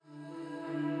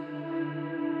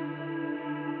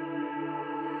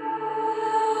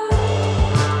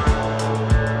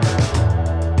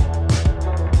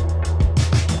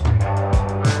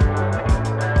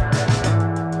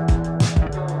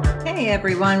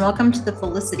everyone. Welcome to the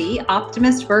Felicity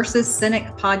Optimist versus Cynic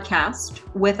podcast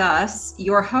with us,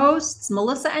 your hosts,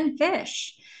 Melissa and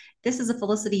Fish. This is a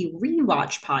Felicity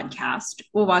rewatch podcast.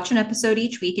 We'll watch an episode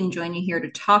each week and join you here to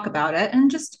talk about it.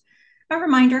 And just a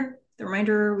reminder, the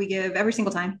reminder we give every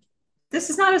single time,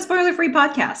 this is not a spoiler-free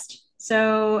podcast.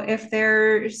 So if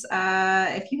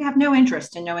you have no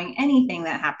interest in knowing anything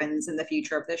that happens in the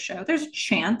future of this show, there's a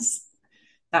chance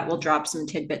that we'll drop some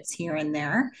tidbits here and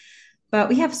there. But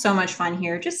we have so much fun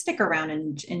here. Just stick around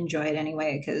and enjoy it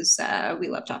anyway, because we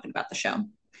love talking about the show.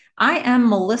 I am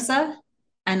Melissa,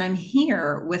 and I'm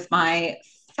here with my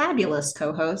fabulous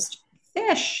co-host,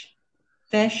 Fish.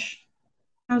 Fish,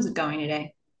 how's it going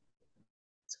today?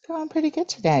 It's going pretty good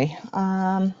today.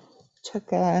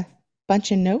 Took a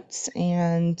bunch of notes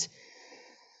and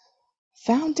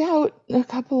found out a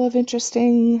couple of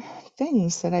interesting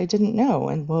things that I didn't know,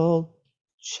 and we'll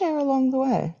share along the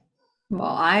way. Well,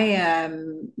 I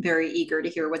am very eager to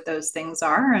hear what those things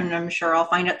are, and I'm sure I'll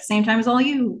find out at the same time as all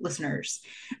you listeners.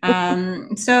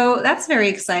 So that's very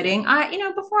exciting.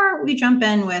 Before we jump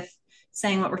in with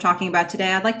saying what we're talking about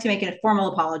today, I'd like to make a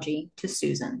formal apology to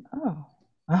Susan. Oh.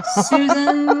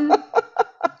 Susan,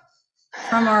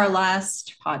 from our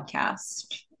last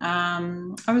podcast,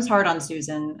 I was hard on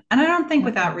Susan, and I don't think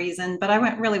without reason, but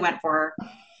I really went for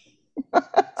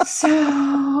her.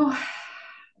 So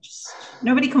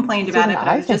nobody complained about Susan, it, but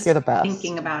I I was think you're just the best.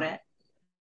 thinking about it.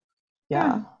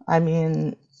 Yeah. I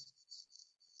mean,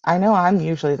 I know I'm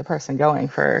usually the person going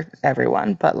for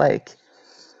everyone, but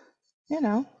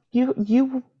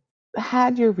you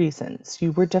had your reasons.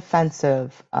 You were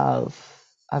defensive of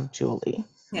Julie.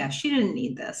 Yeah, she didn't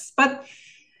need this, but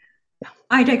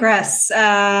I digress.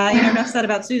 Enough said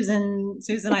about Susan.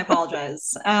 Susan, I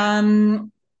apologize.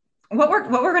 What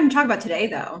we're going to talk about today,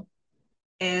 though,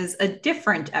 is a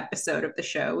different episode of the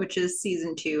show, which is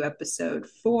season 2, episode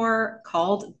 4,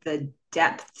 called The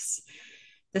Depths.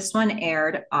 This one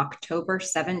aired October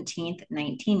 17th,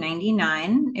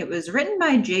 1999. It was written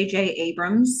by J.J.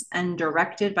 Abrams and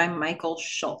directed by Michael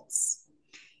Schultz.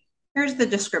 Here's the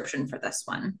description for this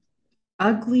one.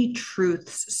 Ugly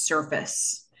truths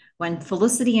surface when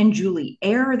Felicity and Julie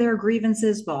air their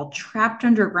grievances while trapped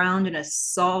underground in a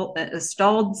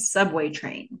stalled subway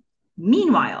train.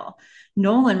 Meanwhile,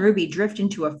 Noel and Ruby drift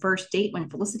into a first date when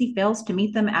Felicity fails to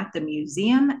meet them at the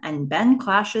museum and Ben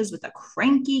clashes with a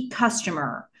cranky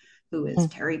customer who is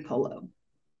Terry Polo.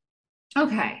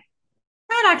 Okay,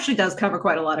 that actually does cover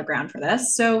quite a lot of ground for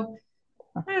this. So,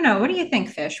 I don't know. What do you think,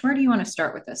 Fish? Where do you want to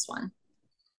start with this one?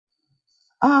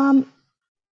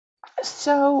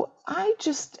 So I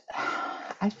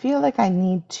feel like I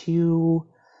need to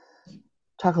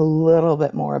talk a little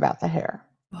bit more about the hair.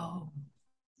 Oh.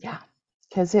 Yeah,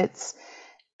 because it's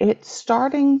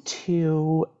starting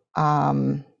to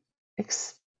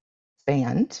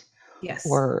expand. Yes.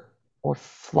 Or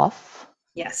fluff.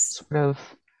 Yes. Sort of.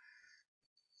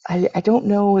 I don't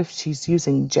know if she's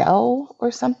using gel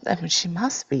or something. I mean, she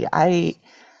must be. I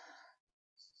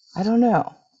don't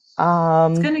know.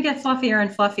 It's going to get fluffier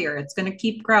and fluffier. It's going to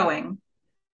keep growing.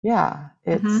 Yeah,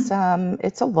 it's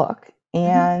a look.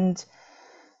 And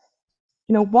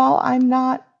while I'm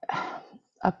not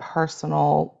a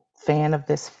personal fan of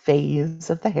this phase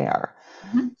of the hair,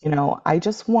 I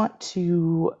just want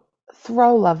to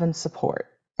throw love and support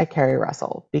at Carrie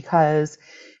Russell, because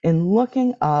in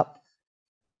looking up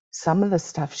some of the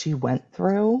stuff she went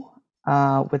through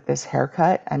with this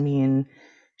haircut, I mean,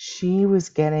 she was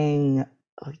getting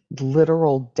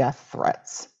literal death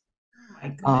threats.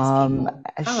 Oh my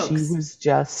goodness, she was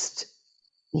just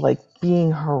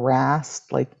being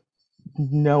harassed like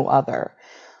no other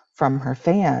from her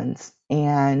fans.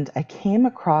 And I came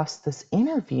across this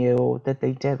interview that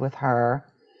they did with her,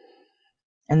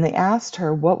 and they asked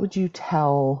her, what would you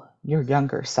tell your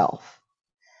younger self?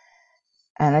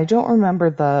 And I don't remember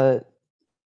the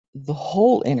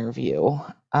whole interview,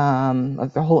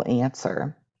 the whole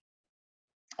answer,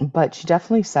 but she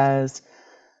definitely says,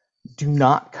 do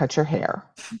not cut your hair.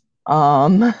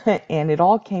 And it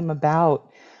all came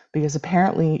about because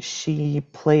apparently she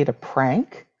played a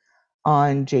prank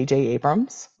on J.J.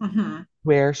 Abrams,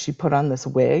 where she put on this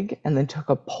wig and then took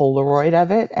a Polaroid of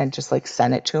it and just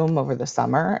sent it to him over the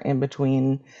summer in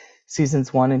between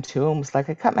seasons 1 and 2, and was like,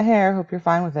 I cut my hair, hope you're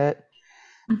fine with it.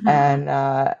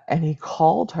 And he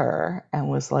called her and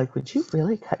was like, would you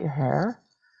really cut your hair?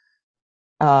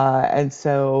 And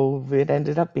so it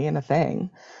ended up being a thing.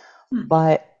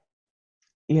 But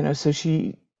so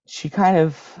she kind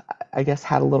of, I guess,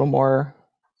 had a little more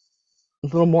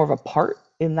of a part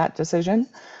in that decision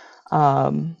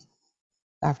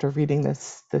after reading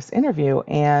this interview.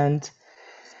 And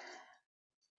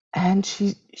And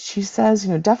she says,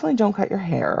 definitely don't cut your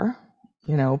hair.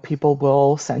 People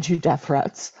will send you death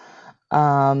threats.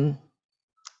 Um,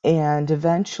 and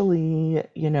eventually,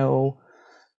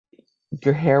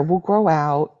 your hair will grow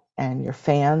out and your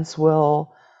fans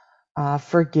will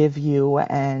forgive you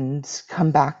and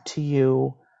come back to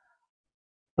you,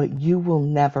 but you will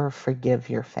never forgive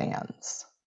your fans.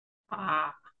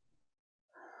 Ah.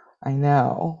 I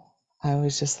know. I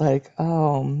was just like,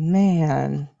 oh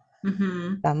man,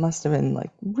 Mm-hmm. that must have been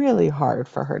like really hard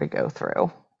for her to go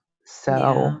through.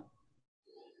 Yeah. So,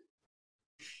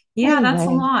 Yeah, that's a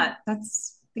anyway, lot.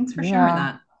 Thanks for sharing yeah,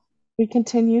 that. we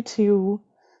continue to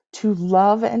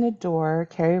love and adore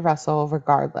Carrie Russell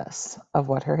regardless of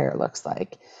what her hair looks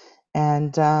like.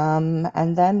 And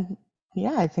then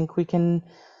yeah, I think we can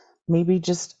maybe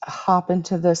just hop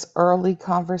into this early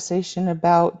conversation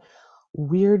about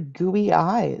weird gooey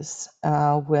eyes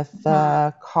with Hmm.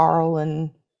 Carl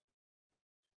and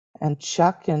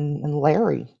Chuck and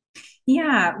Larry.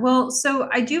 Yeah, well, so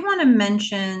I do want to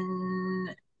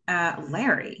mention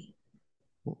Larry.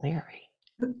 Larry.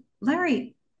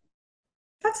 Larry,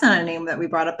 that's not a name that we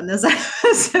brought up in this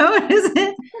episode, is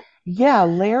it? Yeah,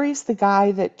 Larry's the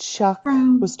guy that Chuck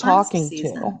From was last talking to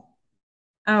season.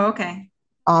 Oh, okay.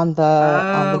 on the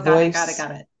Oh, got it, got it, voice.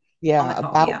 got it. On Yeah, the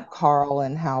call, yeah. about Carl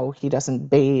and how he doesn't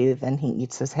bathe and he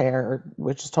eats his hair,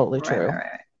 which is totally Right, right, true.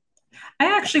 right.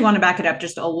 I actually want to back it up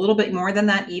just a little bit more than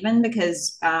that, even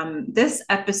because this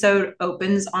episode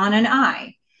opens on an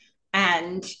eye.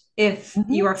 And if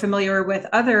you Hmm. are familiar with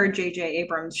other J.J.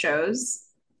 Abrams shows,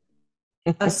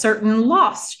 a certain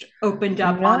Lost opened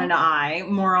up on Yeah. an eye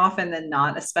more often than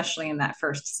not, especially in that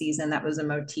first season. That was a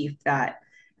motif that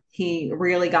he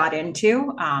really got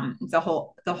into.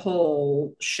 The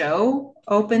whole show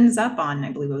opens up on,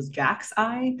 I believe it was Jack's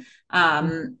eye.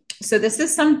 So this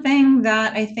is something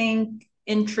that I think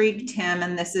intrigued him,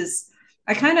 and this is.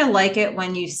 I kind of like it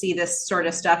when you see this sort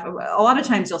of stuff. A lot of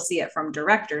times you'll see it from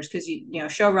directors because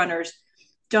showrunners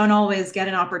don't always get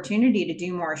an opportunity to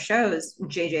do more shows.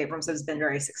 J.J. Abrams has been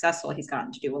very successful. He's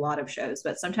gotten to do a lot of shows,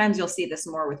 but sometimes you'll see this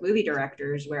more with movie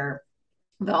directors where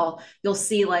you'll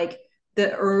see like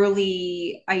the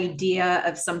early idea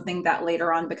of something that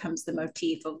later on becomes the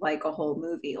motif of like a whole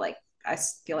movie. Like I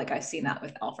feel like I've seen that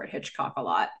with Alfred Hitchcock a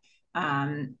lot.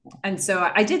 And so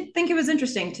I did think it was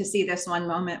interesting to see this one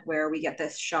moment where we get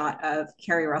this shot of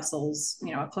Carrie Russell's,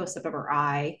 a close up of her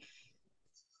eye,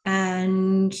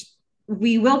 and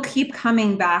we will keep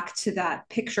coming back to that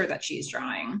picture that she's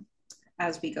drawing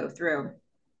as we go through.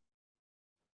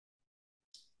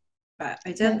 But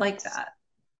I did like It's that.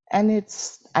 and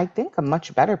it's I think a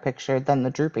much better picture than the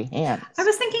droopy I hands.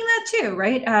 was thinking that too,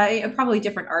 right? Probably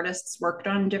different artists worked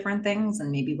on different things,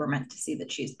 and maybe we're meant to see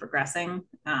that she's progressing.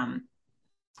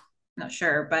 Not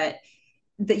sure, but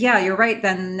yeah, you're right.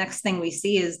 Then the next thing we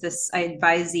see is this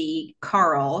advisee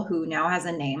Carl, who now has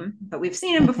a name, but we've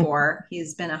seen him before.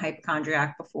 He's been a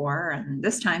hypochondriac before, and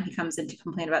this time he comes in to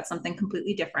complain about something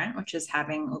completely different, which is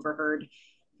having overheard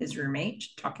his roommate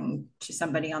talking to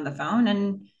somebody on the phone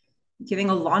and giving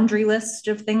a laundry list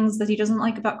of things that he doesn't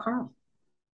like about Carl.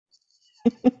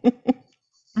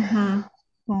 Mm-hmm.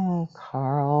 Oh,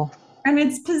 Carl. And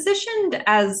it's positioned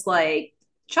as like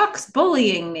Chuck's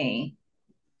bullying me.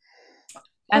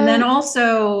 And then But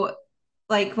also,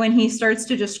 like when he starts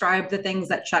to describe the things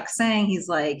that Chuck's saying, he's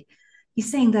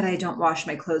saying that I don't wash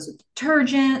my clothes with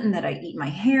detergent and that I eat my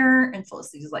hair. And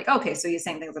Felicity's like, okay, so he's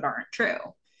saying things that aren't true.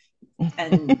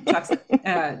 And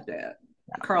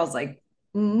Carl's like,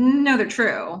 no, they're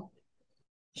true.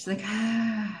 She's like,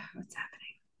 what's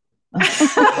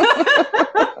happening?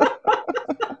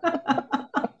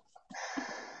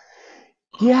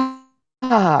 yeah.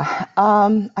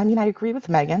 I mean, I agree with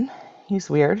Megan. He's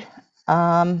weird.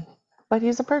 Um, but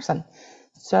he's a person.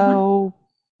 So,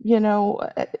 you know,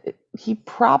 uh, he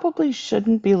probably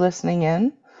shouldn't be listening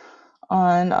in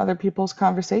on other people's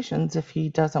conversations if he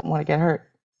doesn't want to get hurt.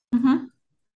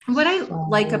 Mm-hmm. What I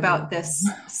like So, about this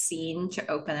scene to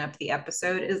open up the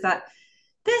episode is that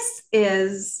this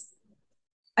is,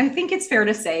 I think it's fair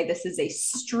to say, this is a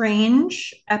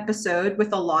strange episode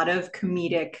with a lot of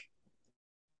comedic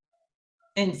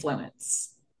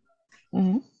influence.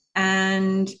 mhm.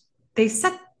 And they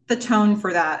set the tone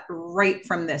for that right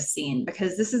from this scene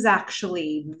because this is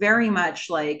actually very much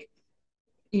like,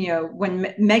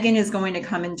 when Megan is going to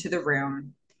come into the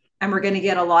room and we're going to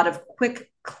get a lot of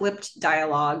quick clipped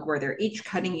dialogue where they're each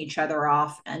cutting each other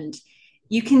off. And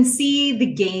you can see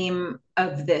the game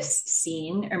of this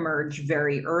scene emerge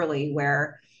very early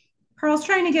where Carl's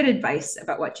trying to get advice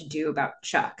about what to do about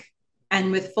Chuck.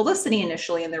 And with Felicity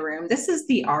initially in the room, this is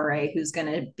the RA who's going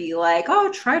to be like, "Oh,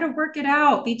 try to work it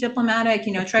out, be diplomatic,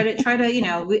 try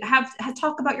to, have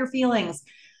talk about your feelings."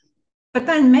 But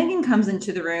then Megan comes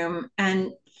into the room,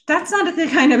 and that's not the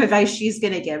kind of advice she's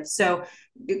going to give. So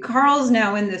Carl's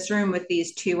now in this room with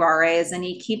these two RAs, and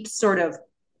he keeps sort of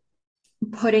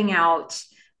putting out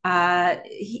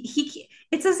he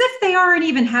it's as if they aren't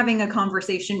even having a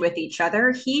conversation with each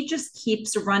other. He just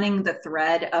keeps running the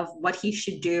thread of what he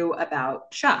should do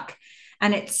about Chuck.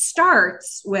 And it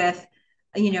starts with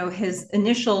his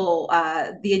initial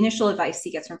the initial advice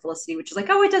he gets from Felicity, which is like,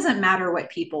 "Oh, it doesn't matter what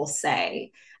people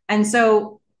say." And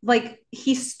so like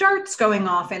he starts going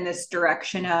off in this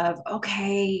direction of,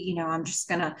 okay, I'm just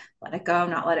gonna let it go,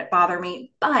 not let it bother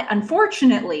me. But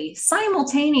unfortunately,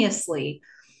 simultaneously,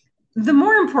 the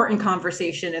more important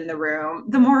conversation in the room,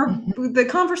 the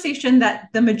conversation that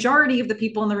the majority of the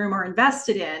people in the room are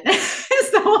invested in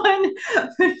is the one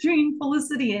between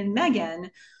Felicity and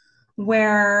Megan,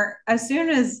 where as soon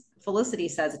as Felicity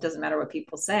says it doesn't matter what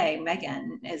people say,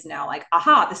 Megan is now like,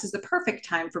 "Aha, this is the perfect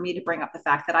time for me to bring up the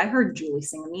fact that I heard Julie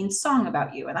sing a mean song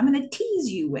about you, and I'm going to tease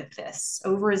you with this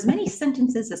over as many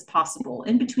sentences as possible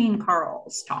in between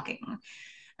Carl's talking."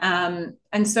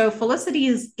 And so Felicity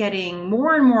is getting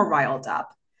more and more riled up.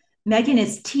 Megan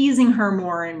is teasing her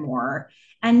more and more.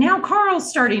 And now Carl's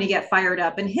starting to get fired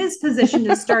up, and his position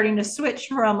is starting to switch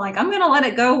from like, "I'm going to let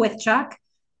it go with Chuck,"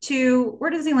 to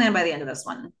where does he land by the end of this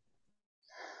one?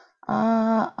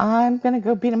 I'm gonna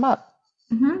go beat him up.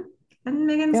 Mm-hmm. And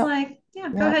Megan's Yep, like, "Yeah,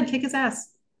 go yep, ahead, kick his ass."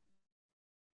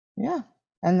 yeah.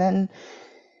 And then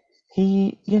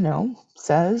he,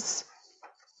 says,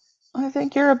 "I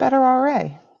think you're a better RA,"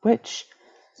 which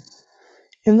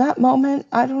in that moment,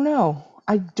 I don't know.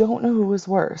 I don't know who was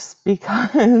worse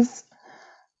because,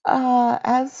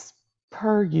 as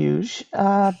per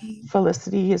usual,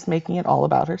 Felicity is making it all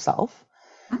about herself,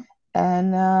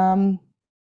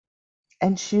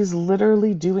 and she's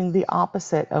literally doing the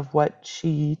opposite of what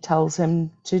she tells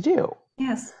him to do.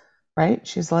 Yes. Right?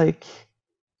 She's like,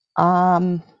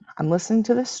 I'm listening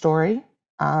to this story.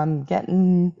 I'm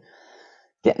getting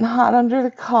hot under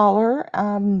the collar.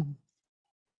 I'm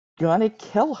gonna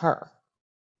kill her.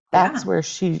 That's Yeah. where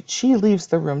she leaves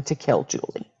the room to kill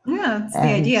Julie. Yeah, that's the And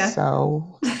idea.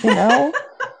 so,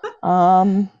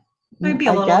 um, Might be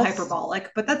a I little guess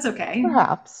hyperbolic, but that's okay.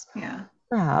 perhaps, Yeah.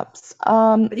 perhaps,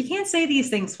 But you can't say these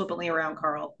things flippantly around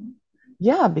Carl.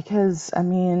 yeah, because I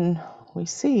mean, we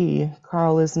see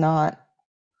Carl is not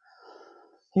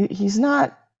he's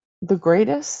not the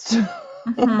greatest.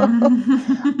 But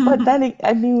Mhm. then,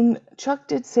 I mean, Chuck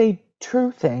did say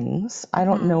true things. I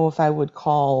don't Mhm. know if I would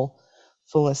call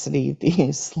Felicity the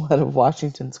slut of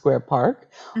Washington Square Park,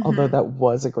 although Mhm. that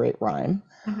was a great rhyme.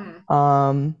 Mhm.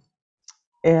 Um,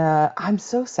 I'm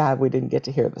so sad we didn't get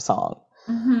to hear the song.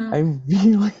 I Mhm.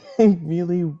 really, I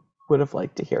really would have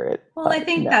liked to hear it, Well, I but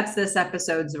think no. that's this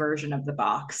episode's version of the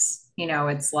box.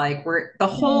 It's like the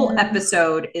whole Yeah,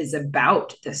 episode is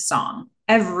about this song.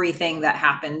 Everything that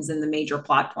happens in the major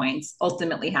plot points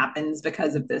ultimately happens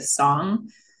because of this song.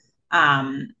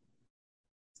 Um,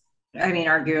 I mean,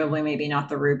 arguably, maybe not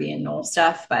the Ruby and Noel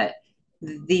stuff, but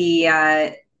the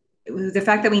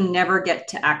fact that we never get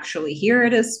to actually hear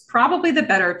it is probably the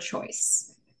better choice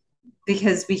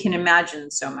because we can imagine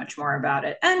so much more about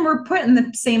it. And we're put in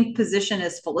the same position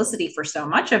as Felicity for so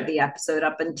much of the episode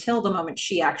up until the moment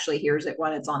she actually hears it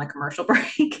when it's on a commercial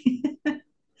break.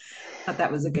 Thought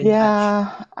that was a good touch.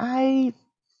 yeah, I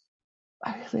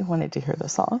really wanted to hear the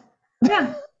song.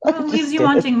 Yeah. I Well, it leaves just you did.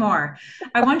 wanting more.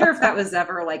 I wonder if that was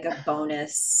ever like a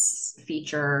bonus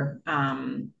feature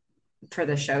for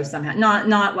the show somehow.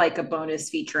 Not like a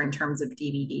bonus feature in terms of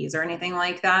DVDs or anything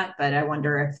like that, but I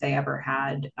wonder if they ever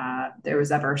had there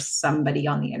was ever somebody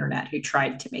on the internet who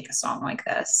tried to make a song like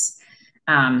this.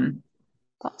 Um,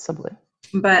 Possibly.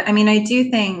 but I mean, I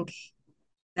do think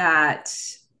that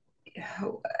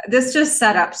this just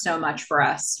set up so much for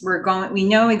us. We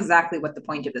know exactly what the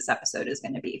point of this episode is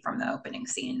going to be from the opening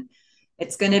scene.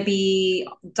 It's going to be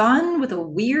done with a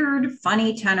weird,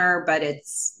 funny tenor, but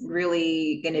it's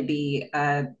really going to be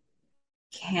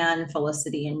can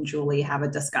Felicity and Julie have a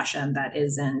discussion that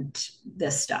isn't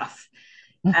this stuff?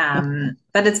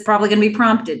 But it's probably going to be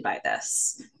prompted by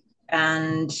this.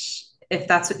 And if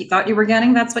that's what you thought you were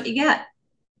getting, that's what you get.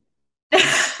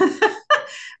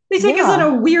 They take us on Yeah,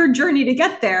 a weird journey to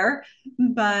get there,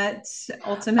 but I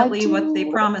ultimately, what they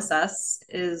do. promise us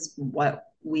is what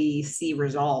we see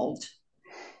resolved.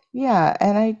 Yeah,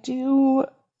 and I do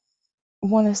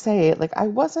want to say, like, I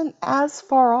wasn't as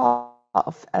far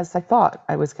off as I thought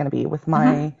I was going to be with Mm-hmm.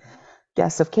 my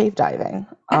guess of cave diving.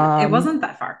 Yeah, it wasn't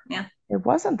that far. Yeah. it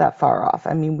wasn't that far off.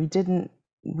 I mean, we didn't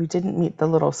meet the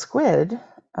little squid,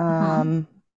 Mhm.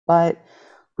 but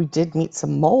we did meet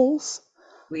some moles.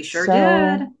 We sure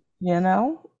did.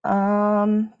 So,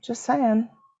 just saying,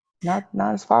 not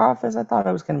as far off as I thought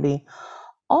it was going to be.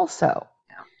 Also,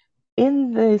 Yeah.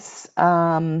 in this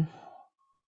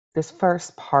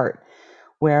first part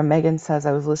where Megan says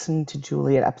I was listening to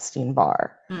Julie at Epstein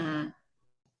Bar, Mhm.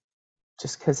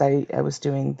 just because I was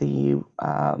doing the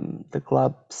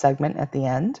Glub segment at the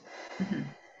end, Mhm.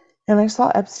 and I saw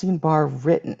Epstein Bar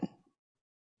written,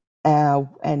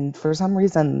 and for some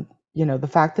reason, the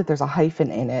fact that there's a hyphen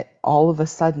in it all of a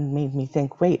sudden made me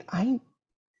think, wait, I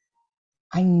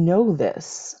know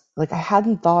this. Like I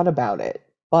hadn't thought about it,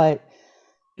 but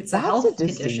It's a that's a health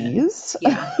condition. disease.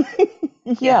 Yeah.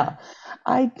 Yeah. Yeah,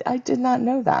 I did not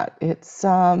know that. It's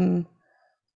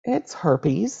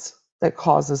herpes that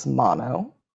causes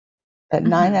mono that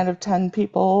 9 Mhm. out of 10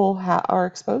 people are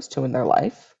exposed to in their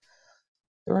life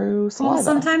through Well, saliva.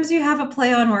 sometimes you have a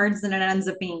play on words and it ends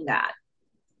up being that.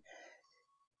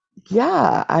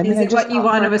 Yeah, I mean, Is I it just what you thought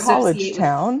want for a to college associate with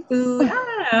town. food?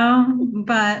 I don't know,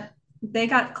 but they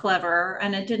got clever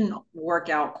and it didn't work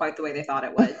out quite the way they thought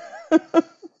it would.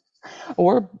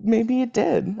 Or maybe it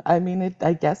did. I mean,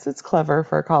 I guess it's clever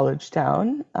for a college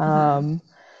town. Mhm.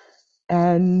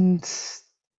 And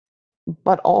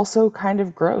but also kind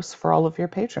of gross for all of your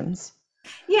patrons.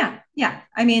 Yeah, yeah.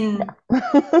 I mean,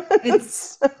 Yeah.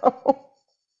 it's So,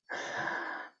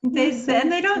 they so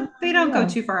and it's they don't go yeah,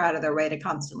 too far out of their way to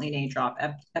constantly name drop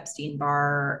Epstein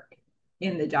Bar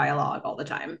in the dialogue all the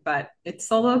time, but it's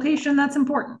the location that's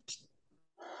important.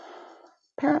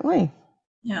 apparently.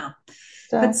 Yeah.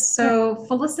 But So yeah, so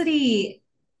Felicity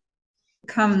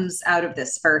comes out of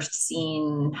this first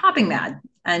scene hopping mad,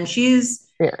 and she's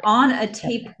very. on a Yep.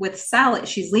 tape with Sally.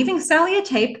 She's leaving Sally a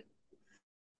tape,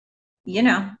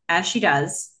 as she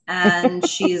does, and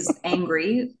she's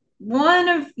angry. One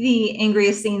of the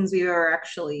angriest scenes we've ever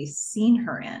actually seen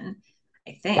her in,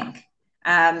 I Yeah,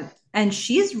 think. And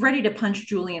she's ready to punch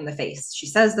Julie in the face. She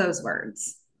says those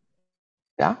words.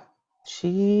 yeah.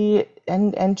 She,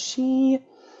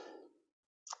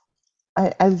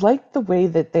 I like the way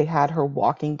that they had her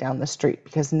walking down the street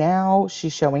because now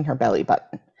she's showing her belly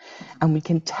button. And we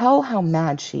can tell how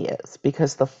mad she is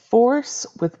because the force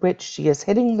with which she is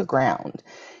hitting the ground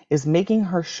is making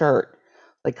her shirt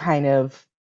like kind of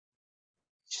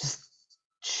just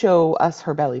show us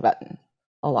her belly button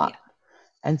a Yeah, lot.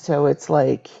 And so it's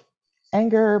like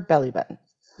anger, belly button.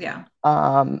 yeah,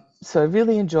 So I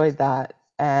really enjoyed that.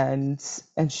 And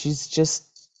she's just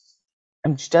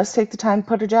and she does take the time to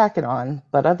put her jacket on,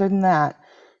 but other than that,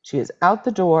 she is out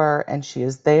the door and she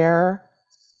is there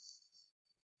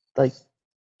like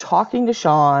talking to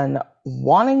Sean,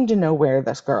 wanting to know where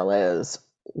this girl is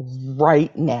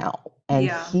right now. And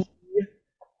yeah,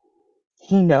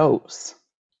 he knows.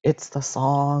 It's the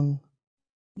song.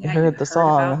 You yeah. You heard the heard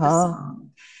song, about the huh?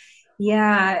 song.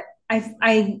 Yeah,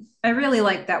 I really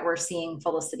like that we're seeing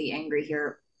Felicity angry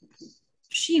here.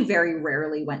 She very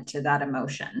rarely went to that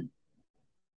emotion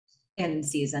in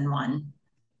season one.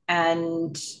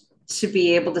 And to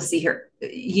be able to see her,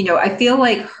 I feel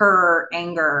like her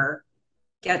anger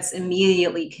gets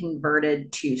immediately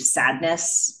converted to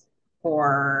sadness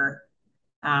or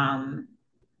um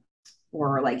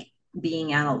or like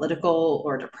being analytical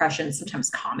or depression, sometimes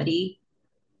comedy,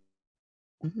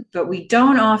 Mhm. but we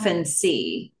don't often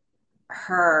see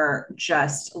her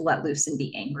just let loose and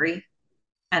be angry.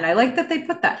 And I like that they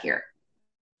put that here.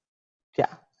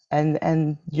 Yeah.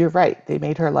 And you're right. They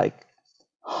made her like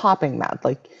hopping mad.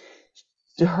 Like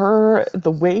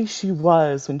the way she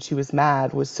was when she was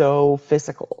mad was so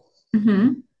physical. Mm-hmm.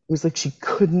 It was like she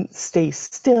couldn't stay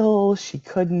still. She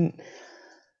couldn't.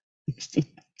 It,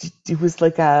 it was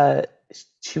like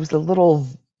she was a little.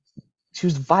 She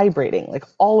was vibrating like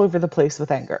all over the place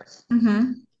with anger,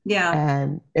 Mm-hmm. Yeah.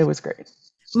 and it was great.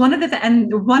 One of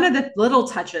the little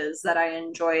touches that I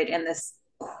enjoyed in this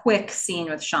quick scene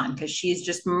with Sean, because she's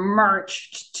just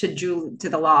marched to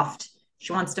the loft.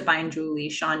 She wants to find Julie.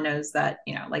 Sean knows that,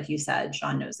 like you said,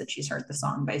 Sean knows that she's heard the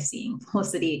song by seeing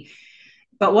Felicity.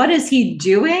 But what is he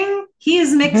doing?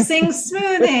 He's mixing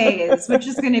smoothies, which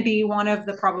is going to be one of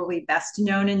the probably best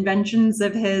known inventions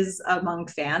of his among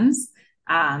fans.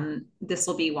 This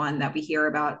will be one that we hear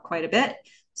about quite a bit.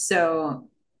 So,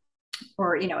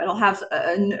 or it'll have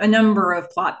a number of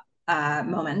plot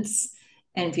moments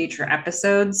in future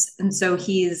episodes, and so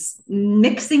he's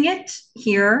mixing it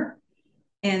here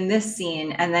in this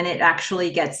scene, and then it actually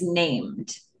gets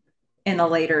named in a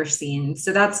later scene.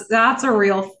 So that's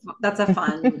a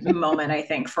fun moment, I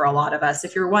think, for a lot of us.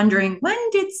 If you're wondering when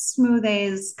did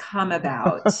smoothies come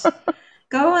about,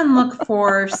 go and look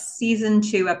for season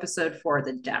 2, episode 4,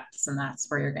 The Depths, and that's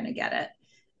where you're going to get it.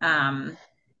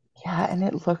 Yeah, and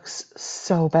it looks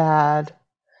so bad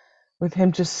with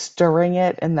him just stirring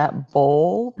it in that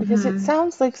bowl because it Mm-hmm.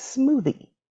 sounds like smoothie,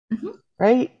 Mm-hmm.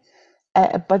 right?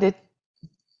 But it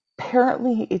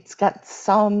apparently it's got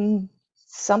something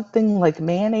like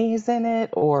mayonnaise in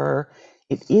it, or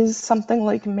it is something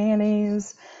like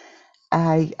mayonnaise.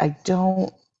 I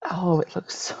don't. Oh, it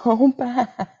looks so bad.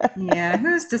 Yeah,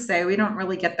 who's to say? We don't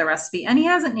really get the recipe, and he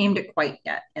hasn't named it quite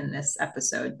yet in this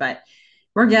episode, but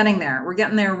we're getting there. We're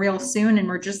getting there real soon, and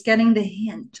we're just getting the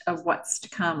hint of what's to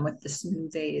come with the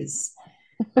smoothies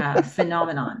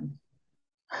phenomenon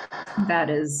that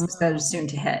is soon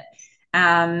to hit.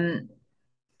 Um,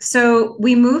 so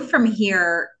we move from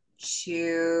here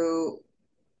to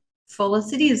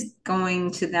Felicity is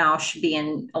going to now should be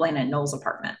in Elena and Noel's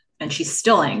apartment, and she's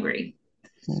still angry.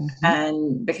 Mhm.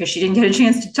 And because she didn't get a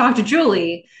chance to talk to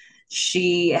Julie,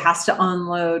 she has to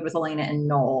unload with Elena and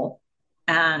Noel.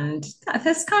 And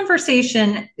this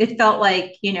conversation, it felt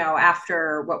like,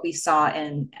 after what we saw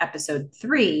in episode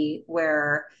 3,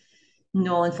 where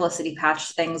Noel and Felicity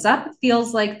patched things up, it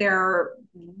feels like they're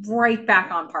right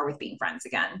back on par with being friends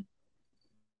again.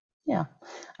 Yeah,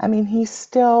 I mean he's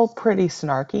still pretty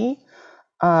snarky.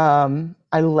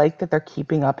 I like that they're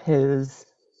keeping up his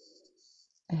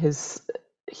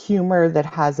humor that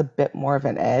has a bit more of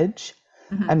an edge.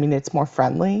 I Mm-hmm. mean, it's more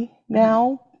friendly Mm-hmm.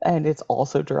 now, and it's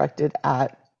also directed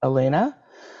at Elena.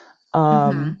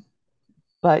 Um, Mm-hmm.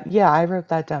 but yeah, I wrote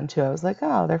that down too. I was like,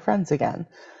 oh, they're friends again.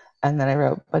 And then I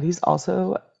wrote, but he's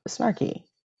also snarky.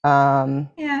 Um,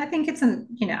 Yeah, I think it's a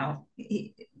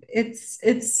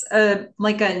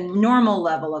like a normal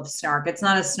level of snark. It's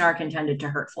not a snark intended to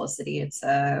hurt Felicity. It's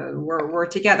a we're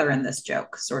together in this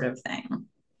joke sort of thing.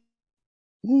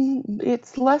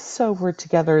 it's less so we're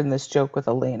together in this joke with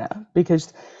Elena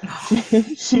because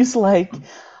she's like,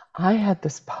 I had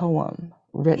this poem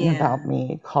written about Yeah,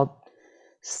 me called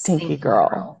Stinky stinky Girl.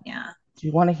 girl. Yeah, Do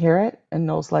you want to hear it? And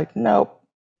Noel's like, nope,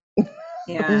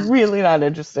 yeah, really not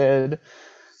interested.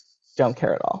 Don't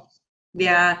care at all.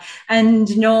 yeah.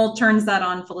 And Noel turns that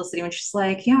on Felicity when she's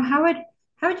like, how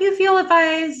would you feel if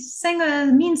I sang a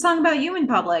mean song about you in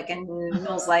public? And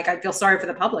Noel's like, I feel sorry for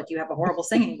the public. You have a horrible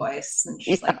singing voice. And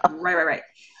she's like, Yeah, right, right, right.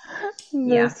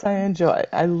 Yeah, this I enjoy.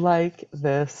 I like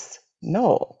this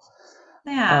Noel.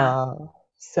 yeah. Uh,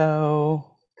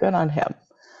 so good on him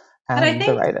But I and the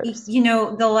think, writers.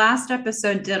 the last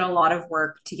episode did a lot of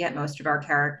work to get most of our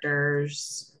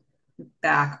characters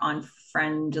back on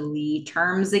friendly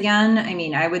terms again. I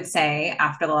mean, I would say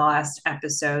after the last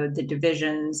episode, the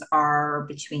divisions are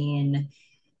between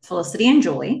Felicity and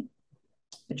Julie,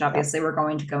 which Yep. obviously we're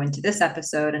going to go into this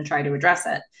episode and try to address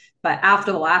it. But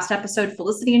after the last episode,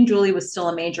 Felicity and Julie was still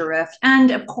a major rift. And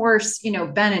of course,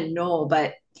 Ben and Noel,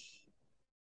 but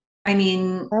I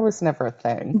mean, That was never a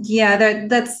thing. yeah,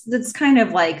 that's kind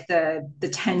of like the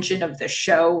tension of the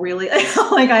show, really.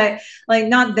 Like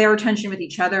not their tension with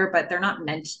each other, but they're not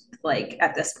meant, like,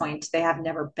 at this point they have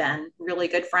never been really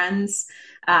good friends.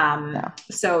 Yeah.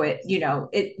 So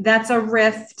it that's a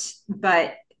rift,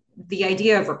 but the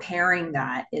idea of repairing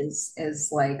that is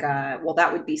like, well,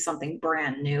 that would be something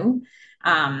brand new.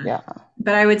 um Yeah.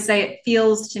 but I would say it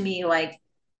feels to me like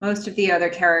most of the other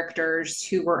characters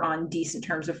who were on decent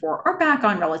terms before are back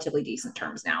on relatively decent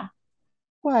terms now.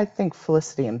 Well, I think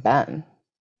Felicity and Ben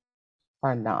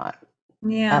are not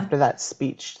Yeah, after that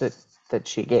speech that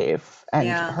she gave and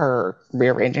yeah, her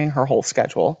rearranging her whole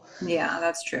schedule yeah,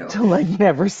 that's true. to like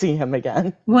never see him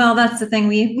again. Well, that's the thing.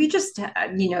 We just,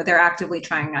 they're actively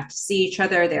trying not to see each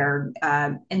other. They're,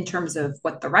 in terms of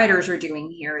what the writers are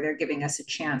doing here, they're giving us a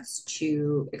chance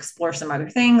to explore some other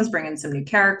things, bring in some new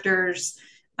characters.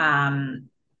 Um,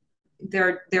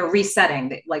 they're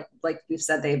resetting. Like we've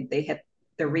said, they hit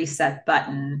the reset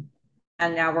button,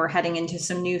 and now we're heading into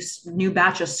some new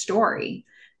batch of story.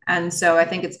 And so I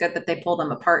think it's good that they pull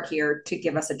them apart here to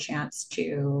give us a chance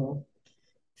to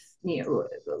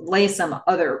lay some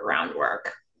other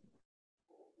groundwork.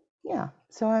 Yeah.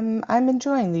 So I'm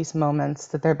enjoying these moments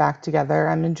that they're back together.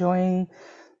 I'm enjoying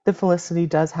the Felicity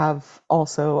does have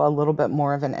also a little bit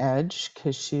more of an edge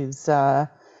because she's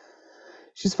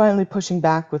finally pushing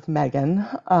back with Megan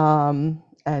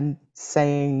and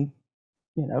saying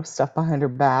stuff behind her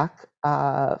back.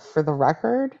 For the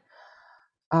record,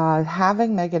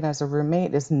 having Megan as a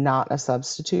roommate is not a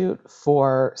substitute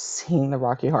for seeing the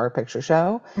Rocky Horror Picture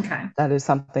Show. Okay. That is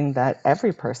something that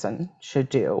every person should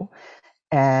do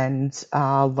and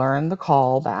learn the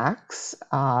callbacks,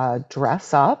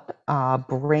 dress up,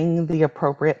 bring the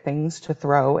appropriate things to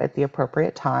throw at the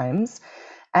appropriate times,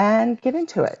 and get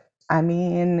into it. I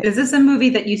mean, Is this a movie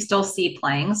that you still see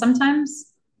playing sometimes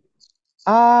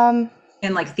um,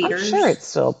 in like I'm sure it theaters?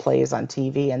 still plays on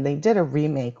TV, and they did a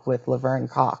remake with Laverne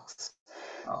Cox.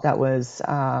 Oh, That was,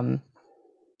 I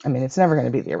mean, it's never going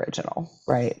to be the original,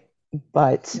 right?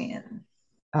 But man.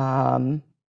 um,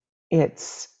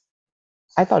 it's,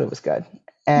 I thought it was good, Okay.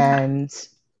 and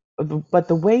but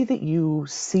the way that you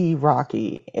see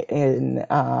Rocky in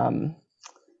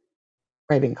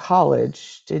right in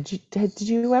college, did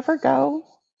you ever go?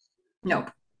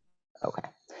 Nope. Okay.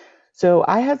 So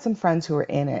I had some friends who were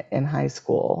in it in high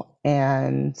school,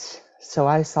 and so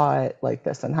I saw it like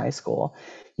this in high school.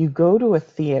 You go to a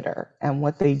theater, and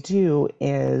what they do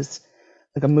is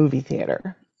like a movie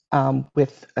theater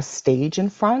with a stage in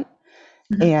front,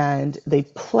 Mhm. and they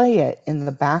play it in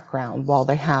the background while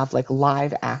they have like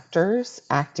live actors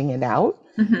acting it out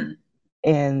Mhm.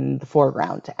 in the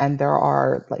foreground. And there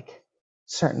are like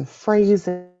certain phrases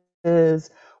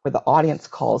where the audience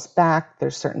calls back.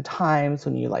 There's certain times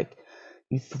when you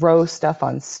throw stuff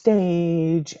on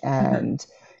stage, Mhm. and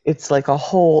it's like a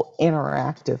whole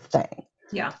interactive thing.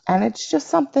 Yeah. And it's just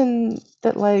something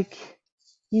that like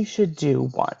you should do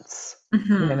once, you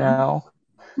Mhm. know.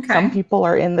 Some Okay. people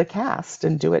are in the cast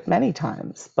and do it many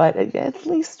times, but at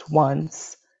least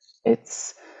once.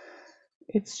 It's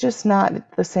it's just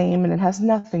not the same, and it has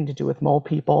nothing to do with mole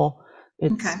people.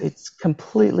 It's Okay. it's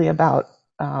completely about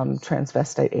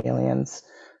transvestite aliens.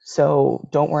 So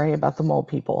don't worry about the mole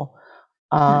people.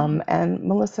 Hmm. And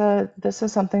Melissa, this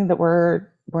is something that we're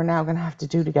now going to have to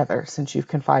do together since you've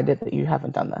confided that you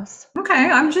haven't done this. Okay.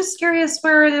 I'm just curious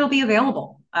where it'll be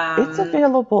available. It's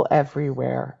available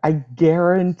everywhere. I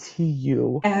guarantee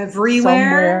you, Everywhere.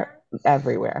 somewhere,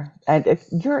 everywhere. And if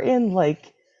you're in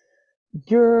like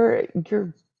you're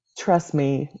trust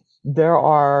me,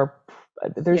 Yeah,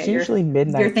 there's usually you're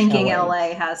midnight thinking LA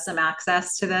showings. has some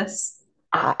access to this.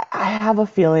 I have a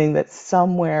feeling that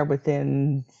somewhere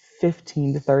within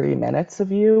 15 to 30 minutes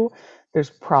of you, there's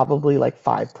probably like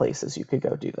five places you could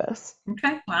go do this.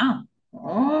 Okay. Wow.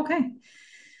 Okay.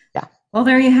 Yeah. Well,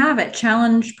 there you have it.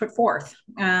 Challenge put forth.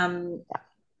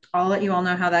 I'll let you all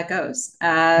know how that goes.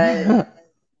 If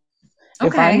I'm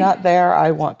Okay. not there,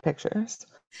 I want pictures.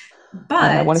 And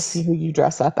I want But to see who you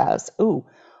dress up as. Ooh,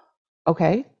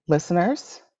 okay,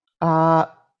 listeners, uh,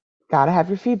 gotta have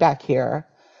your feedback here.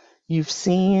 You've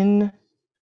seen,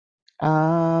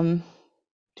 um,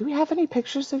 do we have any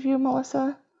pictures of you,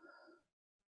 Melissa?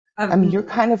 I mean, you're um,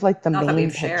 kind of like the not that main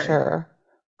we've shared. picture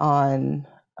on,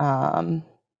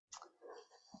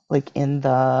 like in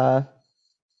the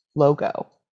logo.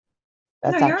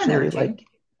 No, That's you're in there actually too. like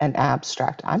an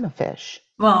abstract. I'm a fish.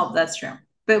 Well, that's true.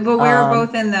 But we're Um,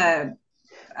 both in the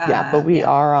yeah, but we yeah.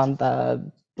 are on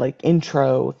the like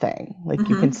intro thing. Like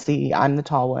you can Hmm. see I'm the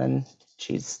tall one.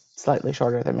 She's slightly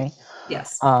shorter than me.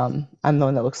 Yes. I'm the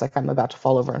one that looks like I'm about to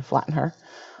fall over and flatten her.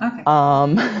 Okay.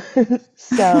 Um,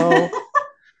 so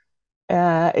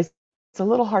it's a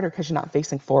little harder because you're not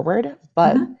facing forward,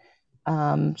 but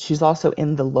Hmm. she's also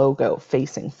in the logo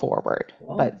facing forward,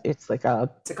 but Whoa. it's like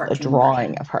It's a a cartoon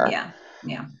drawing of version. her. Yeah.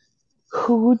 Yeah.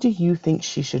 Who do you think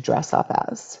she should dress up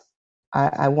as?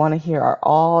 I want to hear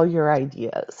all your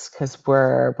ideas because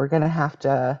we're gonna have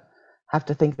to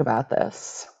think about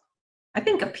this. I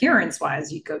think appearance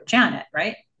wise, you go Janet,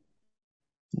 right?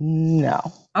 No,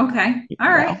 Okay. All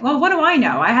no. right. Well, what do I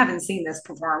know? I haven't seen this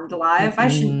performed live. I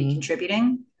shouldn't be Mm-mm.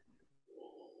 contributing.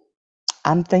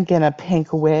 I'm thinking a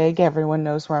pink wig. Everyone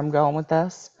knows where I'm going with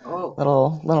this. Oh.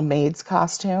 Little maid's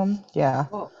costume. Yeah,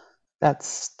 Oh.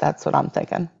 that's what I'm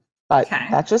thinking. But Okay.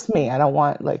 that's just me. I don't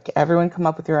want like everyone come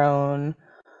up with your own.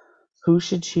 Who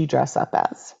should she dress up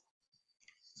as?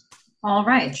 All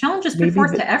right. Challenges put Maybe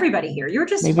forth th- to everybody here. You're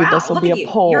just, maybe this wow, will look be at a you.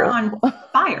 You're poll. on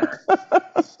fire.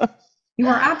 You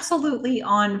are absolutely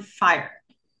on fire.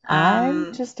 I'm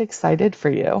Um, just excited for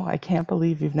you. I can't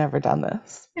believe you've never done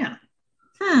this. yeah.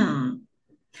 Hmm.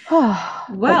 But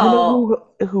you know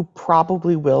Well, who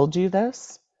probably will do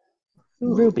this?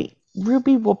 ooh. Ruby.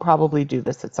 Ruby will probably do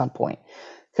this at some point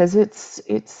because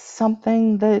it's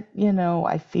something that,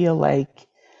 I feel like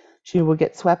she will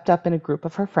get swept up in a group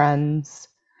of her friends.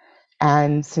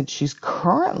 And since she's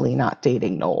currently not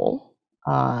dating Noel,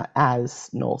 as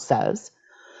Noel says,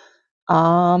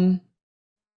 um,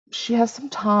 she has some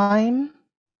time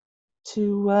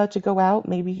to go out.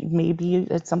 Maybe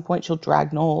at some point she'll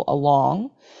drag Noel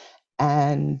along,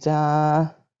 and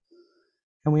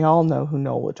we all know who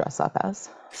Noel would dress up as.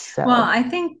 Well, So I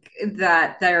think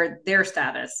that their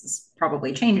status is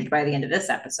probably changed by the end of this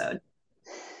episode.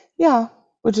 yeah,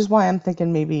 which is why I'm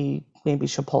thinking maybe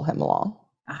she'll pull him along.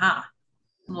 Aha.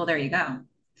 Well, there you go.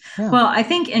 Yeah. Well, I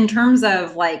think in terms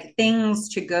of like things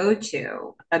to go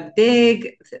to, a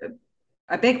big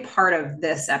part of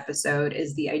this episode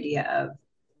is the idea of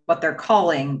what they're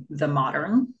calling the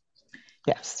modern,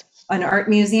 Yes. an art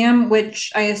museum,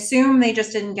 which I assume they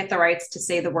just didn't get the rights to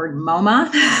say the word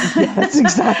MoMA, Yeah, that's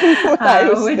exactly what I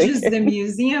was which is the thinking.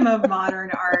 Museum of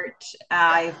Modern Art.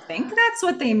 I think that's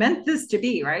what they meant this to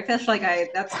be, right, Fish? Like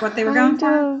that's what they were going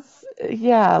Kind for. of,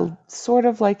 yeah, sort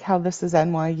of like how this is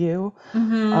NYU.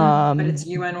 But it's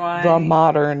The UNY.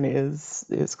 modern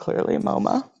is clearly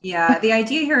MoMA. Yeah, the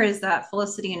idea here is that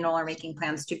Felicity and Noel are making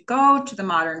plans to go to the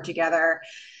Modern together,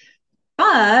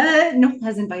 but Noel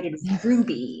has invited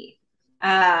Ruby, He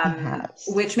has.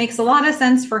 which makes a lot of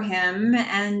sense for him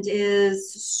and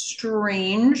is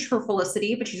strange for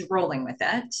Felicity, but she's rolling with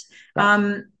it.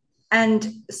 Yep.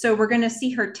 And so we're going to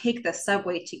see her take the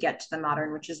subway to get to the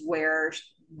Modern, which is where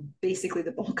basically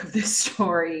the bulk of this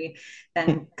story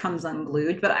then comes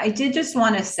unglued. But I did just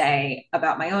want to say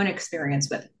about my own experience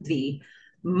with the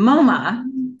MoMA.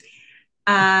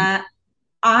 Uh,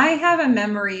 I have a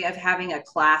memory of having a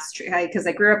class trip because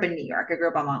I grew up in New York. I grew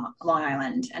up on Long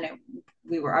Island, and I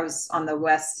was on the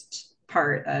west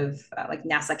part of like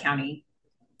Nassau County,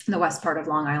 the west part of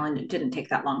Long Island. It didn't take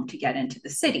that long to get into the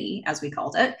city, as we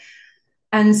called it.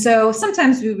 And so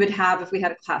sometimes we would have, if we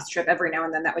had a class trip every now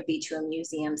and then, that would be to a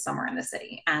museum somewhere in the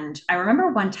city. And I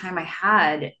remember one time I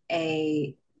had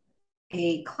a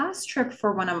class trip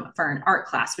for an art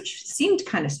class, which seemed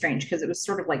kind of strange because it was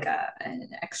sort of like an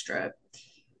extra,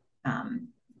 um,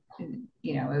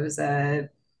 it was a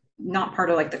not part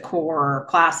of like the core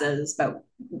classes, but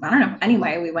I don't know.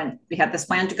 Anyway, we had this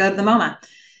plan to go to the MoMA.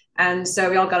 And so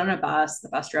we all got on a bus. The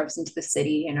bus drove us into the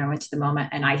city, and I went to the MoMA,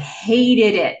 and I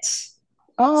hated it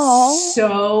Oh.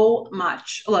 so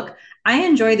much. Look, I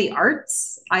enjoy the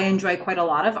arts. I enjoy quite a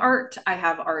lot of art. I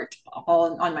have art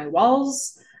all on my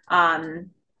walls.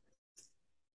 Um,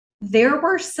 there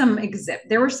were some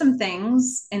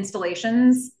things,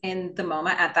 installations in the MoMA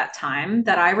at that time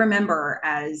that I remember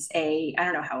as I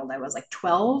don't know how old I was, like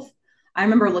 12. I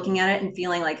remember looking at it and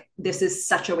feeling like this is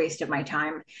such a waste of my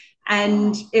time.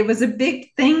 And it was a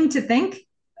big thing to think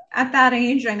at that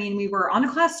age. I mean, we were on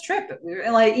a class trip. We were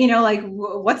like,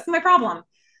 what's my problem?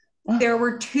 There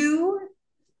were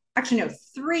actually, no,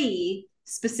 three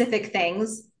specific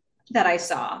things that I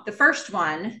saw. The first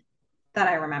one that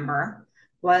I remember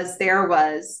was there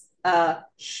was a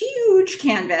huge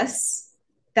canvas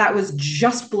that was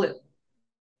just blue.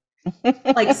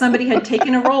 Like somebody had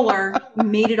taken a roller,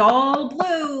 made it all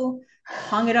blue,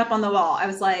 hung it up on the wall. I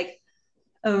was like,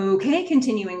 okay,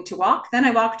 continuing to walk. Then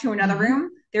I walked to another Mhm.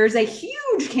 room. There's a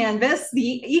huge canvas,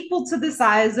 the equal to the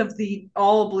size of the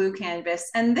all blue canvas.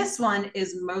 And this one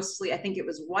is mostly, I think it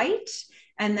was white.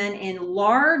 And then in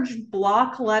large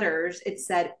block letters, it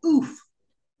said, oof.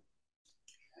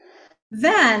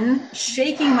 Then,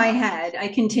 shaking my head, I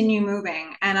continue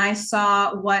moving and I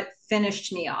saw what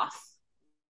finished me off.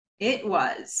 It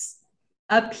was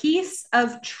a piece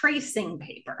of tracing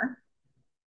paper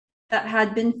that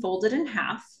had been folded in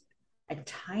half. A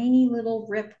tiny little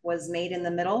rip was made in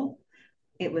the middle.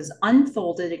 It was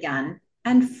unfolded again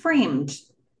and framed.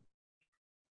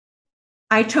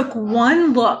 I took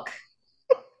one look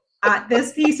at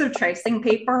this piece of tracing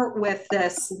paper with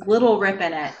this little rip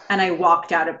in it and I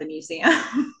walked out of the museum.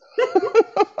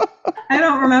 I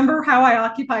don't remember how I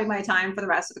occupied my time for the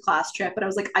rest of the class trip, but I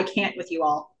was like, I can't with you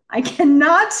all. I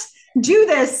cannot do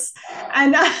this.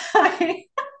 And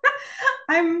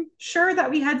I'm sure that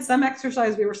we had some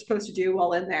exercise we were supposed to do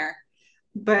while in there,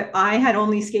 but I had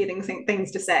only scathing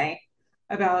things to say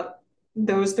about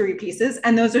those three pieces.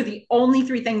 And those are the only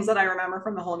three things that I remember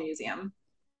from the whole museum.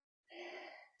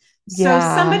 So,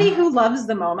 somebody Yeah. who loves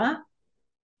the MoMA,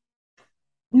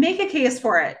 make a case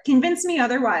for it. Convince me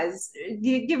otherwise.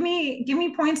 Give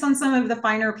me points on some of the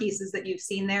finer pieces that you've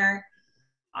seen there.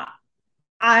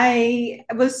 I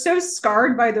was so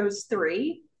scarred by those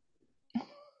three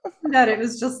that it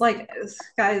was just like,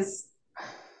 guys,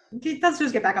 let's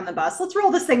just get back on the bus. Let's roll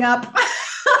this thing up.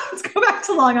 Let's go back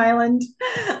to Long Island.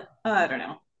 I don't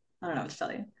know. I don't know what to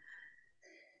tell you.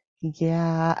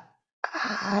 Yeah.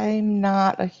 I'm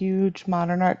not a huge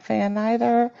modern art fan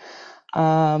either.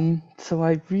 So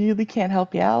I really can't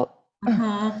help you out.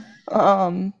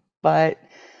 Mm-hmm. But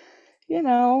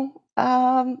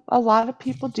a lot of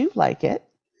people do like it.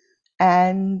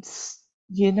 And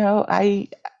I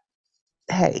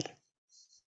hey,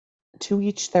 to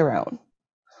each their own.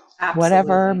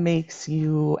 Whatever Absolutely. makes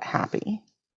you happy.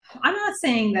 I'm not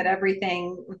saying that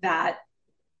everything that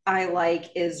I like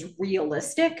is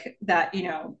realistic, that,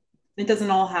 it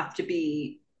doesn't all have to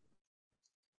be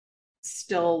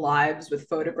still lives with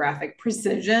photographic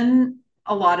precision.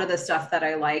 A lot of the stuff that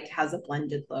I like has a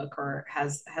blended look or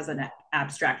has an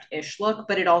abstract-ish look,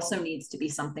 but it also needs to be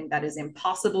something that is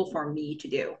impossible for me to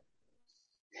do,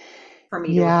 for me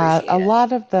to Yeah, appreciate a it.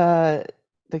 lot of the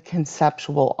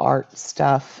conceptual art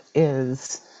stuff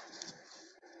is,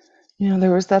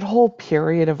 there was that whole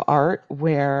period of art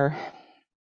where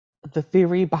the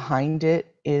theory behind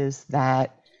it is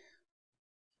that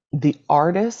the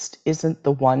artist isn't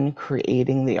the one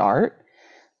creating the art.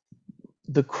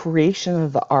 The creation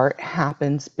of the art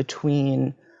happens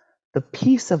between the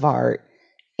piece of art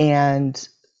and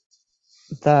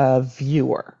the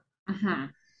viewer. Mm-hmm.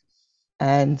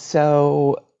 And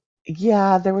so,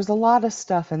 yeah, there was a lot of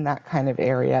stuff in that kind of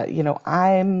area.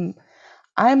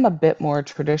 I'm a bit more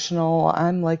traditional.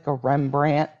 I'm like a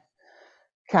Rembrandt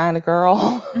kind of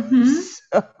girl. Mm-hmm.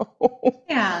 So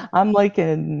Yeah. I'm like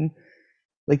an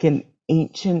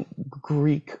ancient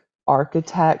Greek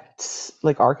architect,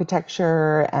 like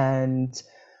architecture and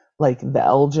like the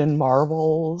Elgin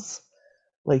marbles.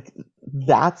 Like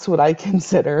that's what I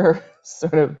consider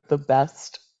sort of the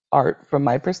best art from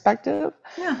my perspective.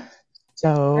 Yeah. Fair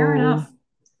So, enough.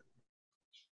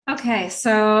 Okay,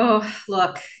 so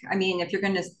look, I mean, if you're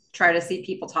going to try to see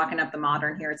people talking up the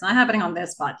modern here, it's not happening on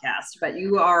this podcast, but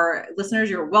you are listeners,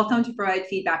 you're welcome to provide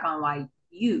feedback on why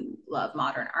you love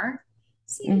modern art.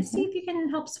 See mhm. if you can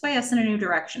help sway us in a new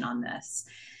direction on this.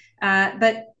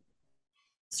 But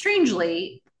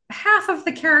strangely, half of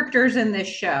the characters in this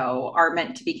show are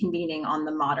meant to be convening on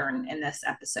the modern in this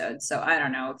episode. So I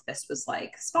don't know if this was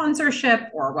like sponsorship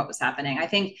or what was happening. I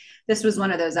think this was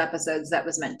one of those episodes that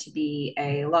was meant to be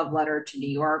a love letter to New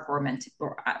York or meant to,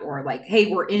 or like, hey,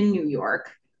 we're in New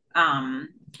York.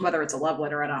 Whether it's a love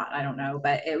letter or not, I don't know,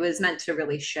 but it was meant to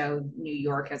really show New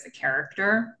York as a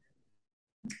character,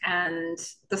 and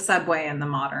the subway and the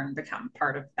modern become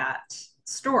part of that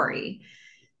story.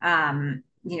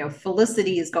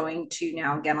 Felicity is going to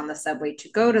now get on the subway to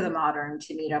go to the modern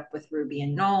to meet up with Ruby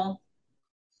and Noel.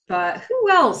 But who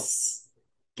else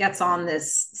gets on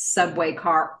this subway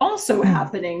car, also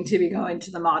happening to be going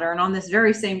to the modern on this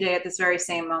very same day at this very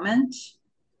same moment?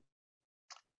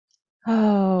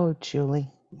 Oh, Julie.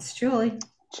 It's Julie.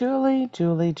 Julie,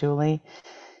 Julie, Julie.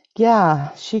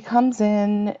 Yeah, she comes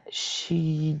in,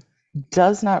 she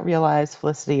does not realize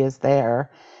Felicity is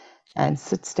there and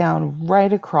sits down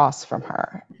right across from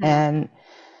her. Mm-hmm. And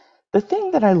the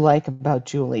thing that I like about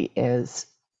Julie is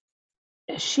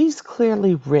she's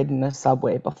clearly ridden a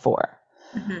subway before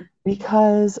Mm-hmm.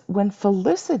 because when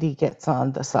Felicity gets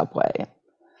on the subway,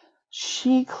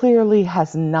 she clearly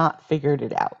has not figured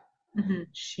it out. Mm-hmm.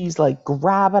 She's like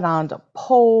grabbing onto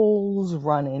poles,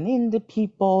 running into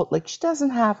people. Like she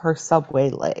doesn't have her subway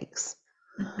legs.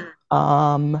 Mm-hmm.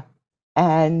 Um,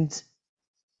 and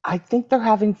I think they're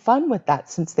having fun with that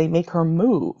since they make her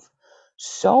move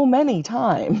so many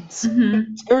times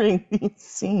Mm-hmm. during these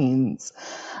scenes.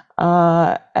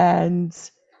 And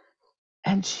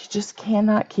she just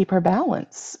cannot keep her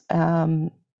balance.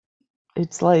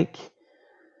 It's like,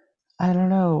 I don't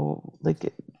know,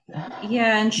 like,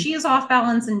 Yeah, and she is off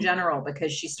balance in general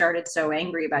because she started so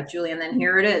angry about Julie, and then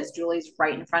here it is. Julie's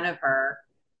right in front of her.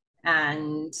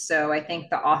 And so I think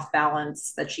the off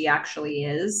balance that she actually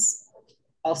is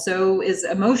also is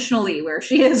emotionally where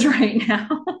she is right now.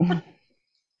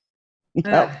 Ugh.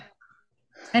 yep.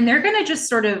 And they're going to just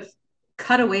sort of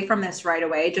cut away from this right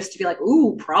away just to be like,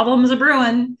 ooh, problems are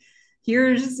brewing.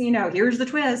 Here's the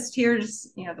twist.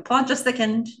 The plot just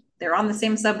thickened. They're on the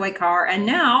same subway car. And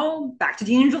now back to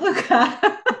Dean and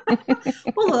DeLuca.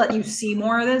 We'll let you see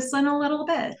more of this in a little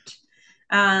bit.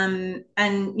 And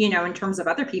in terms of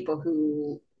other people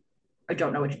who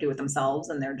don't know what to do with themselves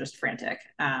and they're just frantic,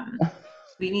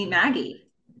 we meet Maggie.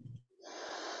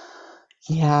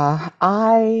 Yeah,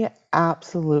 I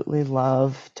absolutely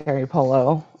love Terry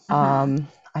Polo. Uh-huh.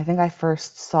 I think I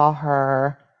first saw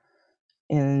her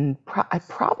I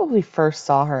probably first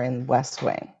saw her in West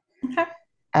Wing. Okay.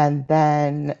 And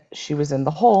then she was in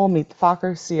the whole Meet the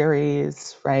Focker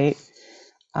series, right?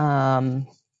 Um,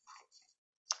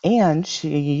 and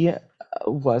she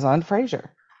was on Frasier.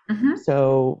 Mm-hmm.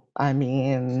 So, I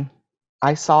mean,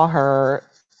 I saw her,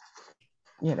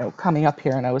 coming up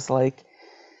here and I was like,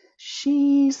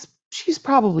 she's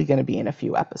probably going to be in a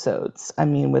few episodes. I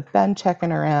mean, with Ben checking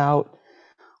her out,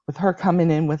 with her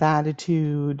coming in with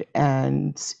attitude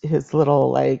and his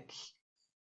little like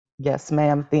yes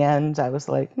ma'am at the end, I was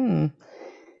like,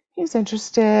 he's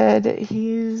interested.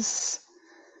 He's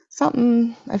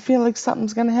something. I feel like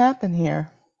something's going to happen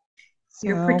here.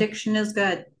 Your So, prediction is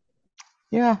good.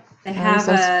 yeah, They I was, have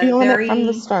I was a feeling it from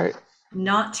the very start.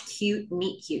 not cute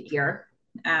meet cute here.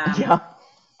 Um, Yeah.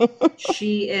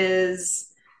 She is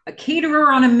a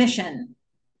caterer on a mission.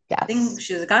 Yes.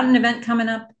 She's got an event coming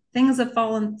up. Things have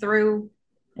fallen through.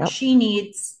 Yep. She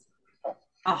needs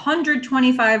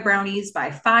 125 brownies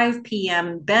by 5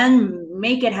 p.m. Ben,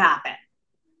 make it happen.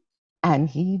 And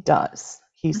he does.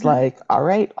 He's Mm-hmm. like, all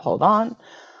right, hold on.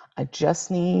 I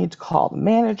just need to call the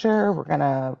manager. We're going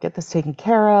to get this taken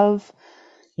care of.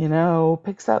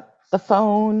 Picks up the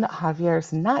phone.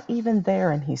 Javier's not even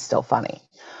there and he's still funny.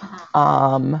 Mm-hmm.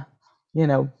 Um, you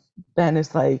know, Ben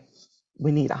is like,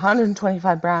 we need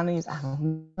 125 brownies. I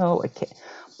don't know.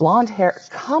 Blonde hair.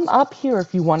 Come up here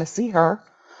if you want to see her.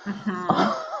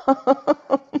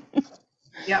 Mm-hmm.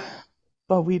 Yep.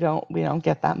 But we don't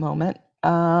get that moment.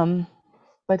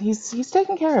 But he's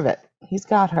taking care of it. He's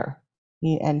got her.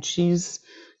 And she's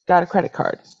got a credit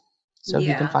card, so he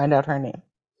can Yeah. find out her name.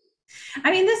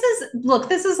 I mean,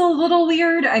 this is a little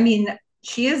weird. I mean,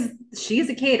 she's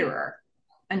a caterer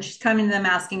and she's coming to them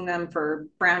asking them for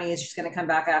brownies. She's going to come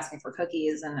back asking for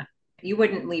cookies. And you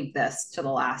wouldn't leave this to the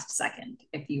last second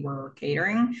if you were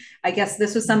catering. I guess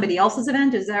this was somebody else's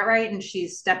event. Is that right? And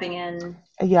she's stepping in.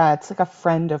 Yeah, it's like a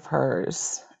friend of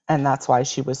hers, and that's why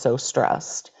she was so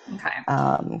stressed. Okay.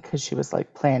 Because she was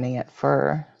like planning it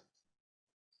for,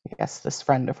 I guess, this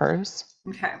friend of hers.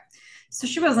 Okay. So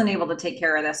she wasn't able to take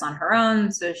care of this on her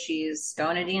own. So she's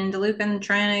going to Dean and DeLucan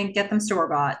trying to get them store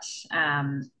bought.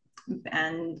 And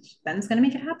Ben's going to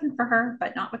make it happen for her,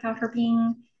 but not without her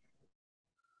being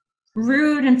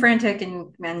rude and frantic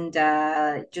and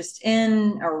just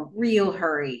in a real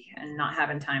hurry and not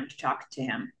having time to talk to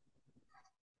him.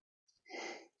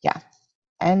 Yeah,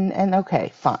 and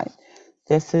okay, fine.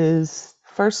 This is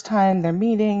first time they're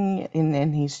meeting,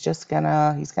 and he's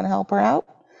gonna help her out,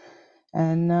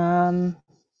 and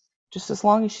just as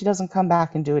long as she doesn't come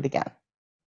back and do it again.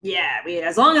 Yeah,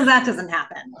 as long as that doesn't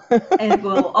happen, it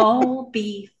will all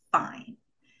be fine.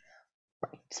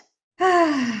 Right.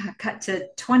 Cut to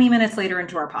 20 minutes later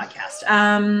into our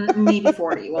podcast. Maybe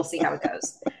 40. We'll see how it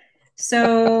goes.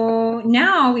 So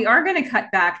now we are going to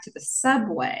cut back to the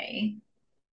subway.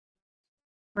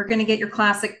 We're going to get your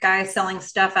classic guy selling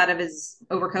stuff out of his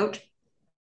overcoat.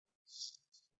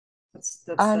 That's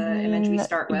I the image we mean,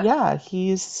 start with. yeah,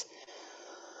 he's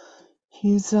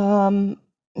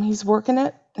working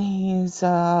it. He's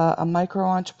a micro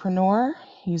entrepreneur.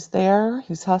 He's there.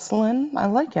 He's hustling. I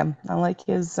like him. I like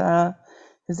his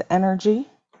energy.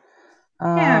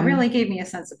 Yeah, it Um, really gave me a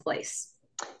sense of place.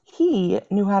 he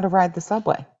knew how to ride the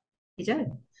subway. He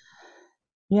did.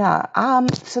 Yeah.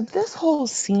 So this whole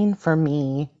scene for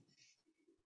me,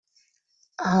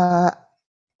 uh,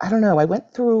 I don't know. I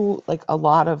went through like a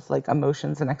lot of like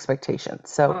emotions and expectations.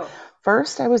 So Oh,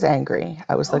 first I was angry.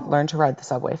 I was like, oh. learn to ride the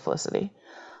subway, Felicity.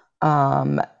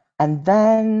 Um, and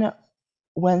then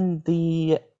when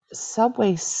the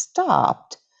subway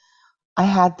stopped, I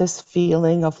had this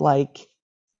feeling of like,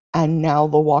 and now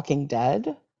The Walking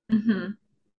Dead.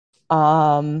 Mm-hmm.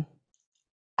 Um,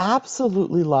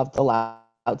 absolutely loved the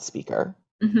loudspeaker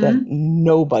that Mm-hmm.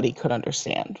 nobody could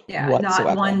understand Yeah, not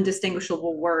whatsoever. one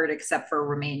distinguishable word except for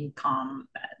remain calm,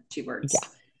 two Yeah. words.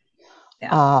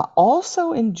 Yeah.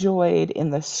 Also enjoyed in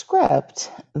the script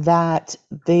that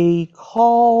they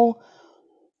call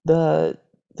the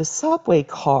the subway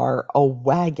car a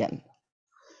wagon.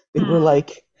 They were Hmm.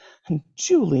 like,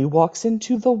 Julie walks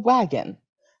into the wagon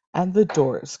and the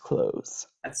doors close.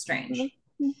 That's Like, strange.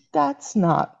 that's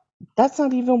not that's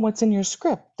not even what's in your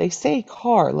script. They say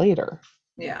car later.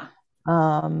 Yeah.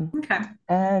 Um, Okay.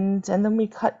 and then we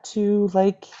cut to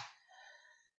like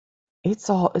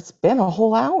it's been a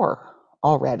whole hour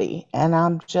already, and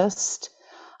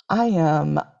I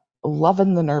am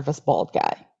loving the nervous bald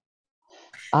guy.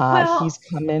 He's Well,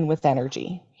 come in with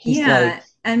energy. He's like, yeah.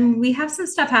 And we have some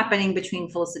stuff happening between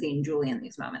Felicity and Julie in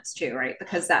these moments too, right?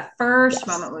 Because that first yes.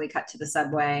 moment when we cut to the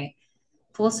subway,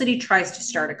 Felicity tries to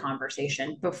start a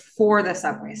conversation before the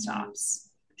subway stops.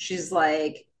 She's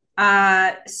like,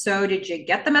 so did you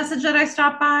get the message that I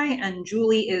stopped by? And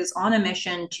Julie is on a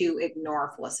mission to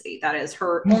ignore Felicity. That is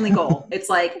her only goal. It's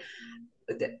like,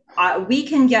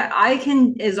 I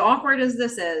can, as awkward as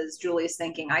this is, Julie's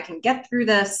thinking, I can get through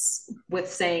this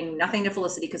with saying nothing to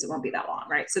Felicity because it won't be that long,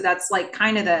 right? So that's like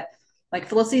kind of like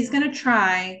Felicity's going to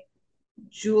try,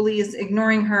 Julie's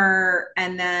ignoring her,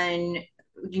 and then,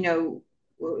 you know,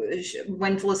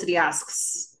 when Felicity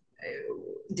asks,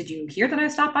 "Did you hear that I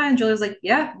stopped by?" and Julie's like,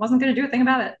 "Yeah, wasn't going to do a thing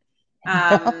about it."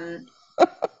 Um,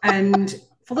 and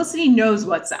Felicity knows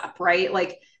what's up, right?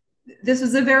 Like this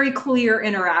was a very clear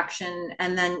interaction,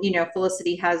 and then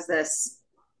Felicity has this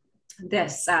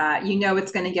it's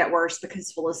going to get worse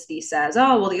because Felicity says,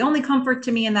 "Oh well, the only comfort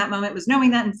to me in that moment was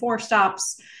knowing that in four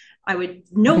stops I would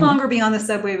no longer be on the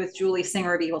subway with Julie,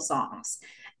 singer of evil songs.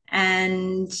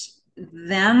 And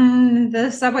then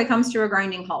the subway comes to a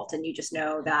grinding halt, and you just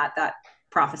know that that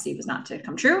prophecy was not to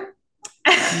come true.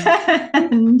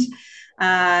 and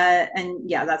and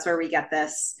yeah, that's where we get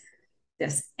this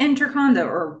intercom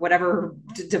or whatever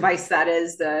device that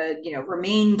is, the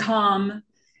remain calm.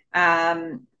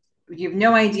 um you have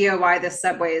no idea why this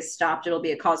subway is stopped. It'll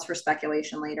be a cause for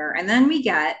speculation later. And then we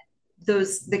get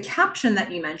the caption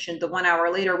that you mentioned, the 1 hour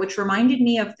later, which reminded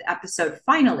me of the episode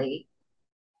Finally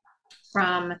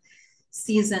from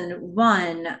season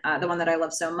one, the one that I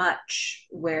love so much,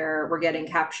 where we're getting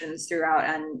captions throughout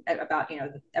and about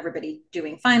everybody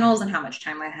doing finals and how much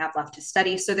time I have left to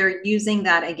study. So they're using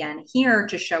that again here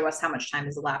to show us how much time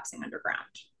is elapsing underground.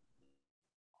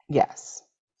 Yes.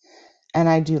 And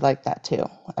I do like that too.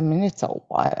 I mean, it's a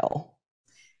while.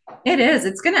 It is.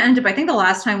 It's going to end up. I think the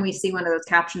last time we see one of those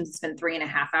captions, it's been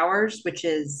 3.5 hours, which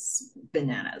is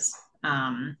bananas.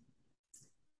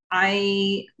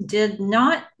 I did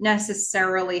not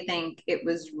necessarily think it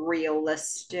was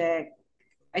realistic.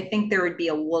 I think there would be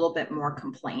a little bit more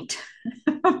complaint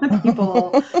from the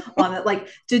people on it. Like,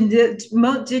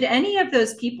 did any of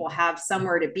those people have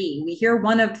somewhere to be? We hear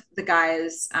one of the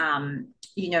guys,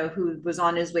 who was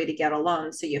on his way to get a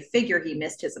loan, so you figure he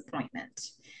missed his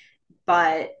appointment.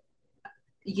 But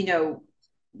you know,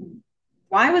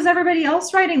 why was everybody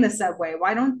else riding the subway?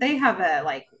 Why don't they have a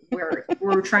like?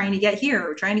 We're trying to get here,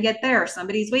 we're trying to get there.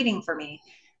 Somebody's waiting for me.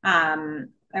 I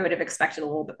would have expected a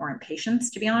little bit more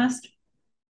impatience, to be honest.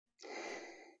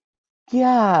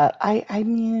 Yeah, I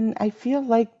mean, I feel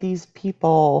like these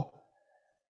people,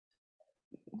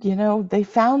 they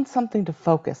found something to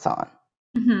focus on.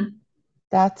 Mm-hmm.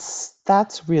 That's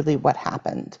really what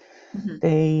happened.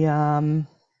 Mm-hmm.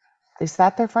 They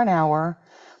sat there for an hour.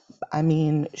 I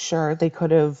mean, sure, they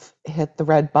could have hit the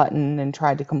red button and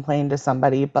tried to complain to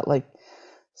somebody, but like,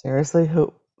 seriously,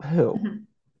 who? Mm-hmm.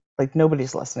 Like,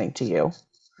 nobody's listening to you.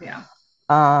 Yeah.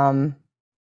 Um,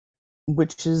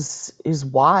 which is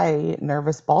why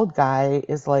Nervous Bald Guy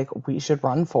is like, we should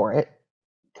run for it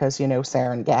because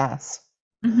sarin gas.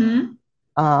 Mm-hmm.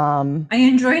 Um, I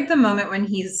enjoyed the moment when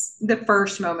the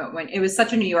first moment when it was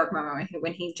such a New York moment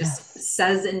when he just yes,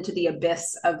 says into the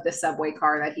abyss of the subway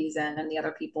car that he's in and the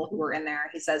other people who were in there,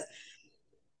 he says,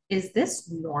 "Is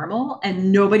this normal?"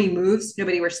 And nobody moves,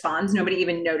 nobody responds, nobody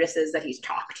even notices that he's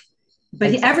talked.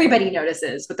 But exactly. everybody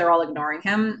notices, but they're all ignoring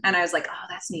him. And I was like, "Oh,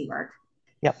 that's New York."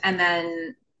 Yep. And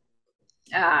then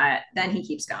he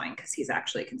keeps going because he's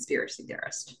actually a conspiracy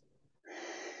theorist.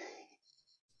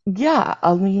 Yeah,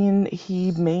 I mean, he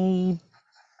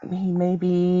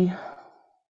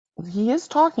is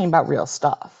talking about real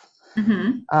stuff.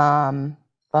 Mm-hmm.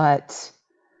 But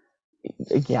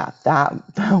yeah, that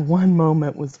one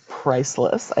moment was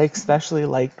priceless. I especially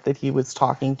like that he was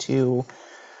talking to,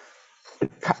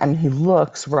 I mean, he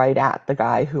looks right at the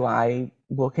guy who I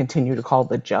will continue to call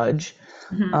the judge.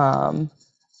 Mm-hmm. Um,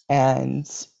 and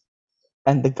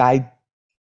and the guy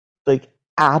like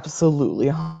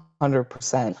absolutely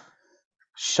 100%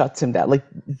 shuts him down. Like,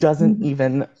 doesn't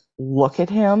even look at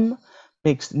him,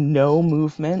 makes no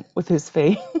movement with his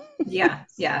face. Yeah,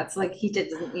 yeah. It's like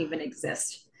doesn't even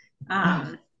exist. Oh, Um,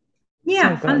 so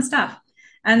yeah, fun good. stuff.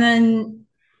 And then,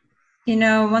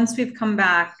 once we've come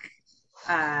back,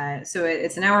 so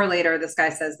it's an hour later, this guy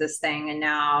says this thing, and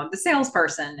now the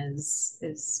salesperson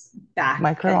is back,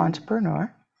 Micro and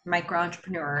entrepreneur. micro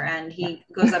entrepreneur, and he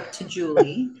goes up to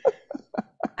Julie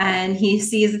and he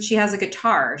sees that she has a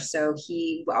guitar. So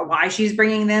why she's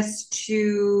bringing this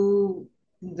to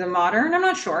the modern, I'm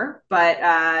not sure,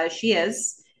 but she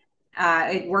is.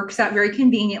 It works out very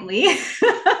conveniently.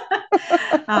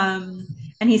 um,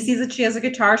 and he sees that she has a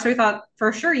guitar, so he thought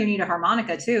for sure you need a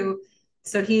harmonica too.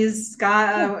 So he's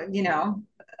got Yeah.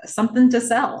 something to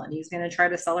sell, and he's going to try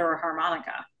to sell her a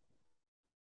harmonica.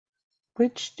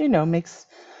 Which, makes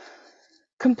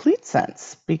complete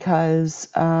sense because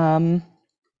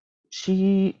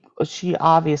she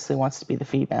obviously wants to be the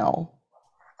female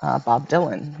Bob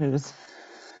Dylan, who's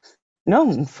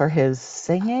known for his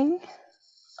singing.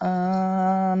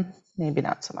 Maybe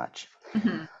not so much.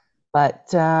 Mm-hmm.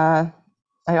 But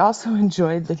I also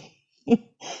enjoyed that he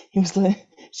was like,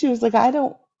 she was like, I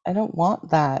don't want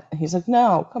that. And he's like,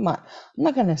 no, come on, I'm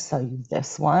not gonna sell you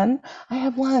this one. I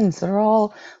have ones that are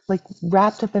all like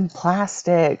wrapped up in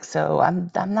plastic, so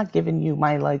I'm not giving you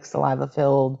my like saliva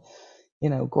filled,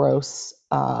 gross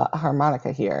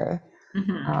harmonica here.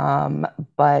 Mm-hmm. Um,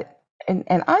 but and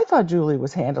I thought Julie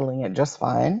was handling it just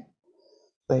fine.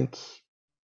 Like,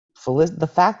 the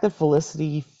fact that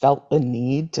Felicity felt the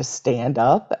need to stand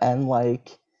up and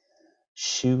like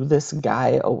shoo this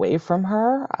guy away from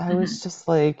her. I was Mhm. just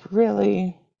like,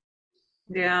 really?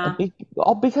 Yeah.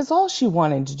 Because all she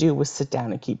wanted to do was sit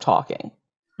down and keep talking.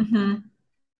 Mhm.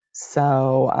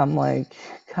 So I'm like,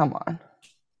 come on.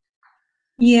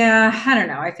 Yeah, I don't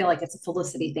know. I feel like it's a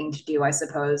Felicity thing to do, I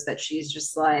suppose, that she's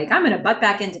just like, I'm going to butt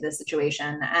back into this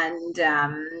situation. And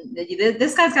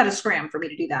this guy's got to scram for me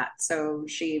to do that. So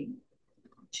she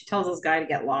tells this guy to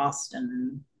get lost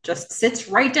and just sits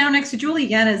right down next to Julie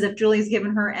again as if Julie's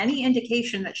given her any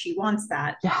indication that she wants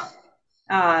that. Yeah.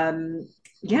 Um,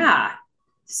 yeah.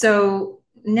 So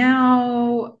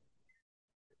now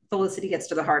Felicity gets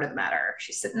to the heart of the matter.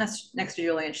 She's sitting next to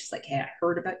Julie and she's like, hey, I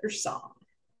heard about your song.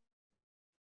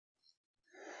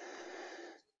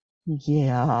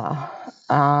 Yeah.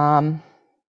 Um,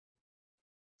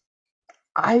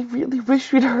 I really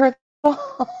wish we'd heard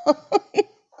that.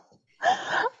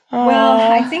 Well,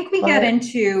 I think we get But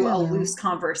into you a know, loose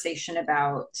conversation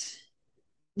about,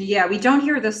 yeah, we don't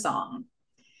hear the song,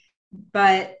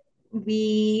 but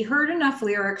we heard enough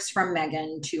lyrics from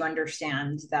Megan to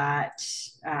understand that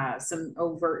some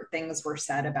overt things were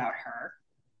said about her.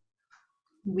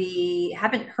 We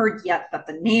haven't heard yet that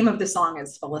the name of the song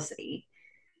is Felicity.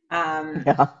 Um,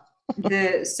 yeah.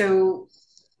 the so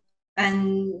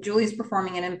and Julie's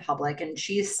performing it in public, and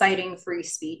she's citing free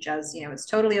speech as, it's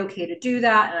totally okay to do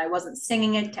that, and I wasn't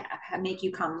singing it to make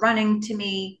you come running to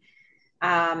me.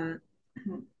 Um,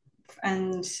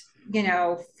 and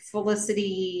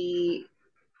Felicity,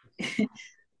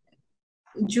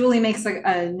 Julie makes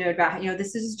a note about,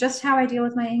 this is just how I deal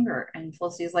with my anger. And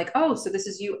Felicity is like, oh, so this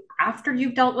is you after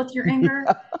you've dealt with your anger?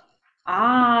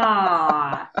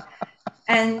 Ah.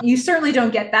 And you certainly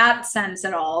don't get that sense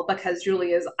at all because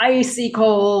Julie is icy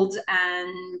cold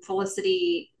and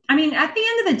Felicity. I mean, at the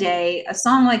end of the day, a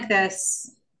song like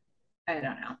this, I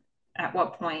don't know. At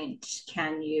what point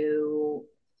can you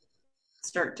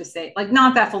start to say, like,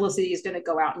 not that Felicity is going to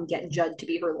go out and get Judd to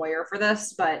be her lawyer for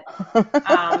this, but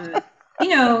um,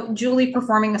 Julie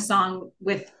performing a song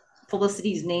with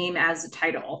Felicity's name as a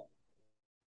title.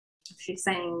 If she's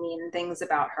saying mean things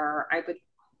about her,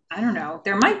 I don't know.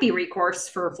 There might be recourse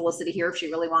for Felicity here if she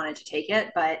really wanted to take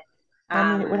it, but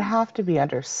I mean, it would um, have to be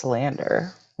under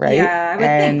slander, right? yeah, I would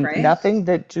think, And right? nothing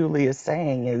that Julie is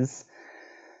saying is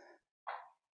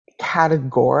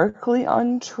categorically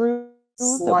untrue that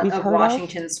Slut we've of heard of.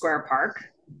 Washington Square Park.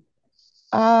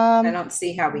 I Um, don't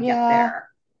see how we get yeah, there.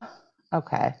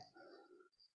 okay.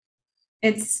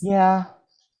 It's Yeah,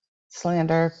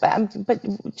 slander, but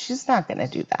she's not going to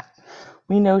do that.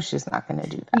 We know she's not going to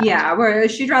do that. Yeah, where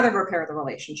she'd rather repair the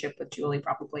relationship with Julie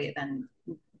probably than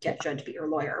get Judd to be her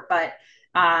lawyer. But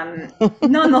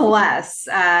nonetheless,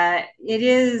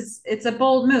 it's a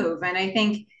bold move, and I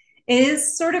think it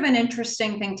is sort of an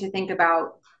interesting thing to think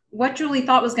about what Julie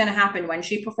thought was going to happen when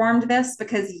she performed this.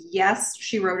 Because yes,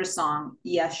 she wrote a song,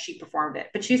 yes, she performed it,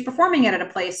 but she's performing it at a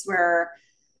place where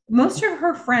most of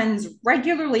her friends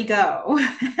regularly go,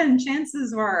 and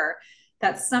chances were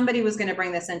that somebody was going to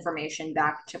bring this information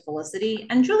back to Felicity,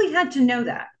 and Julie had to know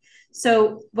that.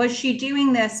 So, was she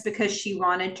doing this because she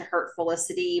wanted to hurt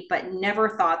Felicity, but never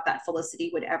thought that Felicity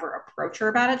would ever approach her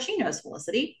about it? She knows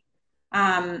Felicity.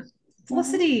 Um, Mhm.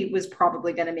 Felicity was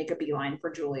probably going to make a beeline for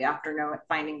Julie after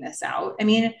finding this out. I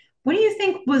mean, what do you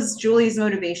think was Julie's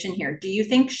motivation here? Do you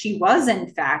think she was, in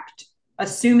fact,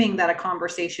 assuming that a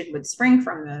conversation would spring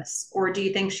from this? Or do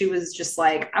you think she was just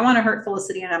like, I want to hurt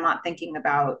Felicity and I'm not thinking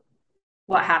about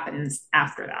what happens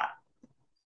after that?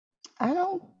 I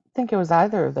don't think it was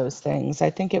either of those things. I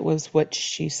think it was what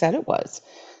she said it was.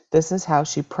 This is how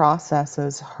she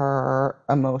processes her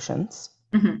emotions.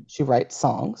 Mm-hmm. She writes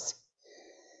songs.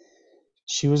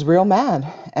 She was real mad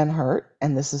and hurt,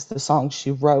 and this is the song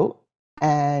she wrote.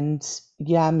 And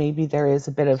yeah, maybe there is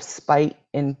a bit of spite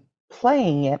in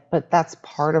playing it, but that's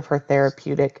part of her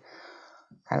therapeutic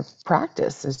kind of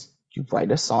practice is you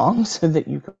write a song so that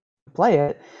you can play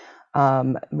it.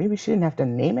 Maybe she didn't have to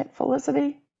name it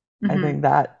Felicity. I Mm-hmm. think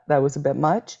that was a bit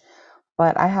much.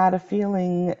 But I had a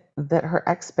feeling that her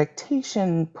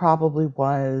expectation probably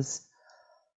was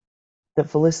that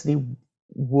Felicity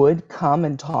would come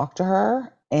and talk to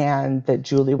her and that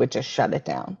Julie would just shut it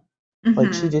down.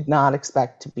 Like she Mm-hmm. did not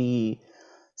expect to be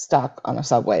stuck on a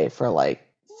subway for like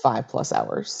 5+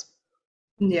 hours.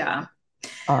 Yeah.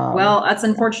 Um, Well, that's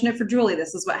unfortunate for Julie.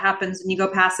 This is what happens when you go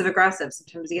passive aggressive.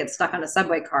 Sometimes you get stuck on a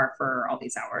subway car for all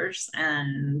these hours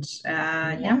and,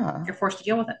 yeah. you're forced to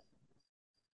deal with it.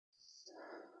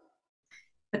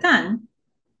 But then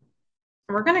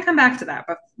we're going to come back to that.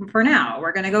 But for now,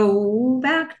 we're going to go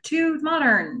back to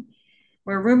modern,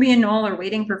 where Ruby and Noel are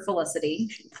waiting for Felicity.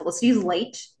 Felicity's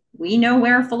late. we know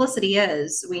where Felicity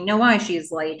is. We know why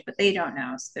she's late, but they don't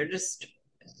know. So they're just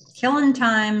killing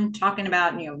time talking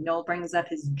about, Noel brings up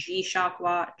his G-Shock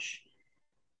watch.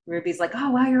 Ruby's like,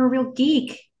 oh, wow, you're a real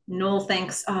geek. Noel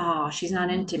thinks, oh, she's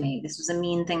not into me. This was a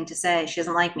mean thing to say. She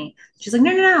doesn't like me. She's like,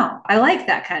 no, no, no. I like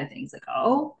that kind of thing. He's like,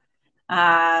 oh.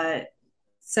 Uh,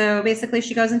 so basically,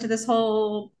 she goes into this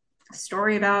whole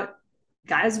story about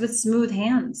guys with smooth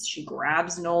hands. She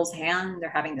grabs Noel's hand. They're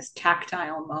having this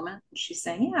tactile moment. She's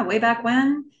saying, yeah, way back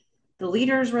when, the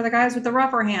leaders were the guys with the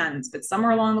rougher hands, but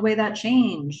somewhere along the way that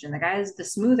changed, and the guys with the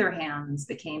smoother hands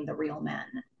became the real men.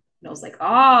 Noel's like,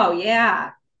 oh,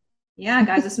 yeah, yeah,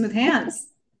 guys with smooth hands.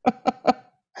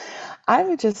 I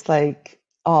would just like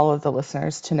all of the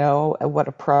listeners to know what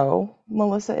a pro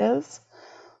Melissa is,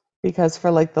 because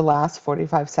for like the last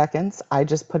 45 seconds, I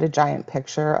just put a giant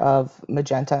picture of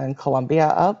Magenta and Columbia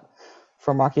up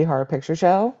for Rocky Horror Picture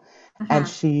Show, and Uh-huh.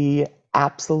 she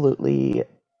absolutely,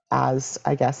 as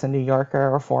I guess a New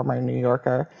Yorker or former New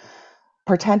Yorker,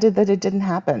 pretended that it didn't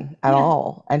happen at Yeah,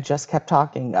 all and just kept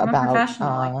talking I'm a about professional.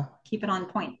 I keep it on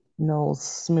point. Noel's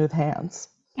smooth hands.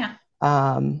 Yeah,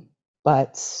 Um,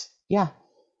 but yeah,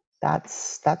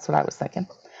 that's what I was thinking.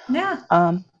 yeah,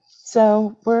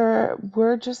 So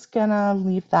we're just gonna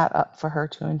leave that up for her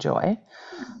to enjoy.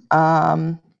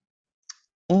 Um,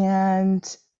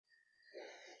 and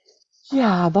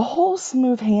yeah, the whole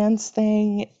smooth hands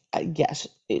thing, yes,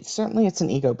 it's an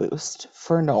ego boost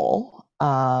for Noel.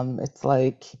 It's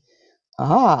like,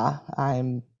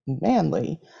 I'm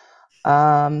manly.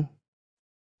 Um,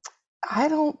 I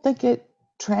don't think it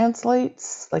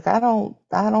translates. Like I don't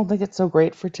think it's so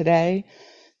great for today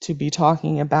to be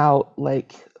talking about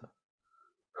like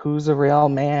who's a real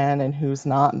man and who's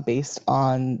not based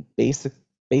on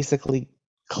basically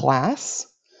class.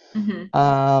 hmm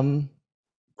Um,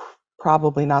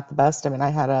 Probably not the best. I mean, I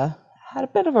had a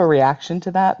bit of a reaction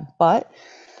to that, but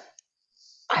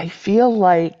I feel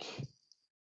like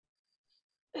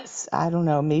I don't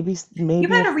know, You've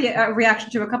maybe had if a reaction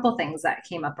to a couple things that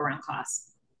came up around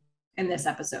class in this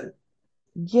episode.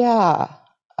 yeah,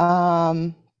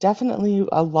 definitely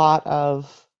a lot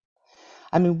of.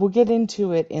 I mean, we'll get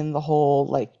into it in the whole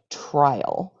like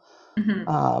trial.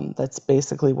 Hmm That's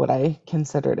basically what I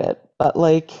considered it. But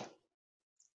like,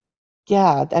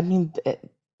 yeah, I mean,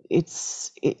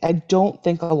 I don't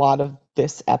think a lot of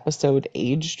this episode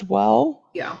aged well,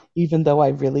 Yeah. even though I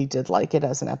really did like it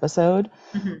as an episode.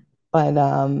 hmm But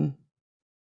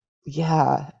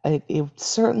yeah, it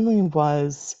certainly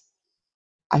was.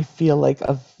 I feel like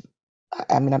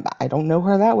I mean, I don't know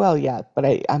her that well yet, but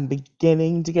I'm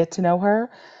beginning to get to know her,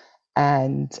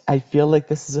 and I feel like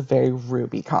this is a very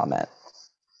Ruby comment.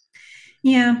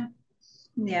 Yeah.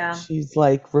 Yeah. She's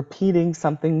like repeating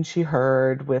something she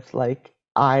heard with like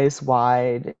eyes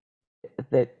wide,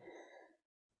 that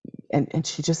and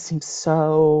she just seems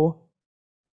so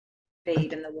Babe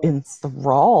like in the woods.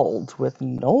 enthralled with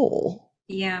Noel.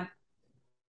 Yeah.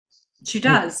 She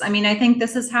Like, does. I mean, I think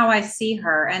this is how I see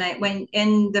her. And when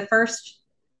in the first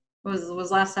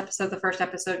was last episode, the first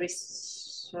episode we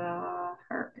saw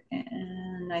her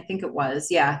in, I think it was,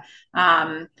 yeah.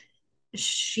 Um,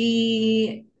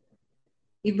 she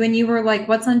when you were like,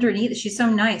 what's underneath? She's so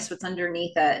nice. What's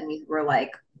underneath it? And you were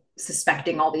like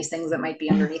suspecting all these things that might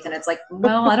be underneath. And it's like,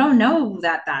 well, I don't know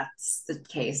that that's the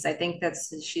case. I think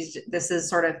this is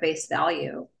sort of face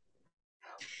value.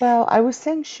 well, I was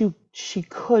saying she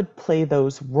could play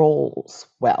those roles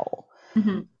well,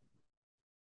 Mm-hmm.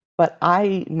 but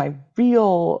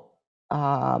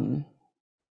um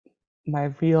my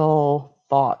real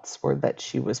thoughts were that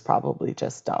she was probably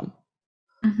just dumb.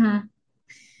 Mm-hmm.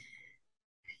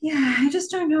 Yeah, I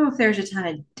just don't know if there's a ton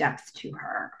of depth to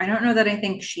her. I don't know that I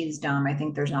think she's dumb. I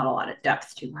think there's not a lot of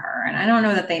depth to her. And I don't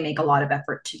know that they make a lot of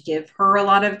effort to give her a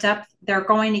lot of depth. They're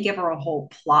going to give her a whole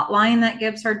plot line that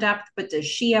gives her depth, but does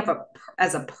she have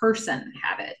as a person,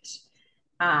 have it?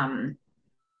 Um,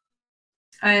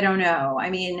 I don't know. I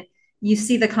mean, you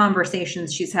see the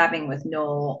conversations she's having with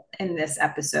Noel in this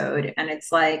episode, and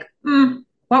it's like,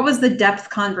 what was the depth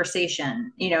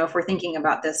conversation? If we're thinking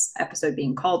about this episode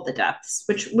being called The Depths,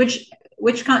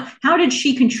 how did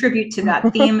she contribute to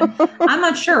that theme? I'm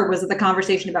not sure. Was it the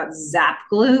conversation about Zap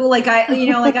glue?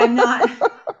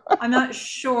 I'm not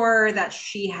sure that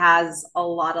she has a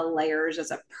lot of layers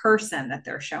as a person that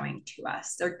they're showing to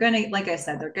us. They're gonna, like I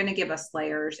said, they're gonna give us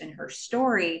layers in her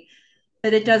story,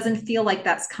 but it doesn't feel like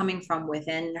that's coming from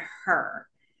within her,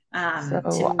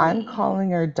 to So I'm me.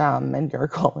 calling her dumb and you're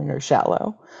calling her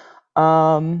shallow.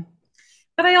 Um,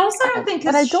 But I also don't think,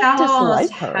 but because I don't shallow almost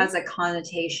dislike her. has a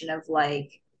connotation of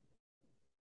like,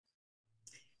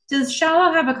 does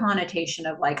shallow have a connotation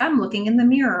of like I'm looking in the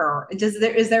mirror?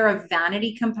 Is there a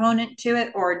vanity component to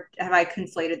it, or have I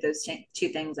conflated those two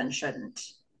things and shouldn't?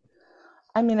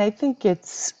 I mean, I think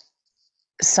it's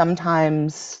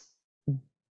sometimes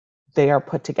they are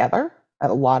put together.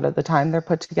 A lot of the time they're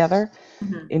put together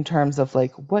Mm-hmm. in terms of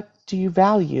like, what do you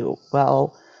value?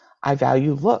 Well, I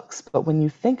value looks. But when you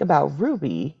think about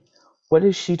Ruby, what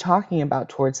is she talking about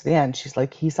towards the end? She's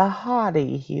like, he's a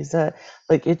hottie.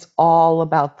 Like, it's all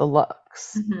about the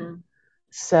looks. Mm-hmm. Okay,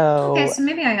 So, so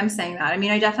maybe I am saying that. I mean,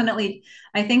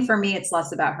 I think for me, it's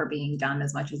less about her being dumb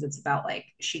as much as it's about like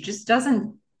she just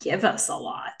doesn't give us a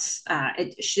lot.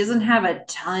 She doesn't have a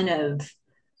ton of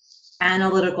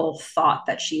analytical thought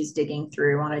that she's digging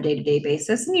through on a day-to-day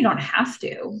basis, and you don't have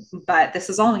to, but this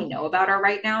is all we know about her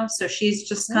right now. So she's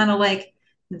just yeah. kind of like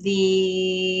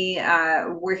the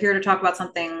we're here to talk about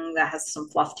something that has some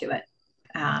fluff to it.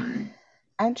 um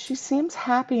And she seems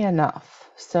happy enough.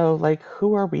 So, like,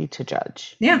 who are we to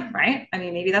judge? yeah, right. I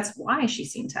mean, maybe that's why she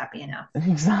seems happy enough.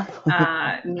 Exactly.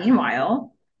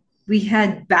 Meanwhile, we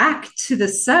head back to the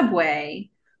subway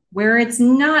where it's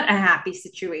not a happy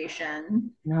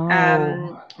situation. No,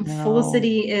 no.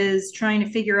 Felicity is trying to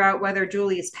figure out whether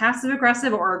Julie is passive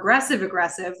aggressive or aggressive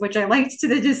aggressive, which I liked to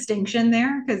the distinction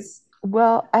there because.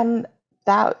 Well, and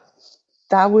that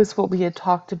that was what we had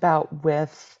talked about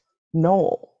with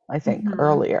Noel, I think, Mhm.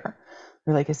 earlier.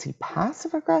 We're like, is he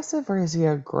passive aggressive or is he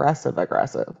aggressive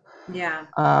aggressive? Yeah,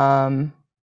 Um,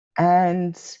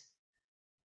 and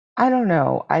I don't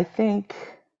know. I think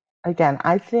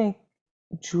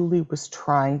Julie was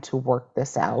trying to work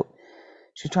this out.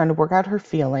 She's trying to work out her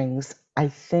feelings. I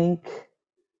think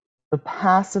the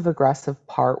passive aggressive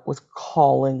part was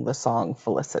calling the song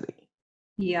Felicity.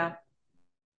 yeah,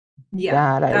 yeah.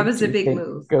 That I That was a do big think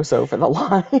move. goes over the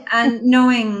line. And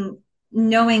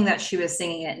knowing that she was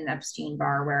singing it in Epstein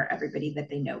Bar where everybody that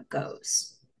they know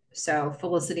goes. So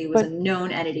Felicity was a But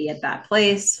known entity at that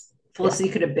place. yeah, Felicity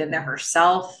could have been there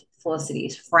herself.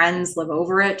 Felicity's friends live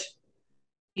over it.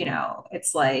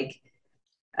 It's like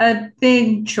a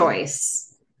big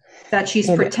choice that she's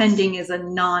it is. pretending is a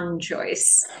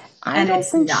non-choice, I and don't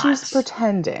it's think she's not.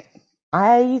 pretending.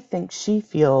 I think she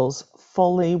feels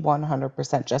fully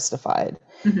 100% justified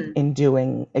Mm-hmm. in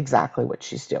doing exactly what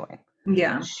she's doing.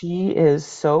 Yeah. She is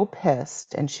so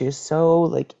pissed and she is so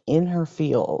like in her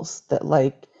feels that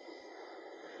like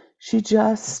she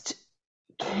just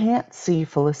can't see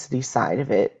Felicity's side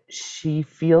of it. She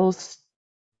feels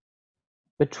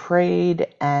betrayed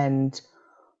and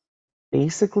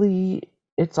basically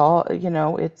it's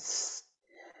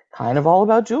kind of all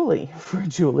about Julie for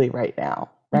Julie right now,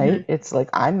 right? Mm-hmm. It's like,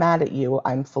 I'm mad at you.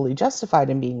 I'm fully justified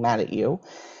in being mad at you.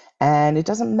 And it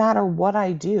doesn't matter what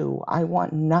I do, I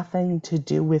want nothing to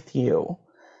do with you.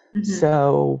 Mm-hmm.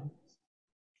 So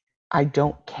I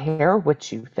don't care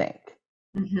what you think.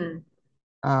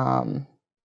 Mm-hmm. Um,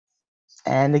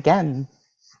 and again,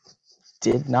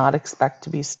 did not expect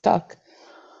to be stuck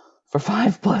for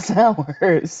 5+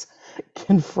 hours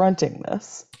confronting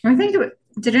this. I think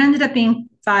did it ended up being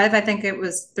 5. I think it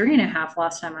was 3.5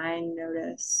 last time I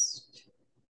noticed.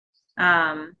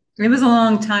 It was a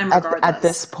long time At this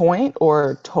regardless. point,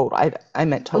 or total? I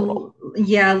meant total.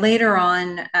 Yeah, later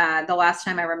on, the last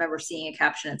time I remember seeing a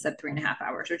caption, it said 3.5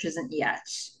 hours, which isn't yet.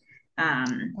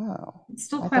 Um, Oh, it's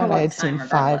still I quite a thought I long had seen time,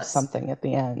 five regardless. something at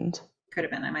the end. Could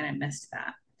have been. I might have missed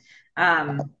that. Well,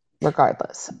 Um,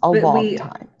 regardless, a but long we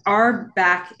time. are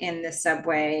back in the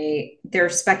subway.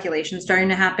 There's speculation starting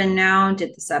to happen now.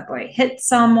 Did the subway hit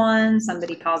someone?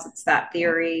 Somebody posits that Yeah.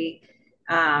 theory.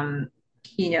 Um,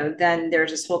 then there's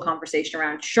this whole conversation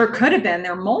around sure could have been.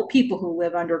 There are mole people who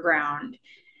live underground.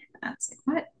 That's like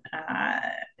what?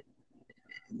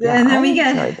 Yeah, And then I we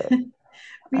enjoyed get it.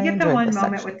 we I get the enjoyed one this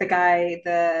moment section. with the guy,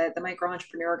 the micro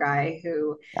entrepreneur guy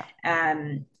who, Yeah,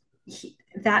 um,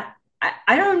 that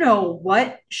I don't know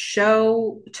what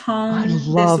show I tone this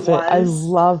love it. I was.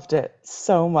 loved it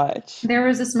so much. There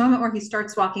was this moment where he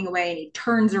starts walking away and he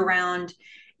turns around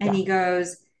and Yeah. he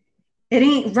goes, "It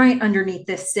ain't right underneath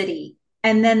this city."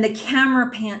 And then the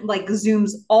camera pan like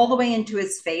zooms all the way into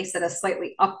his face at a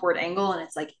slightly upward angle, and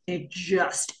it's like it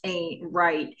just ain't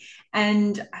right.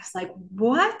 And I was like,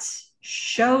 "What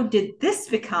show did this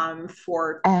become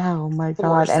for Oh my four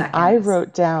God. And I seconds?"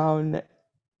 wrote down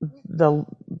the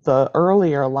the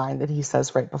earlier line that he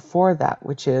says right before that,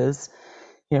 which is,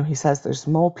 he says there's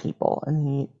mole people,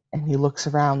 and he looks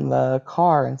around the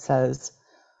car and says,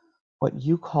 what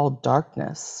you call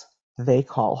darkness, they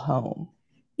call home.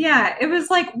 Yeah, it was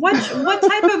like what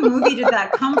type of movie did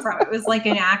that come from? It was like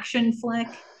an action flick.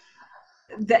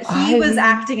 that he was I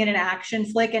acting in an action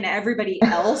flick and everybody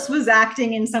else was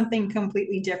acting in something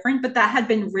completely different, but that had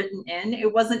been written in.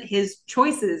 It wasn't his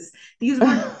choices. These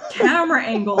were camera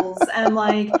angles and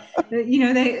like,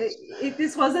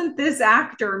 this wasn't this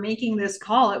actor making this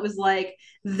call. It was like,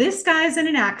 this guy's in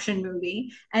an action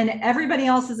movie and everybody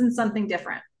else is in something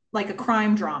different, like a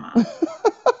crime drama.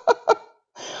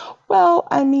 well,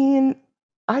 I mean,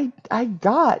 I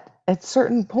got at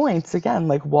certain points again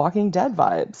like Walking Dead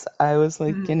vibes. I was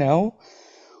like, Mm,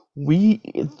 we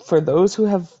for those who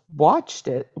have watched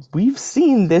it, we've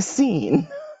seen this scene.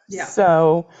 yeah.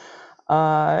 So,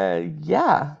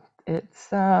 yeah,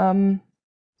 it's I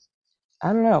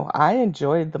don't know. I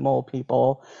enjoyed the mole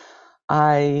people.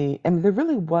 I mean, there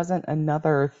really wasn't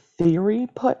another theory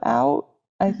put out,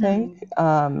 I think.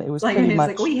 Mm-hmm. It was Like pretty it's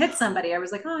like much, we hit somebody. I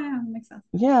was like, oh yeah, that makes sense.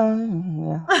 yeah,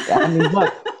 yeah. I mean,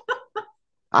 look,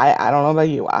 I don't know about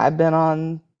you. I've been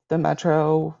on the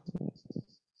metro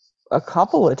a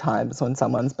couple of times when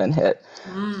someone's been hit.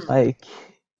 Mm, Like,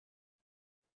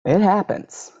 it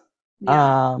happens.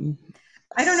 yeah. Um,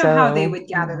 I don't know how they so would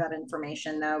gather yeah, that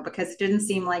information though, because it didn't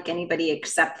seem like anybody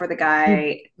except for the he guy.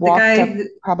 The walked guy, up,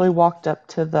 probably walked up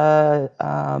to the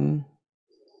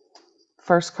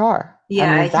first car. I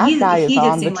yeah, mean, that guy is he did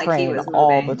on the seem like he train was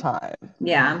all the moving. time.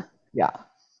 Yeah. Yeah.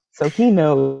 So he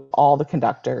knows all the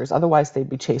conductors. Otherwise, they'd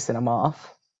be chasing him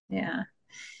off. Yeah.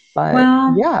 But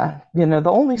Well, yeah, the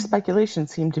only speculation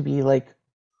seemed to be like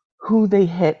who they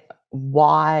hit,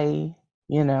 why,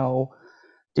 you know,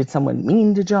 did someone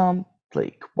mean to jump?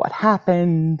 Like what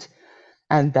happened?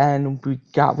 And then we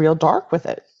got real dark with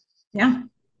it. yeah,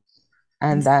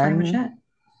 And that's pretty much then it.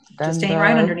 Just then ain't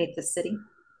right the, underneath the city.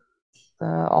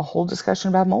 the a whole discussion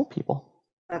about mole people.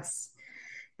 That's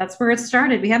that's where it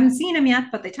started. We haven't seen him yet,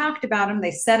 but they talked about him.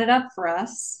 They set it up for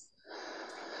us.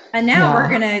 And now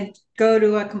we're Yeah, gonna go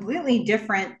to a completely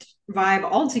different vibe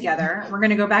altogether. We're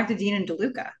gonna go back to Dean and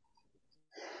DeLuca.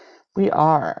 we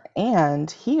are. And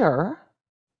here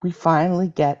we finally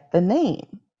get the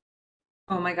name.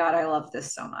 Oh my God, I love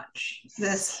this so much.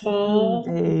 This whole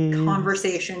Smoothies.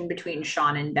 conversation between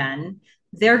Sean and Ben,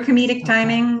 their comedic So good.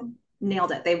 timing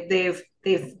nailed it. They've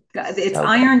got, it's So good.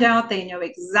 ironed out. They know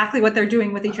exactly what they're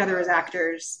doing with each other as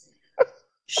actors.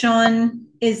 Sean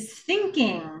is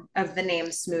thinking of the name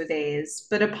Smoothies,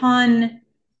 but upon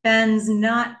Ben's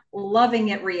not loving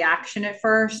it reaction at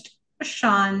first,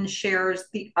 Sean shares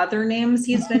the other names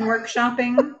he's been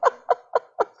workshopping.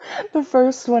 The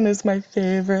first one is my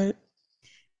favorite.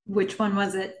 Which one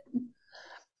was it?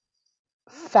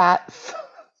 Fat,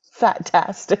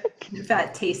 fatastic.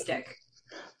 Fat Tastic.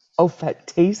 Oh,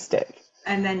 fantastic.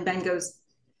 And then Ben goes,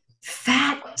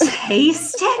 Fat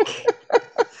Tastic?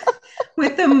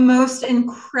 With the most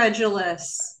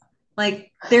incredulous,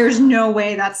 like, there's no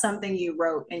way that's something you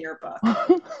wrote in your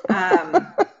book.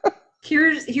 Um,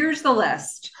 here's the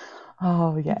list,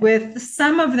 Oh, yay. with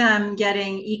some of them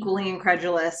getting equally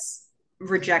incredulous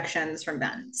rejections from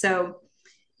Ben. So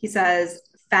he says,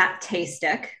 Fat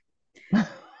Tastic,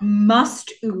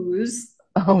 Must Ooze,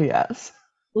 Oh, yes.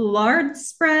 Lard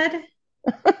Spread,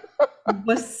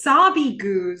 Wasabi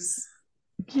Goose,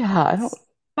 Yeah, I don't.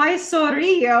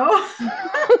 Spisorio,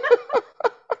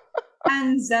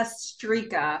 and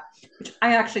Zestrika, which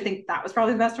I actually think that was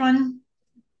probably the best one.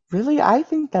 Really, I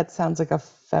think that sounds like a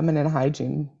feminine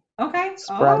hygiene Okay. Oh,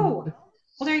 spread. well,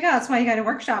 there you go. That's why you got to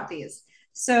workshop these. Mhm.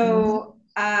 So,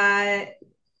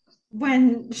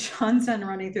 when Sean's done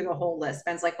running through the whole list,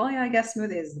 Ben's like, well, yeah, I guess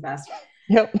smoothies is the best.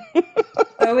 Yep.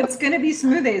 So it's going to be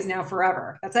smoothies now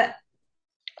forever. That's it.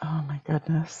 Oh my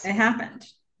goodness. It happened.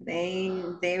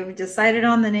 They've decided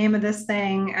on the name of this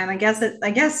thing, and I guess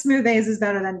smoothies is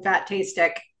better than fat taste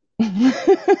stick.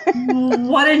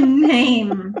 What a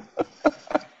name!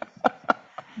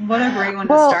 What a great one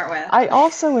to Well, start with. I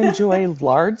also enjoy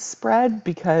lard spread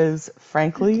because,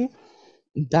 frankly,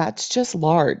 that's just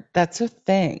lard. That's a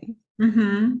thing.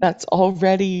 Mm-hmm. That's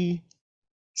already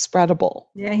spreadable.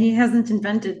 Yeah, he hasn't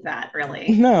invented that really.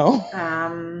 No,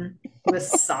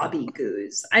 Wasabi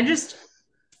goose.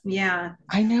 Yeah,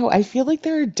 I know. I feel like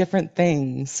there are different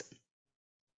things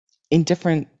in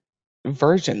different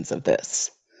versions of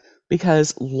this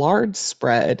because lard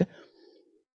spread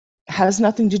has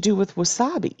nothing to do with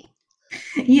wasabi.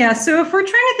 yeah. So if we're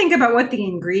trying to think about what the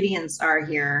ingredients are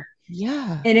here,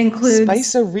 Yeah. it includes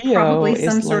Spicerio probably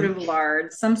some is sort of like,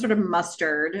 lard, some sort of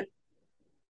mustard.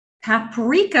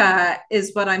 Paprika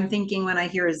is what I'm thinking when I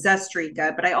hear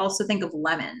zestrika, but I also think of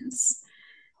lemons.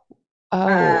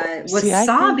 oh, see, I think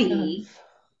of, Wasabi,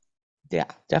 yeah,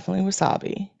 definitely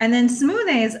wasabi. and then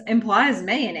smoothies implies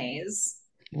mayonnaise.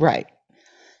 Right.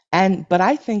 But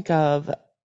I think of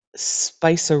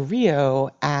Spicerio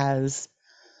as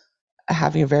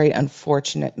having a very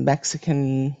unfortunate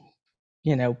Mexican,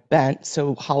 bent.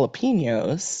 So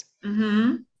jalapenos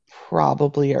Hmm.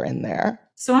 probably are in there.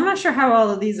 So I'm not sure how all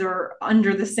of these are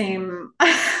under the same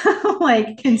like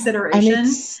And consideration.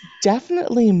 it's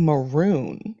definitely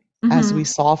maroon, as we Hmm.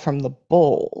 saw from the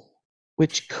bowl,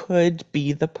 which could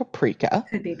be the paprika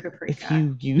Could be if paprika.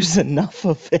 you use enough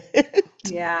of it.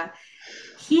 Yeah.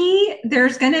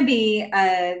 There's going to be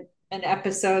an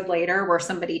episode later where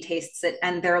somebody tastes it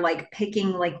and they're like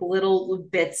picking like little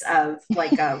bits of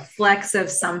like a flecks of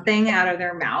something out of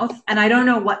their mouth. And I don't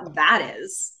know what that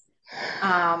is.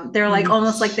 They're like Maybe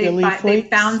almost like chili they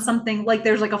found flakes. something like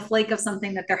there's like a flake of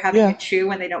something that they're having to Yeah. chew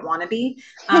when they don't want to be.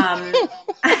 And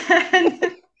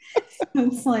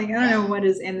it's like I don't know what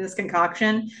is in this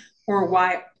concoction or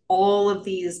why all of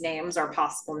these names are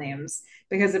possible names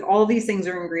because if all these things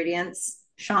are ingredients,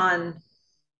 Sean,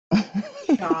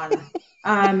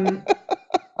 um,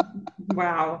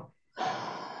 wow,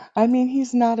 I mean,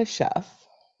 he's not a chef.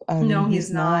 I mean, no, he's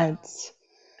he's not. not,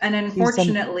 And he's a,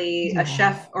 unfortunately, a yeah,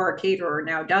 chef or a caterer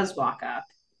now does walk up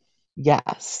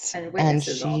yes. and And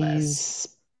witnesses all this.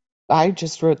 I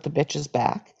just wrote the bitches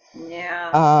back. Yeah.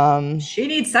 Um, She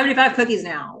needs 75 cookies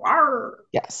now. Arr.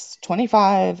 yes,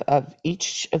 25 of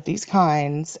each of these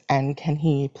kinds. And can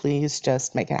he please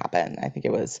just make it happen? I think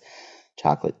it was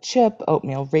chocolate chip,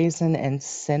 oatmeal raisin, and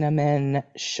cinnamon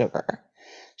sugar.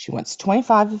 She wants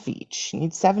 25 of each. She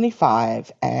needs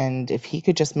 75. And if he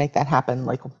could just make that happen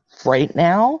like right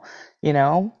now, you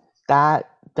know, that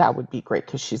would be great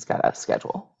because she's got a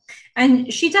schedule.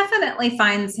 And she definitely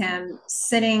finds him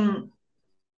sitting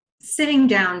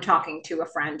down talking to a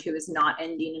friend who is not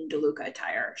in Dean and DeLuca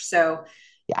attire. So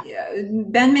Yeah. yeah,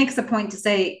 Ben makes a point to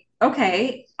say,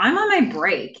 okay, I'm on my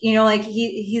break. You know, like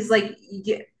he's like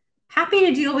happy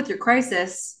to deal with your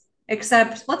crisis,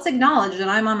 except let's acknowledge that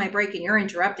I'm on my break and you're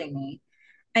interrupting me.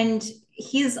 And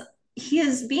he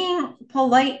is being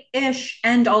polite-ish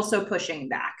and also pushing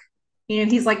back. You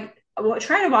know, he's like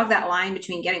trying to walk that line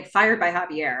between getting fired by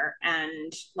Javier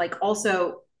and like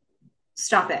also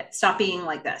stop being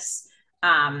like this.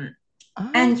 Um,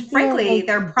 I and feel frankly, like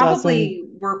there he doesn't probably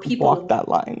were walk people. that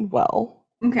line well.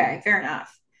 Okay, fair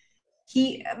enough.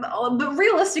 But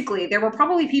realistically, there were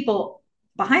probably people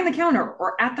behind the counter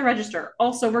or at the register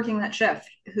also working that shift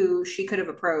who she could have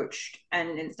approached.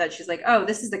 And instead, she's like, oh,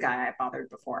 this is the guy I bothered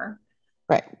before.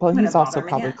 Right. Well, I'm going he's to bother also him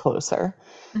probably again. closer.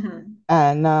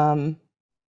 Mm-hmm.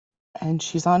 And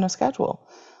she's on a schedule.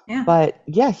 Yeah. But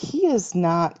yeah, he is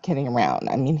not kidding around.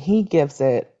 I mean, he gives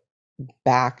it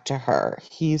back to her.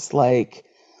 He's like,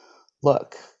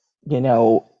 look, you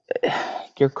know,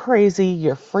 you're crazy,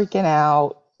 you're freaking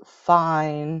out,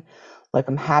 fine. Like,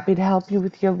 I'm happy to help you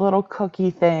with your little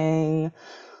cookie thing,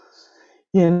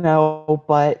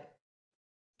 but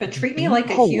But treat me be like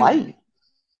a polite. human.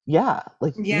 Yeah,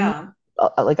 like, Yeah.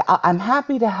 I'm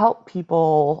happy to help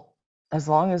people as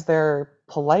long as they're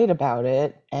polite about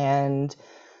it. And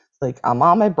like, I'm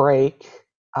on my break.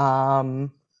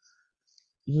 Um,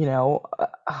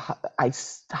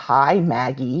 hi,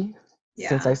 Maggie,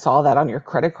 since I Yeah. saw that on your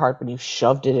credit card when you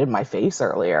shoved it in my face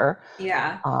earlier.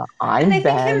 Yeah. And I I'm think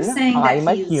him Ben. saying that I'm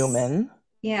a human.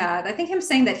 yeah, I think him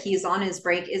saying that he's on his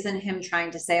break isn't him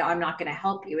trying to say, I'm not going to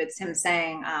help you. It's him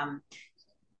saying,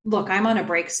 look, I'm on a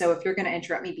break. So if you're going to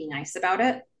interrupt me, be nice about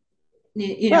it.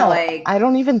 You know, Well, like, I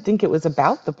don't even think it was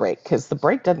about the break because the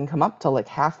break doesn't come up till like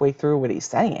halfway through what he's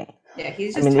saying. yeah,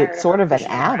 he's I just mean, tired it's of her sort of an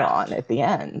pushing him add around. on at the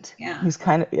end. Yeah. He's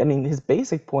I mean, his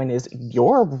basic point is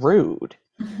you're rude.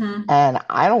 Mm-hmm. And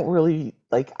I don't really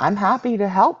I'm happy to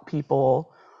help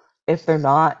people if they're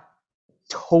not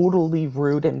totally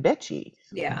rude and bitchy,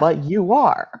 Yeah. but you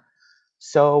are.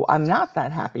 So I'm not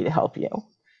that happy to help you.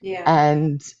 Yeah.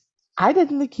 And I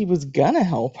didn't think he was going to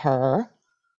help her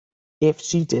if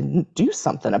she didn't do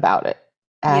something about it.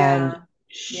 And Yeah.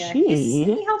 Yeah. He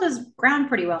she, held his ground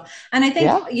pretty well. And I think,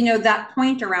 yeah, you know, that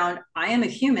point around I am a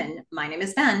human, my name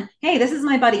is Ben. Hey, this is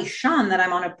my buddy Sean that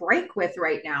I'm on a break with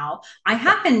right now. I yeah.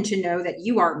 happen to know that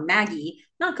you are Maggie,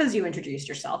 not because you introduced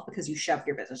yourself, because you shoved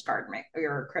your business card in or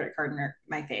your credit card in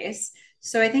my face.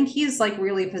 So I think he's like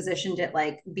really positioned it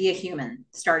like be a human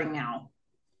starting now.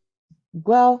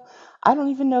 Well, I don't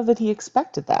even know that he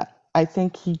expected that. I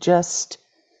think he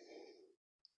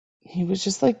was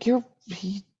just like,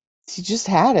 he just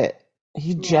had it.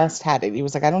 He Yeah. just had it. He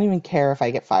was like, I don't even care if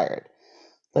I get fired.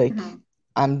 Like, Mm-hmm.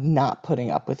 I'm not putting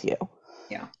up with you.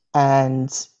 Yeah. And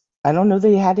I don't know that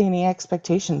he had any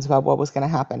expectations about what was going to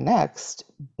happen next,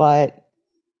 but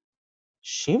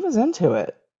she was into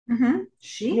it. Mm-hmm.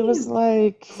 She was She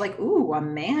like, was like, ooh, a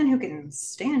man who can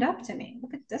stand up to me.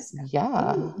 Look at this guy.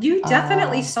 yeah, Ooh, you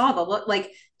definitely saw the look.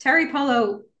 Like Terry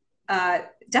Polo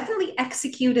definitely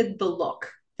executed the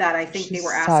look that I think they She's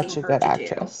were such asking a her good to do.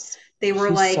 actress. They were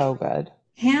She's like, so good.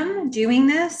 him doing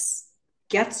this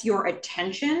gets your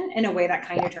attention in a way that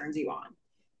kind Yeah. of turns you on.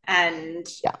 And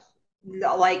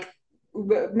Yeah. like,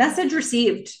 message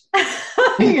received.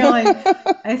 Like,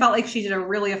 I felt like she did a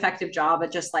really effective job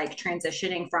at just like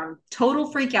transitioning from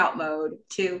total freak out mode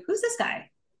to who's this guy?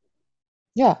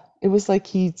 Yeah. It was like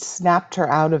he snapped her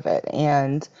out of it.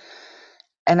 And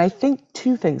I think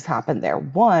two things happened there.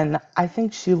 One, I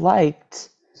think she liked,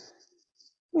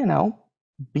 you know,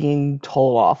 being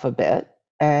told off a bit.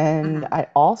 And Mm-hmm. I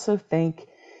also think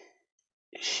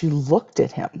she looked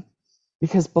at him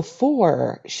because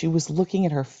before she was looking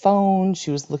at her phone,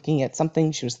 she was looking at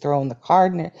something, she was throwing the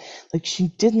card in it. Like she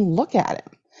didn't look at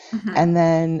him. Mm-hmm. And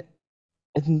then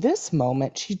in this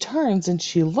moment, she turns and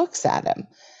she looks at him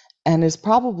and is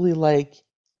probably like,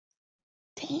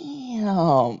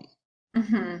 damn,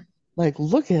 Mm-hmm. like,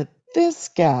 look at this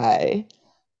guy.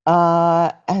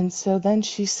 And so then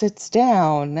she sits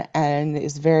down and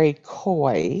is very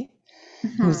coy,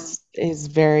 Mm-hmm. is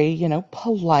very,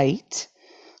 polite,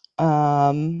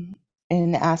 um,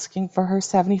 in asking for her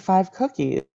 75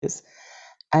 cookies.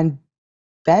 And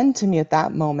Ben, to me at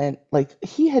that moment, like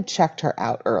he had checked her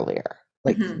out earlier.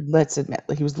 Like, Mm-hmm. let's admit,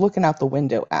 like, he was looking out the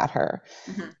window at her.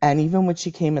 Mm-hmm. And even when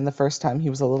she came in the first time, he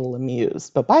was a little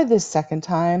amused. But by this second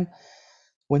time,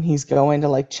 when he's going to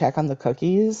like check on the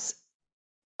cookies,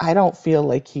 I don't feel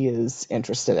like he is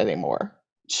interested anymore.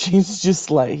 She's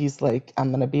just like, he's like,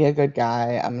 I'm gonna be a good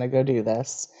guy. I'm gonna go do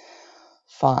this.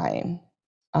 Fine.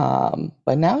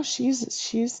 But now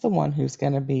she's the one who's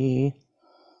gonna be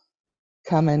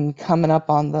coming up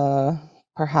on the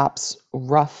perhaps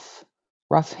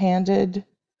rough-handed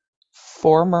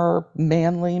former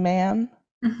manly man.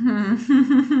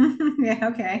 Mm-hmm. Yeah,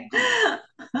 okay.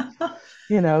 The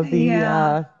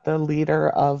Yeah. the leader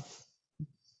of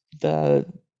the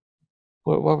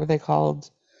what were they called?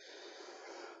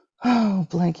 Oh,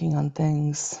 blanking on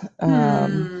things.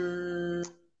 Hmm. The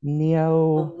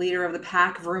Neo, leader of the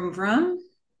pack, vroom vroom.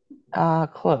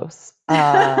 close.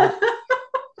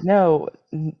 No,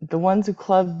 the ones who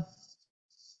club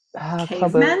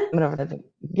Cavemen? women over there.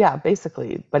 Yeah,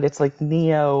 basically, but it's like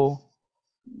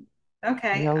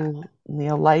Okay.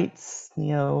 Neo lights,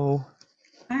 Neo.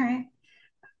 All right.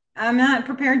 I'm not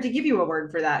prepared to give you a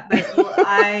word for that, but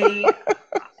I,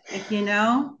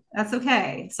 that's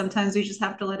okay. Sometimes we just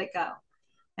have to let it go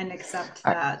and accept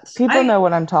All right. that. People know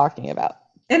what I'm talking about.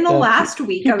 In the The last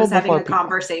week, I people was having before a people.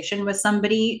 conversation with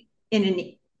somebody on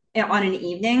an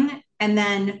evening, and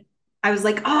then I was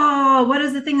like, "Oh, what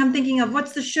is the thing I'm thinking of?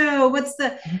 What's the show? What's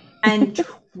the?" And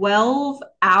 12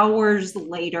 hours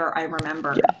later, I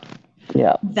remembered. Yeah,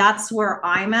 yeah. That's where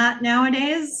I'm at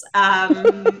nowadays.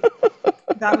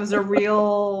 That was a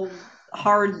real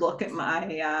hard look at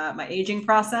my aging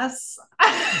process.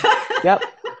 Yep,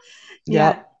 Yeah,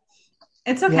 yep.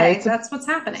 it's Yeah, okay. That's what's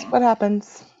it's happening. what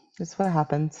happens. It's what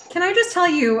happens. Can I just tell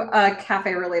you a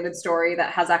cafe related story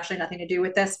that has actually nothing to do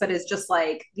with this, but is just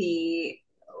like the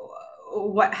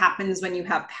what happens when you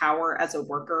have power as a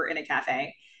worker in a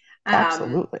cafe? Um,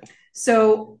 Absolutely.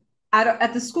 so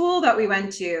at the school that we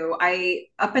went to, I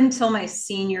up until my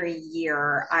senior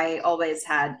year, I always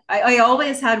had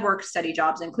work study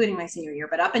jobs, including my senior year.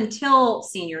 But up until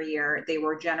senior year, they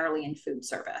were generally in food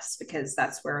service because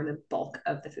that's where the bulk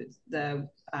of the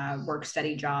work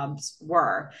study jobs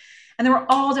were. And there were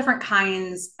all different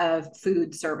kinds of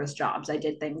food service jobs. I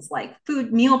did things like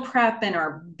food meal prep in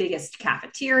our biggest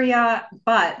cafeteria,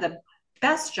 but the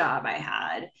best job I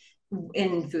had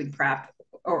in food prep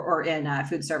or in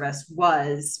food service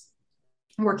was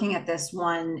working at this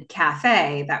one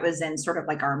cafe that was in sort of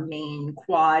like our main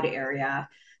quad area.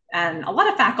 And a lot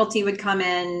of faculty would come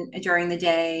in during the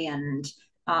day and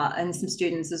some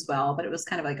students as well, but it was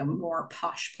kind of like a more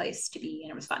posh place to be,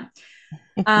 and it was fun.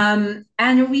 And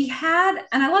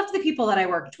I loved the people that I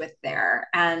worked with there.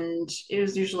 And it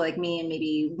was usually like me and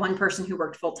maybe one person who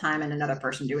worked full time and another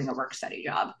person doing a work study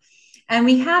job. And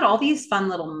we had all these fun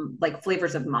little like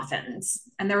flavors of muffins.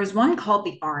 And there was one called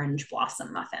the orange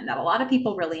blossom muffin that a lot of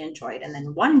people really enjoyed. And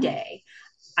then one day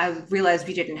I realized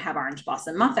we didn't have orange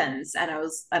blossom muffins.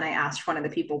 And I asked one of the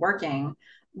people working,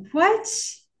 what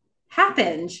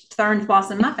happened to the orange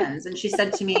blossom muffins? And she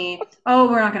said to me, oh,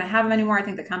 we're not going to have them anymore. I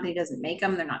think the company doesn't make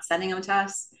them. They're not sending them to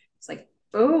us. It's like,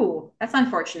 oh, that's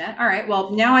unfortunate. All right.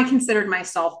 Well, now I considered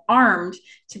myself armed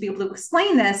to be able to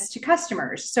explain this to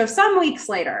customers. So some weeks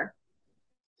later,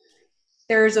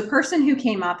 there's a person who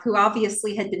came up who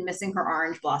obviously had been missing her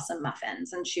orange blossom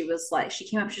muffins. And she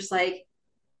came up, she's like,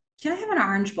 can I have an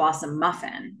orange blossom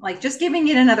muffin? Like just giving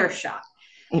it another shot.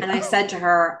 And I said to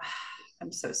her,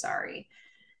 I'm so sorry.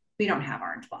 We don't have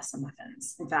orange blossom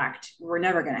muffins. In fact, we're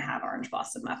never going to have orange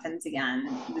blossom muffins again.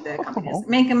 The company doesn't Oh.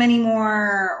 make them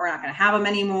anymore. We're not going to have them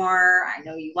anymore. I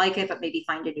know you like it, but maybe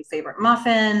find a new favorite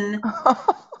muffin."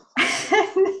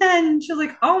 And then she's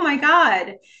like, "Oh my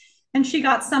God." And she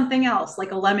got something else,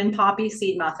 like a lemon poppy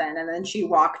seed muffin. And then she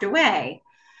walked away.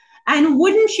 And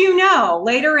wouldn't you know,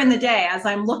 later in the day, as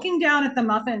I'm looking down at the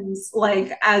muffins,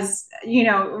 like, as you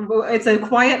know, it's a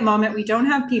quiet moment. We don't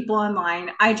have people in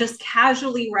line. I just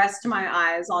casually rest my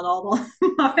eyes on all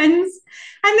the muffins.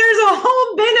 And there's a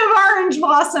whole bin of orange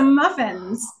blossom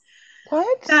muffins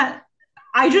What? that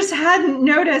I just hadn't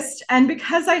noticed. And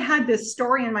because I had this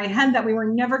story in my head that we were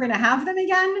never going to have them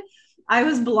again, I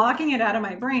was blocking it out of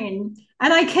my brain.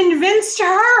 And I convinced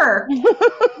her,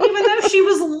 even though she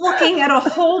was looking at a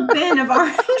whole bin of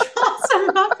orange blossom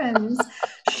muffins,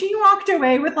 she walked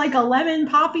away with like a lemon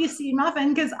poppy seed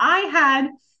muffin because I had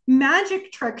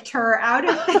magic tricked her out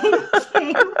of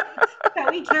thinking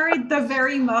that we carried the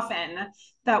very muffin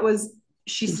that was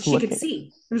She was she could looking.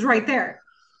 see. It was right there.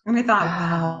 And I thought,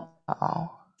 wow,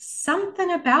 Wow.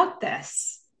 something about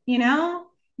this, you know?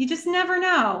 You just never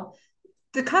know.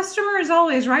 The customer is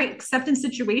always right, except in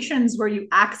situations where you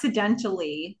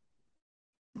accidentally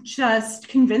just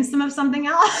convince them of something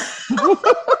else.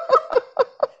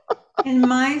 In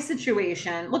my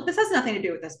situation, look, this has nothing to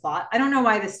do with this plot. I don't know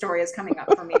why this story is coming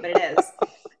up for me, but it is.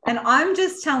 And I'm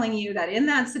just telling you that in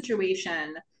that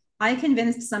situation, I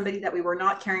convinced somebody that we were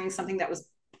not carrying something that was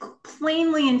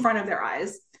plainly in front of their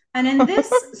eyes. And in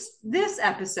this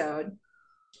episode,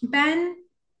 Ben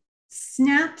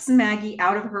snaps Maggie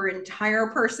out of her entire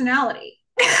personality.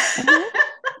 Mhm.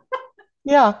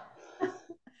 Yeah.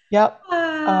 Yep.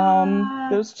 uh,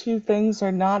 Those two things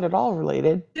are not at all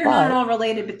related, they're not at but all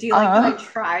related, but do you like that I uh,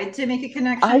 tried to make a I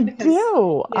connection? Because,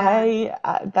 do.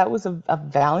 yeah. That was a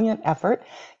valiant effort,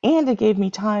 and it gave me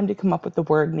time to come up with the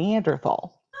word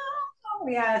Neanderthal. Oh,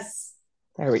 yes.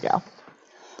 There we go.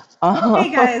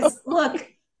 Okay, guys, look,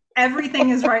 everything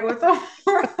is right with the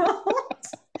world.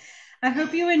 I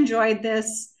hope you enjoyed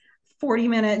this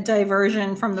 40-minute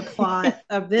diversion from the plot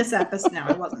of this episode. No,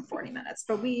 it wasn't 40 minutes,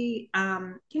 but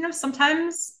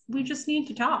sometimes we just need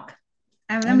to talk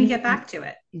and I then we get mean, back to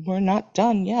it. we're not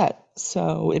done yet,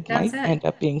 so it That's might it. end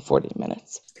up being 40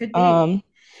 minutes. Could be. Um,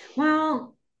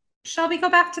 Well, shall we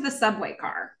go back to the subway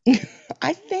car?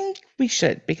 I think we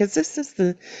should because this is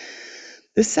the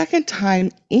second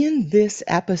time in this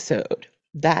episode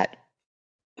that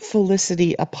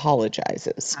Felicity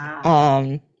apologizes. Ah.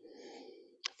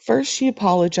 First she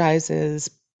apologizes,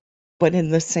 but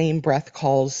in the same breath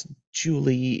calls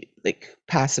Julie like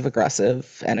passive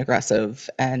aggressive and aggressive,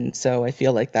 and so I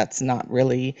feel like that's not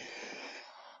really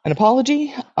an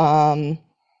apology. And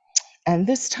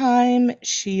this time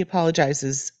she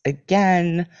apologizes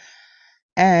again,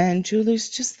 and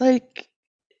Julie's just like,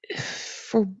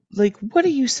 for like, what are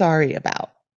you sorry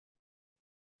about?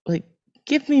 Like,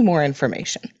 give me more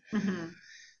information. Mhm.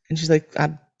 And she's like,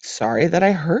 I'm sorry that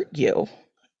I hurt you.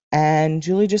 And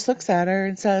Julie just looks at her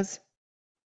and says,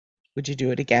 would you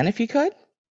do it again if you could?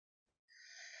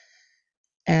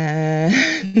 And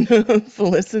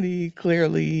Felicity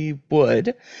clearly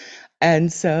would.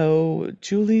 And so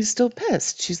Julie's still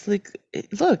pissed. She's like,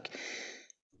 look,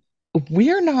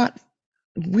 we're not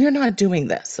we're not doing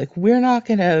this. Like we're not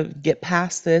going to get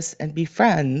past this and be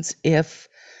friends if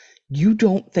you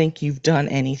don't think you've done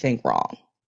anything wrong.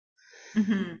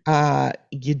 Mhm.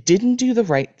 You didn't do the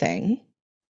right thing.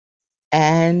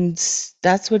 And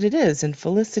that's what it is. And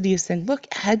Felicity is saying,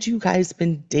 look, had you guys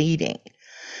been dating,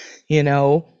 you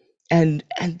know, and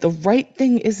the right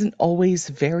thing isn't always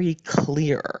very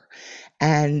clear.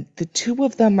 And the two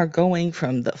of them are going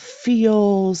from the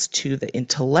feels to the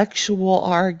intellectual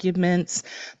arguments,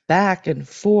 back and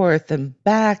forth, and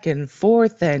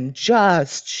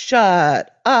just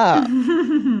shut up.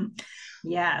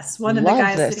 Yes, one of the Love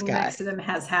guys this sitting next guy. to them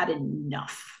has had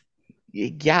enough.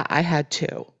 Yeah, I had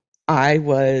to. I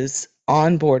was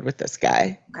on board with this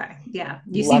guy, Okay. Yeah.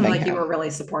 You seem loving like you him. were really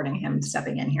supporting him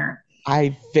stepping in here.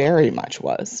 I very much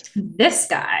was. This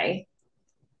guy,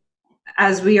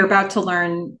 as we are about to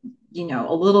learn,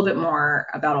 a little bit more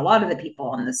about a lot of the people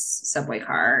on this subway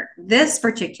car, this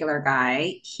particular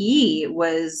guy, he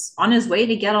was on his way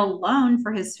to get a loan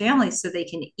for his family so they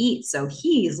can eat. So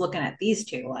he's looking at these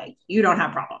two like, you don't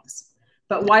have problems.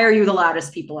 But why are you the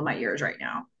loudest people in my ears right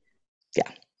now?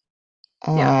 Yeah.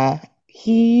 Yeah.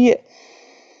 He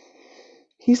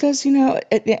says,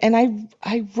 and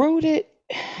I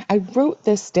wrote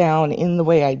this down in the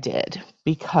way I did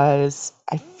because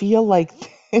I feel like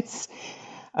this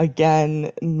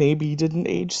again maybe didn't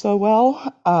age so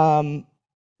well.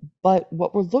 But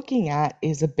what we're looking at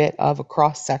is a bit of a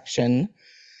cross section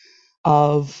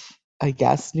of, I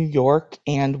guess, New York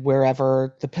and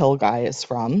wherever the pill guy is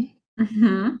from.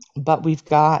 Mm-hmm. But we've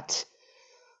got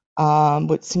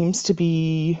what seems to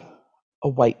be a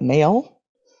white male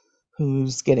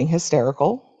who's getting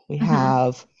hysterical. We Mm-hmm.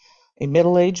 have a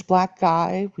middle-aged black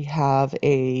guy. We have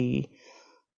a,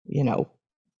 you know,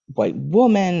 white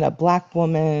woman, a black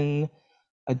woman,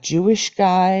 a Jewish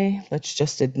guy. Let's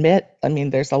just admit, I mean,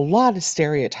 there's a lot of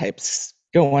stereotypes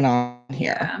going on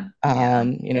here. Yeah. Yeah.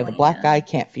 The Filling black guy in.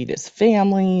 can't feed his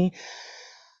family.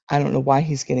 I don't know why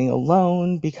he's getting a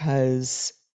loan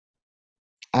because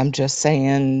I'm just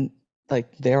saying,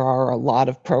 like, there are a lot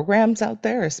of programs out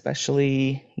there,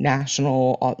 especially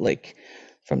national, like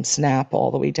from SNAP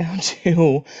all the way down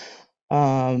to,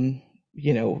 um,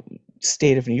 you know,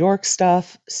 state of New York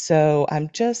stuff. So I'm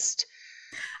just,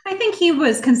 I think he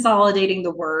was consolidating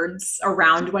the words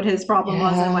around what his problem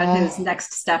was and what yeah, his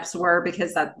next steps were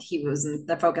because that he was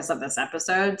the focus of this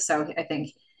episode. So I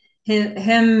think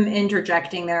him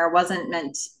interjecting there wasn't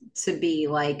meant to be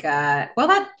like, well,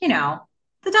 that,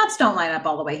 the dots don't line up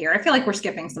all the way here. I feel like we're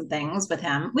skipping some things with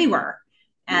him. We were.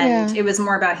 And yeah, it was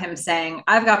more about him saying,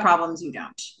 I've got problems, you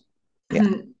don't. yeah.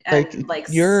 Like And like,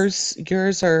 yours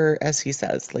are, as he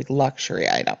says, like luxury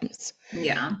items.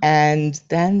 yeah, And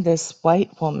then this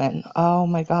white woman, oh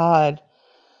my God,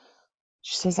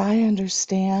 she says, I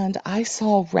understand. I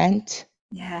saw Rent.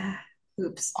 yeah,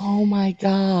 oops. Oh my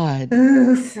God.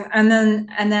 Oof. And then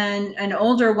an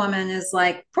older woman is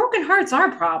like, broken hearts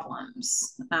are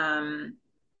problems. So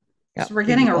Yep. we're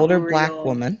getting The a older black real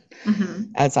woman,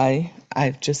 mhm, as I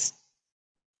just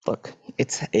look,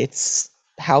 it's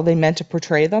how they meant to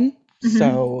portray them. mhm,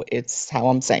 So it's how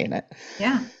I'm saying it.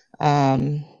 yeah.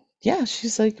 Um, yeah,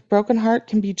 she's like, broken heart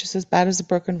can be just as bad as a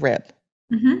broken rib.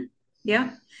 Mhm,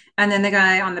 yeah. And then the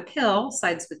guy on the pill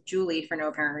sides with Julie for no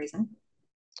apparent reason.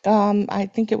 I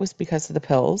think it was because of the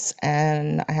pills,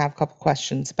 and I have a couple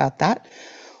questions about that.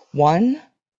 One,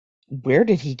 where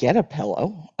did he get a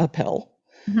pill?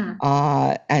 Mhm.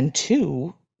 And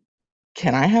two,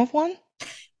 can I have one?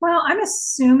 Well, I'm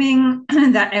assuming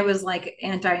that it was like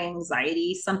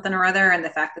anti-anxiety something or other, and the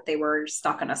fact that they were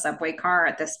stuck in a subway car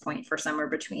at this point for somewhere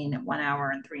between 1 hour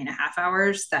and 3.5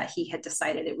 hours, that he had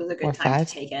decided it was a Or good time to five?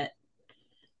 take it.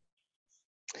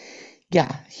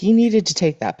 Yeah, he needed to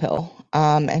take that pill.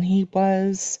 And he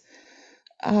was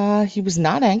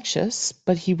not anxious,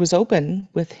 but he was open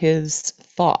with his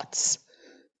thoughts.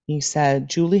 He said,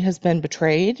 Julie has been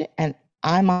betrayed and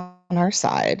I'm on her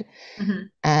side. Mhm,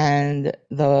 And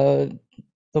the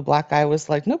black guy was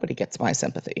like, nobody gets my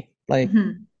sympathy. Like,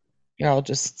 mhm, you're all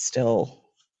just still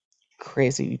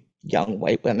crazy young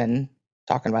white women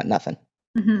talking about nothing.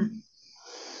 mhm,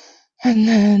 And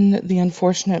then the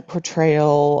unfortunate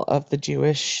portrayal of the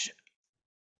Jewish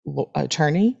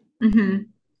attorney. mhm.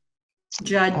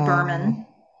 Judd Uh, Berman.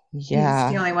 He's the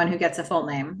yeah, only one who gets a full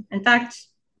name. In fact,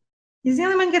 he's the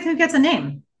only one who gets a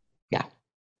name. yeah,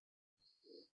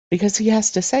 because he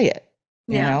has to say it,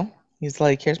 you Yeah. know? He's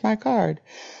like, here's my card.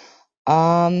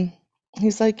 Um,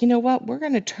 he's like, you know what? We're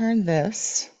going to turn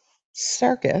this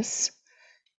circus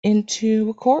into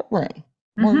a courtroom.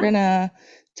 We're going Mm-hmm. to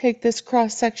take this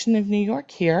cross section of New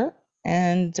York here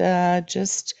and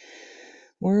just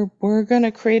we're going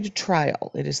to create a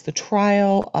trial. It is the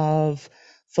trial of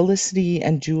Felicity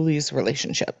and Julie's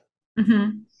relationship.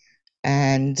 Mm-hmm.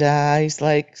 And he's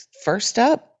like, first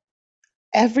up,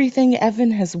 everything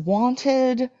Evan has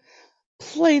wanted,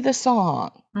 play the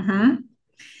song. Mm-hmm. And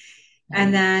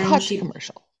And then cut to she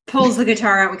commercial. pulls the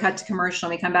guitar out. We cut to commercial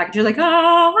and we come back and you're like,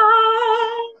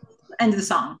 oh, end of the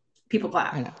song. People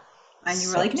clap. I know. And you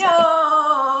were So like, upsetting.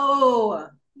 no.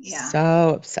 Yeah.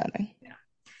 So upsetting. Yeah.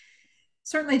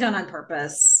 Certainly done on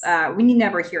purpose. We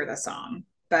never hear the song,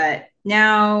 but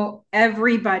now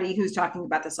everybody who's talking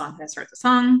about the song has heard the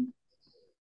song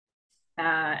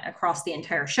across the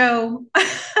entire show.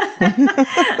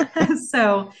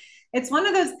 So it's one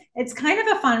of those, it's kind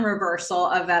of a fun reversal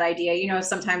of that idea.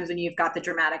 Sometimes when you've got the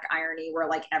dramatic irony where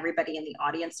like everybody in the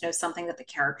audience knows something that the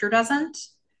character doesn't.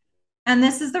 And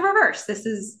this is the reverse. This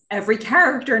is every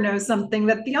character knows something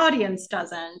that the audience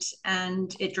doesn't.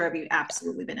 And it drove you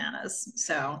absolutely bananas.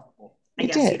 So I It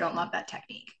guess you did. don't love that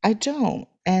technique. I don't.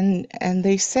 And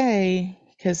they say,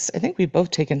 because I think we've both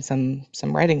taken some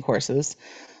writing courses,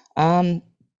 um,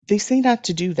 they say not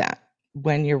to do that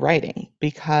when you're writing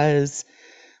because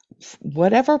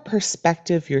whatever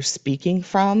perspective you're speaking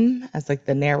from as like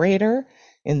the narrator,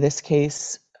 in this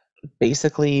case,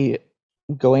 basically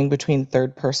going between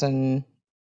third person,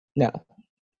 no,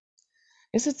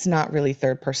 is it's not really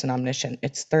third person omniscient.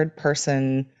 It's third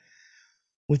person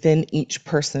within each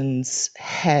person's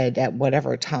head at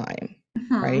whatever time,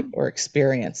 right? Mhm. Or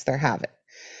experience they're having.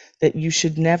 That you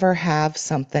should never have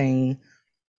something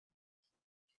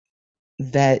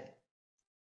that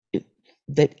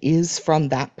that is from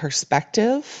that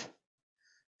perspective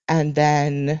and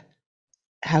then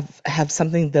have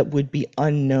something that would be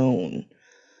unknown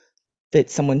that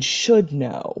someone should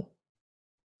know,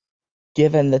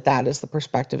 given that that is the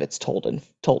perspective it's told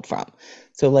from.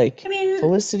 So I like mean,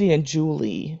 Felicity and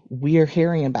Julie, we're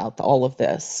hearing about all of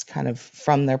this kind of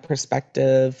from their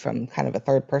perspective, from kind of a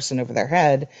third person over their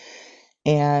head.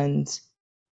 And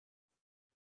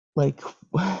like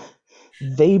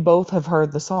they both have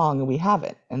heard the song and we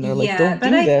haven't. And they're like, yeah, don't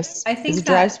but do this I because think it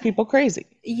drives that people crazy.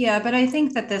 yeah, but I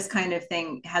think that this kind of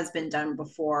thing has been done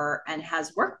before and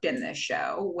has worked in this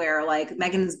show where like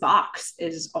Megan's box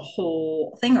is a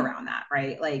whole thing around that,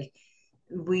 right? Like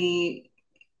we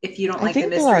if you don't I like the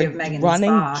think there mystery are of Megan's running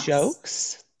box,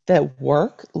 jokes that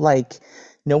work, like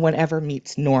no one ever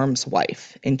meets Norm's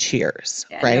wife in Cheers,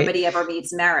 yeah, right? nobody ever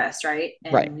meets Maris, right?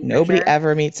 Right. In Nobody Frasier.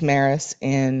 ever meets Maris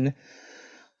in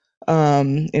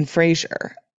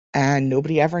Frasier, and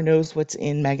nobody ever knows what's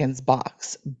in Megan's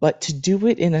box. But to do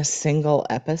it in a single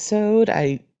episode,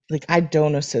 I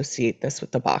don't associate this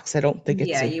with the box. I don't think it's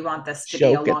Yeah, a you want this to be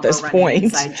a joke at longer this running point.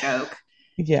 inside joke.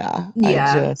 Yeah,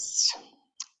 Yeah.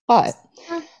 but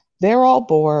they're all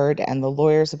bored, and the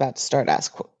lawyer's about to start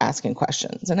asking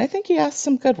questions, and I think he asked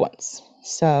some good ones.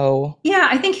 So, Yeah,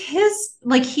 I think his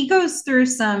like he goes through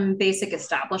some basic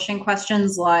establishing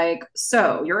questions like,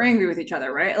 so you're angry with each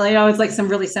other, right? Like, it's like some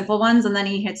really simple ones, and then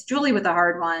he hits Julie with a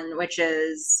hard one, which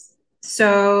is,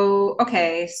 so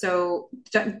okay, so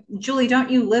Julie, don't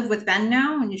you live with Ben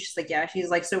now? And she's like, yeah. She's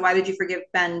like, so why did you forgive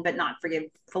Ben but not forgive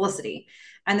Felicity?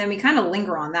 And then we kind of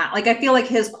linger on that. Like, I feel like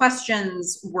his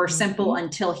questions were simple mhm.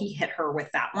 until he hit her with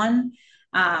that one.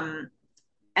 Um,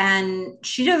 and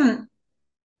she doesn't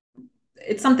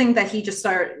it's something that we just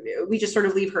sort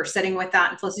of leave her sitting with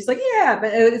that and Felicity's like, yeah,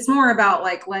 but it's more about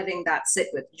like letting that sit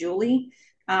with Julie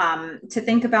to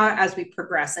think about as we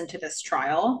progress into this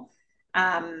trial.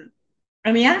 And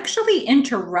we actually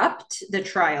interrupt the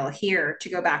trial here to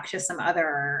go back to some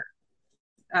other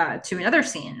to another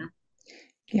scene,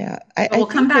 Yeah, but I we'll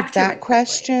come think back with to that it quickly.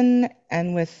 question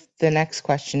and with the next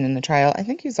question in the trial, I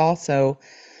think he's also,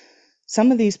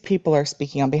 some of these people are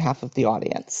speaking on behalf of the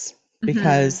audience Mm-hmm.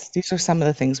 because these are some of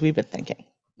the things we've been thinking,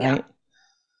 Yeah. right?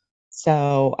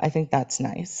 So I think that's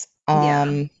nice.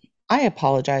 Yeah. I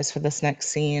apologize for this next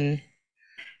scene,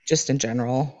 just in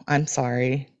general. I'm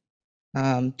sorry.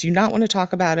 Do you not want to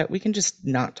talk about it? We can just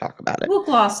not talk about it. We'll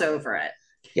gloss over it.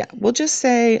 Yeah, we'll just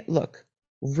say, look,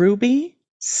 Ruby,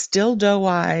 still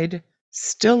doe-eyed,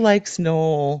 still likes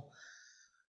Noel.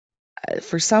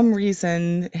 For some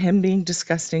reason, him being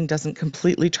disgusting doesn't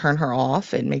completely turn her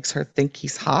off. It makes her think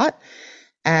he's hot.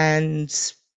 And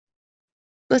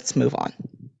let's move on.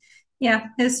 Yeah,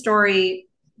 his story,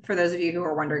 for those of you who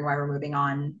are wondering why we're moving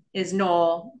on, is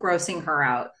Noel grossing her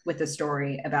out with a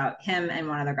story about him and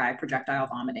one other guy projectile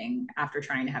vomiting after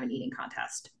trying to have an eating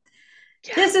contest.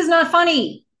 This is not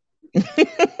funny.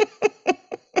 Yeah.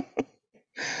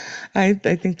 I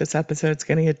think this episode's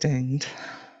going to get dinged.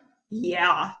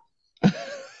 Yeah.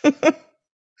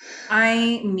 I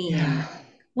Yeah. mean,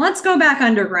 let's go back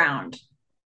underground.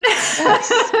 Yes.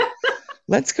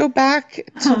 Let's go back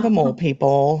to the mole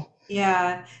people.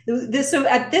 Yeah. So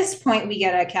at this point, we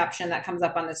get a caption that comes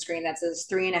up on the screen that says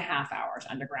 3.5 hours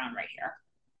underground right here.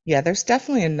 Yeah, there's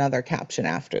definitely another caption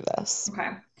after this.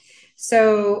 Okay.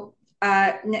 So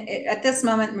at this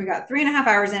moment, we got 3.5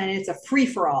 hours in, and it's a free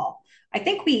for all. I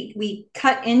think we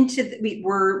cut into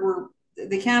we're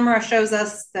the camera shows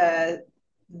us the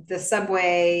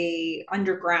subway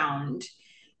underground,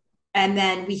 and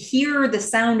then we hear the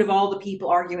sound of all the people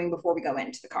arguing before we go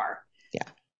into the car.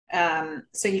 Yeah.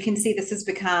 So you can see this has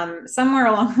become somewhere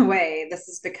along the way. This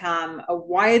has become a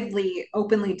widely,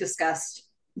 openly discussed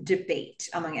debate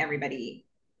among everybody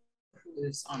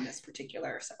who's on this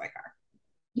particular subway car.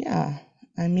 Yeah.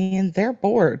 I mean, they're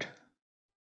bored.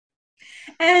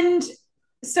 And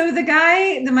so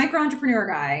the micro entrepreneur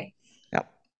guy,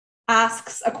 Yep.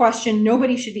 asks a question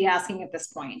nobody should be asking at this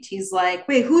point. He's like,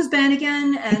 wait, who's Ben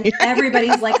again? And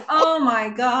everybody's like, oh my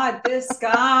God, this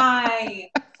guy.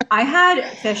 I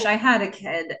had a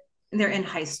kid, they're in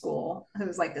high school, who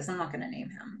was like this. I'm not going to name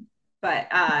him, but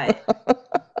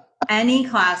any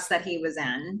class that he was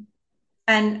in,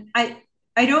 and I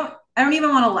don't even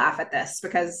want to laugh at this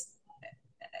because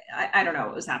I don't know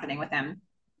what was happening with him,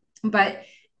 but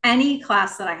any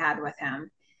class that I had with him,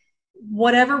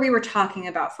 whatever we were talking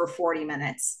about for 40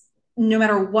 minutes, no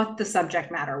matter what the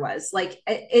subject matter was. Like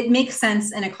it makes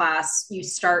sense in a class. You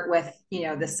start with,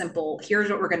 the simple, here's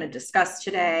what we're going to discuss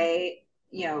today,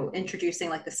 introducing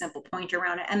like the simple point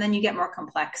around it. And then you get more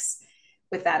complex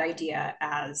with that idea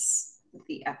as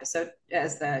the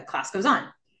class goes on.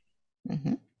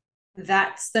 Mm-hmm.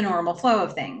 That's the normal flow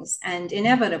of things. And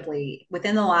inevitably,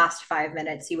 within the last 5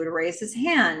 minutes, he would raise his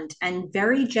hand and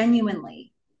very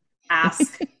genuinely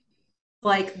ask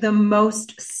like the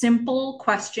most simple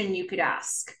question you could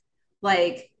ask.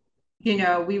 Like,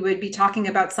 we would be talking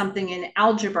about something in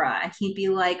algebra, and he'd be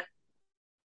like,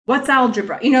 what's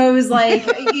algebra? It was like,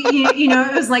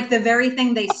 it was like the very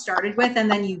thing they started with, and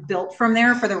then you built from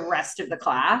there for the rest of the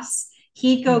class.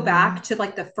 He'd go Mm-hmm. back to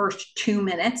like the first 2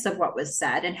 minutes of what was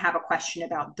said and have a question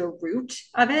about the root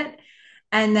of it.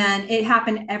 And then it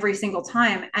happened every single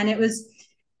time.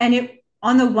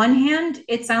 On the one hand,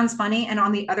 it sounds funny. And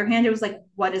on the other hand, it was like,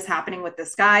 what is happening with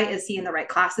this guy? Is he in the right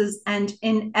classes? And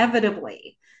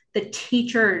inevitably, the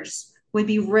teachers would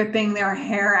be ripping their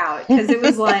hair out because it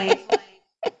was like,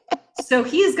 so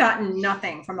he's gotten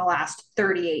nothing from the last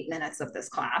 38 minutes of this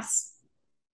class.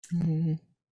 Mm-hmm.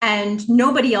 And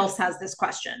nobody else has this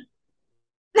question.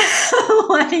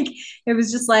 Like it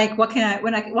was just like, what can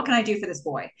I do for this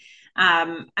boy?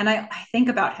 And I think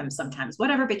about him sometimes,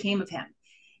 whatever became of him.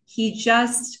 He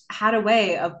just had a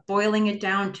way of boiling it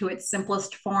down to its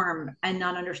simplest form and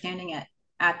not understanding it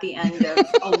at the end of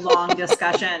a long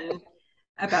discussion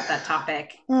about that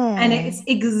topic. And it's Oh,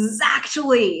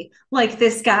 exactly like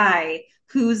this guy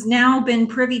who's now been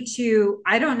privy to,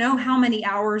 I don't know how many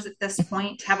hours at this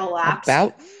point have elapsed.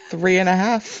 about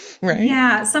 3.5, right?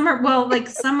 Yeah,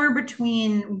 somewhere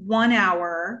between 1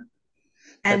 hour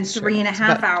and That's true. three and a It's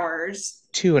half about hours.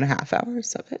 2.5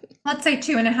 hours of it. Let's say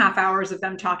 2.5 hours of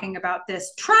them talking about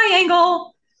this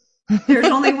triangle. There's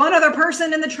only one other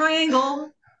person in the triangle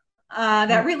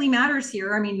that really matters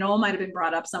here. I mean, Noel might have been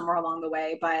brought up somewhere along the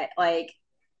way, but like,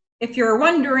 if you're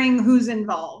wondering who's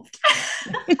involved,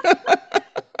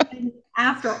 and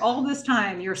after all this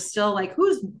time, you're still like,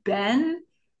 who's Ben?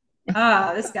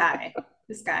 This guy.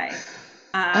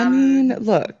 I mean, Um,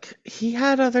 look, he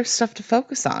had other stuff to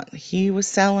focus on. He was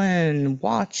selling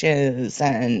watches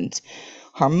and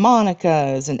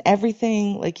harmonicas and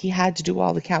everything. Like, he had to do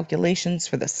all the calculations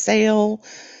for the sale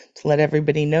to let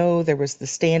everybody know there was the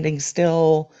standing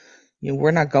still,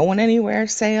 we're not going anywhere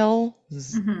sale. It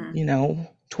was, mhm,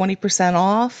 20%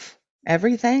 off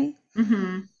everything.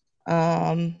 mhm.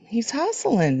 He's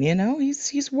hustling,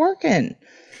 he's working.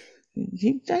 I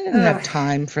didn't have Ugh.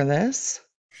 time for this.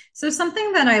 So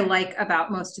something that I like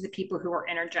about most of the people who are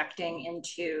interjecting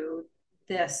into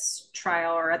this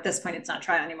trial, or at this point, it's not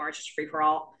trial anymore; it's just free for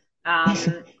all.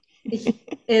 Um,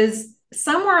 is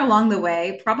somewhere along the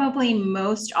way, probably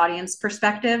most audience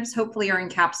perspectives, hopefully, are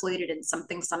encapsulated in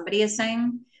something somebody is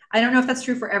saying. I don't know if that's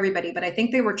true for everybody, but I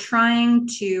think they were trying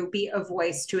to be a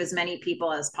voice to as many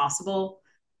people as possible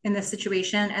in this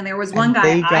situation. And there was one And guy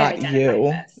they I got identified you.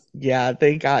 with. Yeah,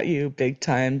 they got you big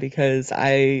time because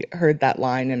I heard that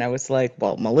line and I was like,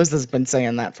 well, Melissa's been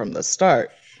saying that from the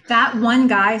start. That one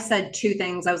guy said two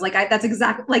things. I was like, that's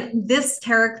exactly like this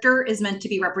character is meant to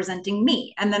be representing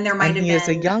me. And then there might And have he is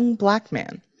a been, young black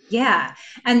man. yeah.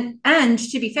 And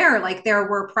to be fair, like there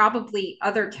were probably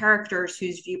other characters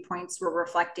whose viewpoints were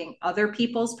reflecting other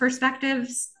people's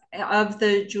perspectives of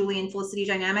the Julie and Felicity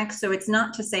dynamic. So it's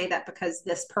not to say that because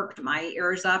this perked my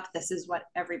ears up, this is what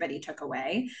everybody took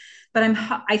away. But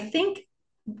I think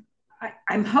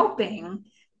I'm hoping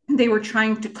they were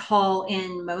trying to call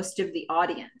in most of the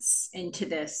audience into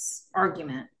this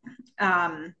argument.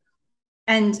 Um,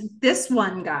 and this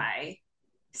one guy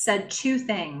said two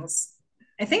things.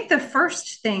 I think the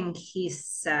first thing he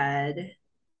said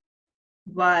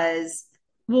was,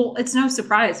 well, it's no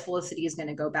surprise Felicity is going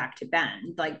to go back to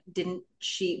Ben. Like,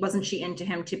 wasn't she into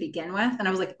him to begin with? And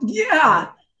I was like, yeah,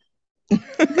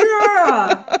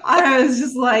 yeah. I was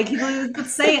just like,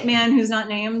 let's say it, man, who's not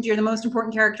named. You're the most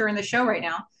important character in the show right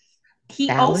now. He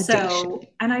Validation. also,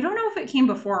 and I don't know if it came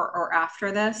before or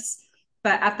after this,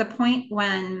 but at the point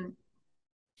when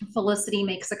Felicity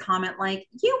makes a comment like,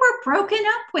 you were broken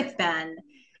up with Ben.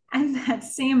 And that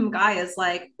same guy is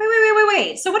like,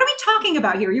 wait. So what are we talking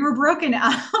about here? You were broken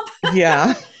up.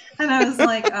 Yeah. And I was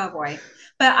like, oh boy.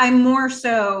 But I more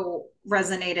so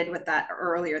resonated with that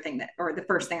earlier thing or the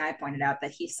first thing I pointed out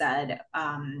that he said,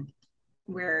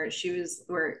 where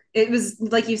it was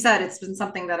like you said, it's been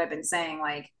something that I've been saying,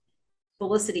 like,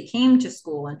 Felicity came to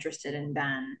school interested in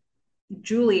Ben.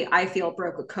 Julie, I feel,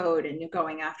 broke a code in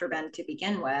going after Ben to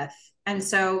begin with. And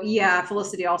so, yeah,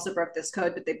 Felicity also broke this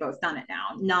code, but they've both done it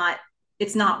now.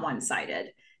 It's not one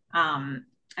sided.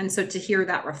 And so to hear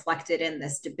that reflected in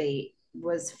this debate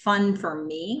was fun for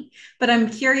me. But I'm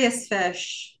curious,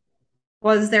 Fish,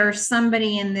 was there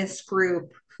somebody in this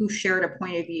group who shared a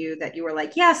point of view that you were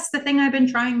like, yes, the thing I've been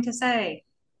trying to say?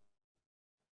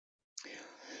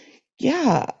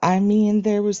 Yeah, I mean,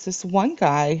 there was this one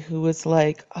guy who was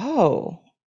like, "Oh,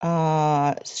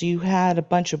 so you had a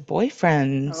bunch of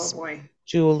Oh boyfriends, boy.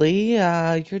 Julie.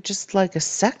 You're just like a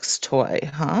sex toy,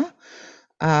 huh?"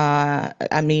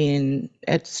 I mean,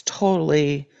 it's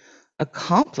totally a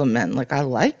compliment. Like, I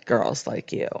like girls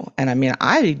like you. And I mean,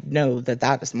 I know that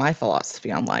that is my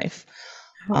philosophy on life.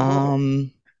 Oh.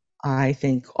 Um, I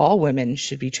think all women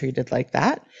should be treated like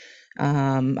that.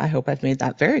 I hope I've made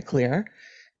that very clear.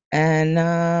 And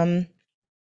that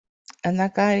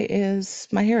guy is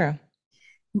my hero.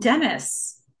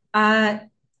 Dennis. Uh,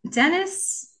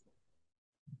 Dennis,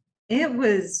 it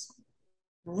was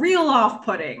real off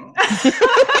putting.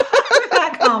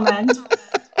 That comment.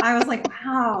 I was like,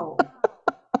 wow,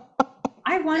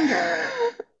 I wonder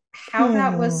how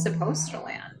that was supposed to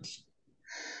land.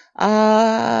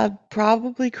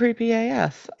 Probably creepy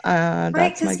AF. Right,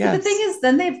 That's my because but the thing guess. is,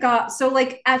 then they've got so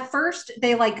like at first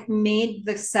they like made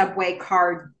the subway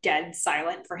car dead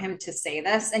silent for him to say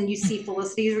this, and you see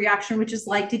Felicity's reaction, which is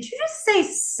like, "Did you just say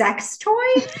sex toy?"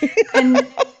 And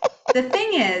the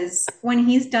thing is, when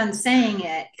he's done saying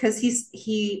it, because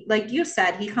he like you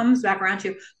said, he comes back around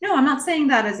to, no, I'm not saying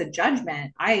that as a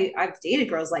judgment. I've dated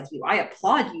girls like you. I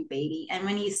applaud you, baby. And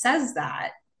when he says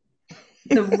that,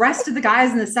 the rest of the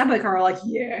guys in the subway car are like,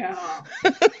 yeah.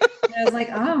 And I was like,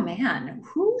 oh man,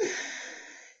 who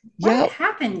what Yeah,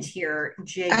 happened here,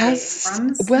 J.J. as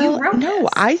Abrams? You well, wrote no, this.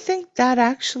 I think that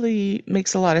actually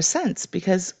makes a lot of sense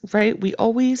because, right, we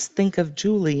always think of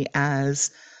Julie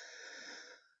as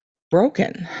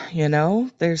broken, you know?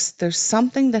 There's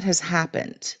something that has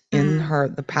happened in Mm, her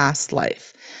the past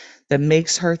life that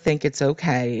makes her think it's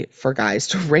okay for guys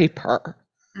to rape her,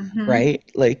 mm-hmm, right?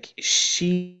 Like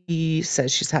she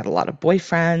says she's had a lot of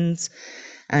boyfriends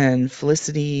and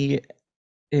Felicity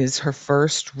is her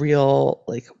first real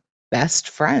like best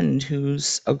friend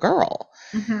who's a girl.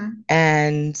 mm-hmm.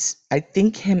 And I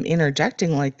think him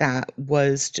interjecting like that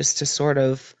was just to sort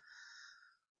of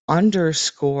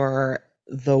underscore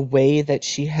the way that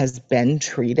she has been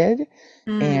treated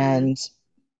Mm, and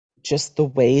just the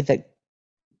way that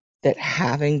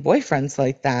having boyfriends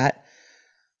like that,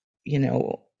 you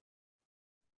know,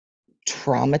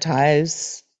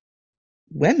 traumatize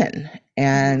women.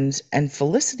 mm-hmm. And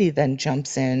Felicity then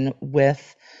jumps in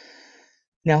with,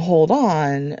 now hold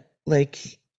on, like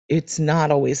it's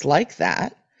not always like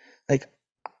that. Like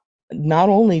not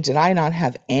only did I not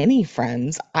have any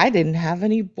friends, I didn't have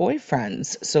any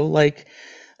boyfriends. So like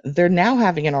they're now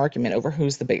having an argument over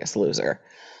who's the biggest loser.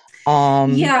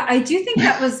 Um Yeah, I do think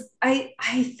that was I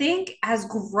think as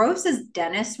gross as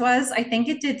Dennis was, I think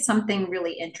it did something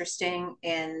really interesting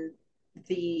in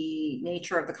the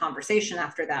nature of the conversation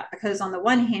after that because on the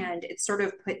one hand, it sort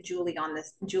of put Julie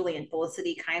and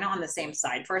Felicity kind of on the same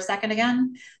side for a second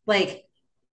again. Like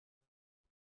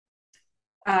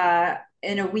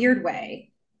in a weird way.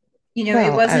 You know, it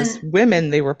well, as wasn't women,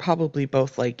 they were probably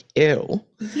both like ew.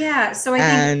 yeah, so I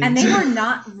think, and And they were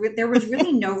not, there was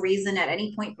really no reason at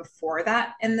any point before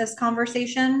that in this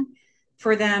conversation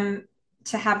for them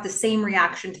to have the same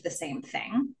reaction to the same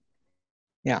thing.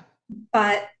 yeah.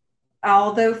 But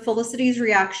although Felicity's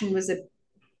reaction was a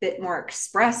bit more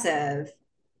expressive,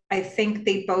 I think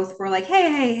they both were like,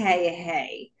 hey, hey, hey,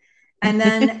 hey. And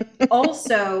then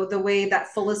also the way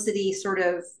that Felicity sort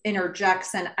of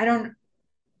interjects, and I don't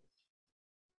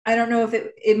know if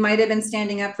it might have been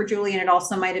standing up for Julie, and it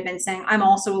also might have been saying, "I'm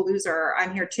also a loser.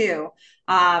 I'm here too."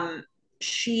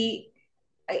 She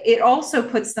it also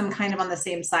puts them kind of on the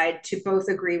same side to both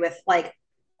agree with like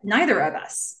neither of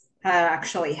us had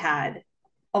actually had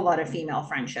a lot of female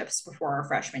friendships before our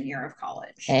freshman year of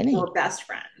college, Any. or best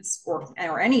friends,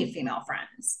 or any female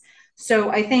friends. So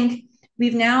I think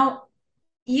we've now,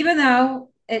 even though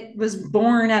it was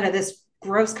born out of this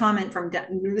gross comment from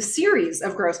the series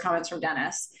of gross comments from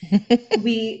Dennis,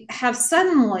 we have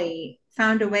suddenly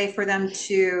found a way for them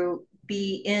to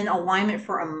be in alignment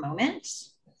for a moment.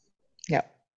 Yeah.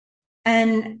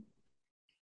 And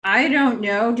I don't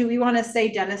know. Do we want to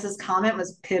say Dennis's comment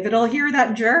was pivotal here?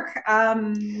 That jerk. I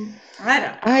don't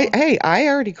know. I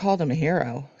already called him a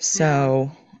hero. Yeah.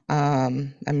 So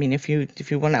I mean if you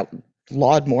want to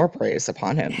laud more praise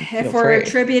upon him, If feel we're free.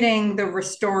 attributing the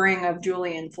restoring of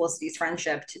Julie and Felicity's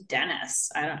friendship to Dennis,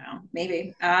 I don't know.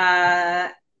 Maybe.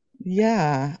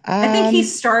 Yeah. I think he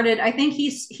started. I think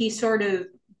he sort of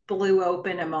blew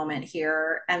open a moment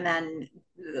here, and then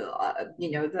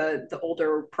you know the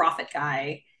older prophet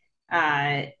guy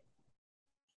uh,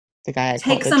 The guy I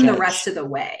call takes the them the rest judge. of the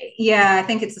way. Yeah, I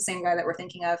think it's the same guy that we're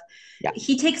thinking of. Yeah.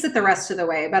 He takes it the rest of the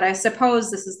way, but I suppose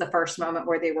this is the first moment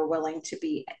where they were willing to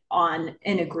be on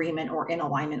in agreement or in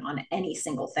alignment on any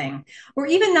single thing, or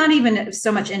even not even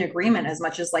so much in agreement as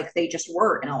much as like they just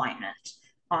were in alignment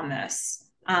on this.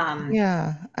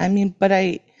 Yeah. I mean, but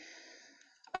I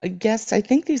guess I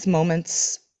think these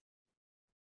moments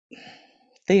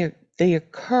they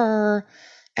occur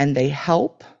and they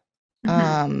help. Mhm.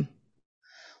 Um,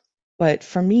 but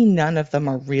for me, none of them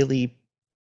are really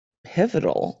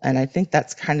pivotal. And I think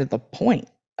that's kind of the point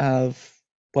of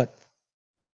what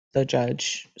the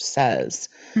judge says.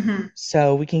 Mhm.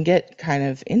 So we can get kind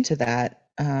of into that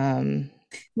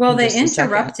Well, in they just a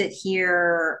second. interrupt it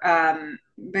here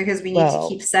because we need to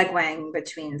keep Well, segueing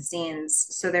between scenes.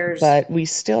 So there's, but we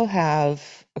still have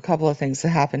a couple of things that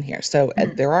happen here. So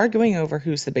mhm, they're arguing over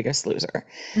who's the biggest loser.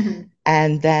 mhm,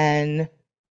 And then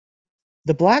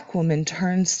the black woman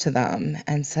turns to them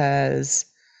and says,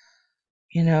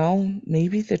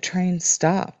 maybe the train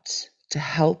stopped to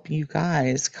help you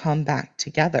guys come back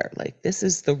together. Like, this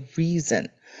is the reason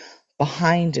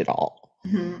behind it all.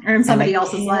 mhm. And And I somebody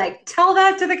else is can't, like, tell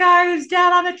that to the guy who's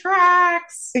dead on the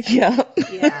tracks. yeah.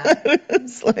 Yeah.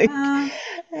 It's like, Uh,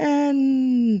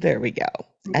 and there we go.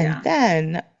 And yeah.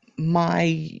 then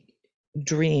my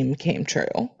dream came true.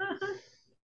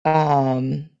 Uh-huh.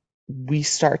 Um, we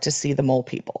start to see the mole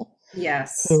people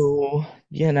Yes. who,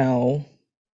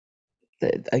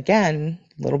 again,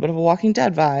 a little bit of a Walking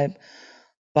Dead vibe,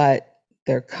 but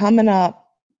they're coming up.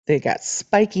 They got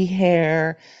spiky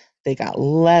hair, they got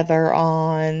leather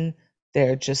on.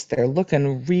 They're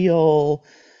looking real,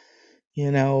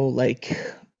 like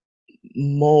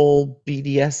mole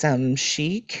BDSM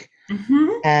chic. Hmm.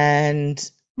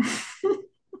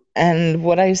 And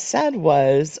what I said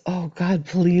was, "Oh God,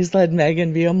 please let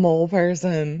Megan be a mole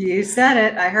person." You said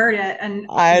it. I heard it. And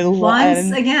once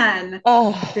And again, the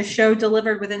oh, show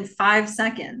delivered within 5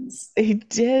 seconds. they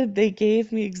did. They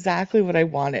gave me exactly what I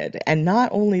wanted. And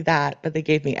not only that, but they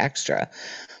gave me extra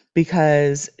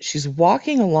because she's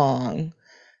walking along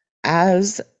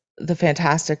as the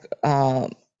fantastic,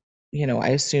 I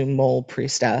assume mole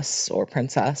priestess or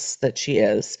princess that she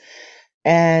is.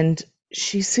 And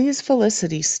she sees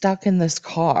Felicity stuck in this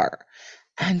car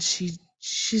and she's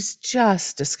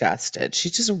just disgusted. She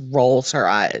just rolls her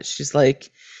eyes. She's like,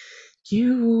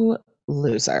 "You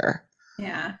loser."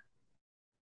 Yeah.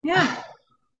 Yeah.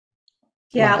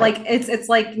 Yeah. Love it. Like it's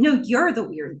like, no, you're the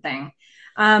weird thing.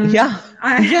 Yeah.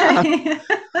 Yeah.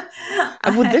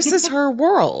 I, Well, this is I her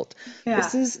world. yeah.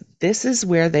 This is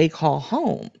where they call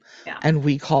home Yeah. and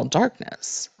we call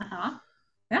darkness. Uh-huh.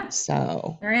 Yeah.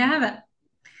 So, There you have it.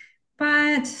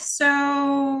 But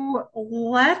so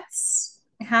let's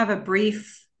have a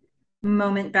brief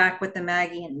moment back with the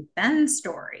Maggie and Ben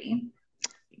story.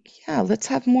 yeah, let's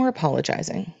have more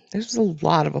apologizing. There's a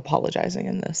lot of apologizing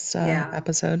in this Yeah.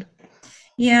 episode.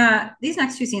 Yeah, these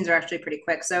next two scenes are actually pretty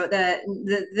quick. So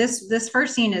this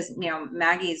first scene is,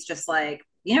 Maggie's just like,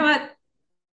 you know what?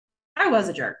 I was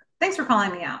a jerk. Thanks for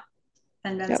calling me out.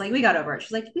 And Ben's Yep. like, we got over it.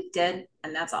 She's like, we did,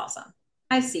 and that's awesome.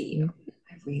 I see you.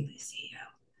 I really see you.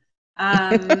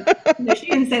 No, she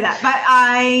didn't say that, but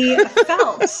I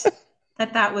felt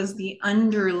that that was the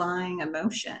underlying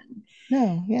emotion.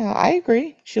 No, yeah, I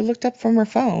agree. She looked up from her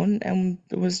phone and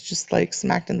was just like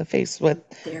smacked in the face with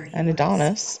There he an was.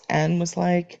 Adonis and was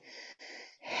like,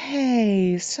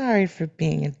 "Hey, sorry for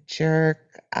being a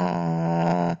jerk.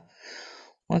 Want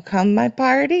to come to my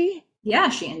party?" Yeah,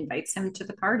 she invites him to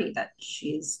the party that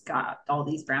she's got all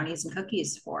these brownies and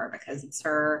cookies for because it's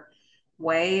her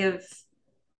way of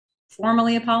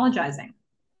formally apologizing.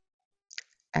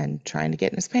 And trying to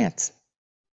get in his pants.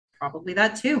 Probably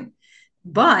that too.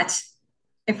 But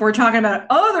if we're talking about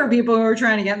other people who are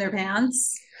trying to get in their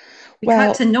pants, we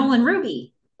cut to Well, Nolan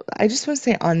Ruby. I just want to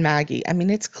say on Maggie, I mean,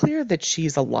 it's clear that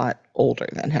she's a lot older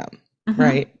than him, Mm-hmm.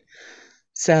 right?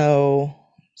 So,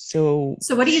 so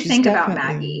So, what do you she's think about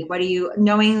Maggie? definitely, What do you,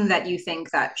 knowing that you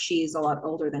think that she's a lot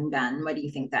older than Ben, what do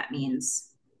you think that means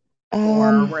for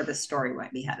um, where the story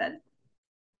might be headed?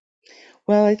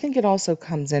 well, I think it also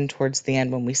comes in towards the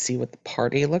end when we see what the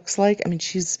party looks like. I mean,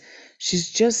 she's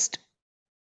just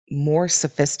more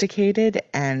sophisticated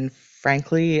and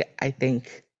frankly, I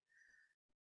think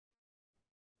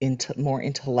more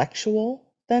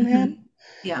intellectual than him.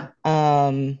 Mm-hmm. Yeah.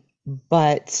 Um,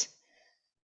 but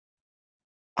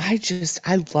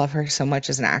I love her so much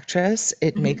as an actress.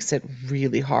 It Mm-hmm. makes it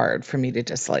really hard for me to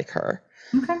dislike her.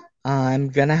 Okay. I'm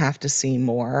gonna have to see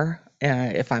more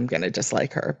if I'm gonna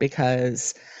dislike her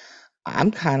because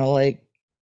I'm kind of like,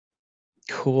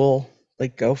 cool,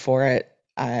 like go for it.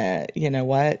 You know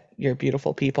what? You're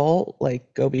beautiful people.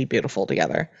 Like, go be beautiful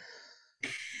together.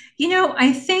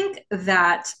 I think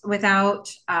that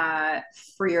without,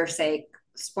 for your sake,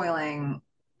 spoiling,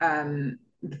 um,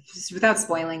 without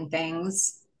spoiling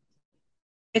things,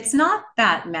 it's not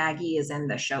that Maggie is in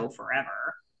the show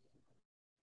forever,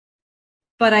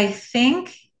 but I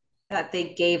think that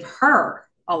they gave her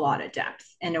a lot of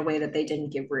depth in a way that they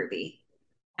didn't give Ruby.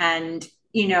 And,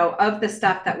 of the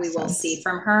stuff that we Makes will see sense.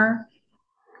 from her,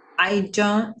 I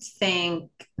don't think,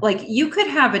 like, you could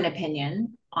have an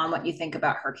opinion on what you think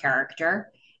about her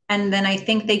character. And then I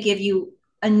think they give you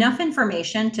enough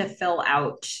information to fill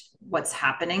out what's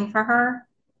happening for her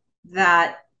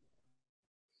that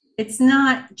it's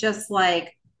not just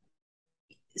like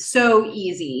so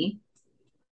easy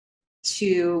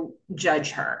to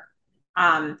judge her.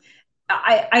 Um,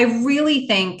 I really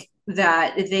think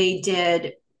that they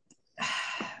did.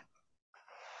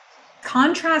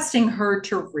 Contrasting her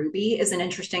to Ruby is an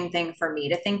interesting thing for me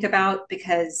to think about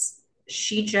because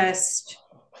she just,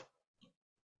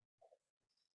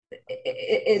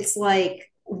 it's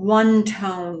like one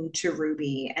tone to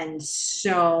Ruby and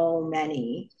so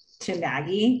many to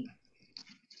Maggie,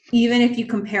 even if you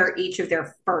compare each of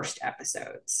their first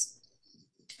episodes.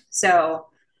 So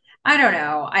I don't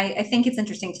know. I think it's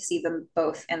interesting to see them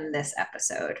both in this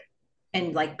episode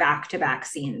and like back to back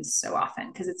scenes so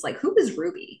often because it's like, who is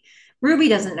Ruby? Ruby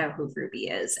doesn't know who Ruby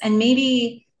is. And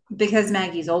maybe because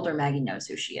Maggie's older, Maggie knows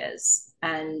who she is.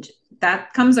 And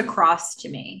that comes across to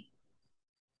me.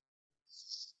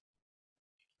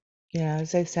 Yeah,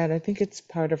 as I said, I think it's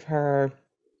part of her,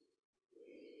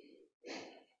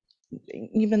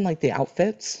 even like the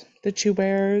outfits that she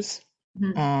wears,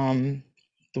 Mhm. um,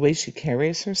 the way she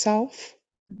carries herself.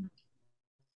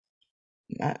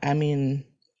 I mean,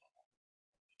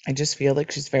 I just feel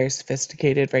like she's very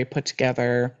sophisticated, very put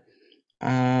together.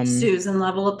 Um, Susan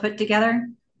level of put together.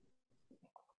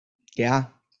 yeah.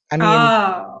 I mean,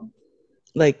 Oh,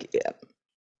 like,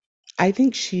 I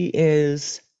think she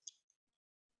is,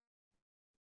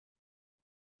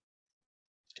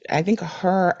 I think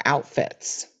her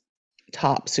outfits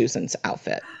top Susan's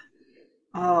outfit.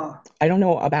 oh. I don't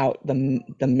know about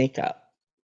the makeup,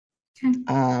 Okay.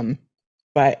 um,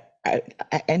 but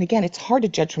and again, it's hard to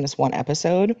judge from this one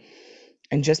episode.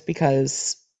 And just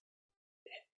because,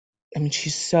 I mean,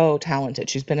 she's so talented.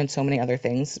 She's been in so many other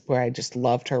things where I just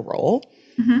loved her role,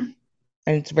 Mm-hmm.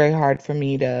 and it's very hard for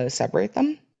me to separate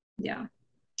them. Yeah.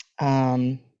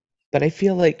 Um, but I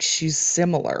feel like she's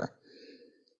similar.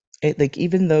 Like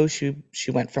even though she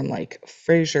went from like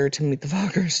Frasier to Meet the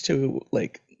Fockers to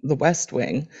like The West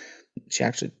Wing, she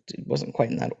actually wasn't quite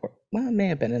in that order. Well, it may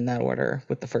have been in that order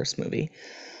with the first movie.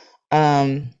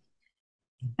 Um,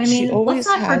 I she mean, let's always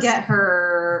not has, forget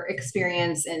her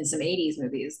experience in some 80s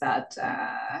movies that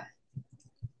I'm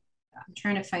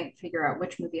trying to figure out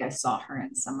which movie I saw her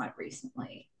in somewhat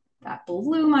recently. That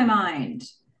blew my mind.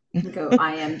 Go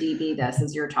IMDb this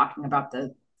as you're talking about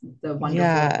the wonderful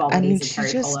yeah, I mean, qualities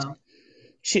of Terry Polo.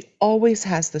 she always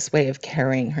has this way of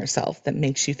carrying herself that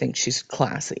makes you think she's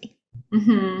classy.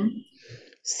 Mm-hmm.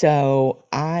 So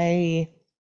I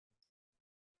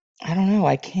don't know,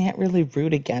 I can't really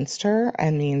root against her.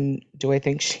 I mean, do I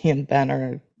think she and Ben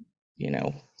are, you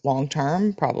know, long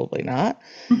term? Probably not.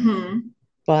 Mm-hmm.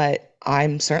 But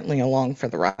I'm certainly along for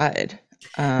the ride.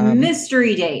 Um,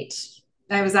 Mystery Date.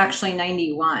 I was actually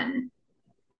 91.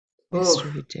 Ooh,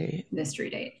 Mystery Date. Mystery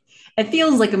Date. It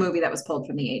feels like a movie that was pulled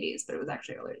from the 80s, but it was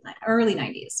actually early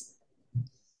 90s.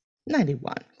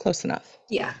 91. Close enough.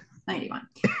 Yeah, 91.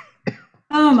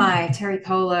 Oh my, Terry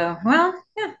Polo. Well,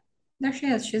 yeah, there she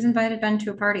is. She's invited Ben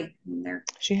to a party. There,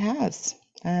 She has.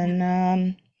 yeah,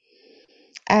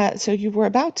 And so you were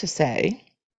about to say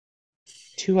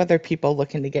two other people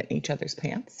looking to get in each other's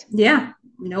pants. yeah.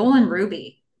 Nolan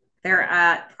Ruby. They're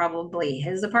at probably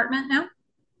his apartment now,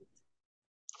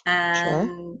 Sure.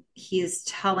 and he's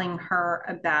telling her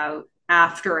about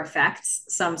After Effects,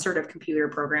 some sort of computer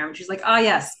program. She's like, "Oh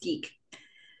yes, geek."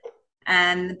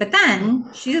 And but then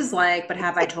she's like, "But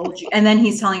have I told you?" And then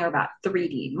he's telling her about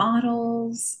 3D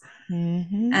models.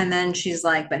 Hmm. And then she's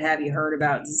like, "But have you heard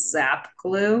about Zap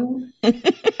Glue?"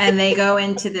 And they go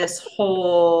into this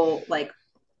whole like,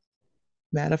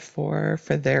 Metaphor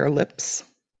for their lips.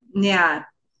 yeah,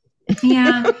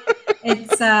 yeah,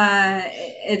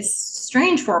 it's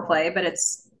strange foreplay, but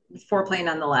it's foreplay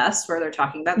nonetheless, where they're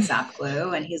talking about Zap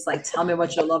Glue, and he's like, "Tell me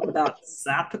what you love about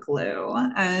Zap Glue,"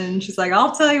 and she's like,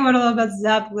 "I'll tell you what I love about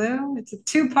Zap Glue. It's a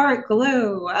two-part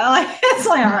glue." It's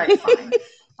like, all right, fine,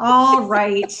 all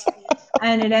right.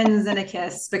 And it ends in a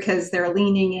kiss because they're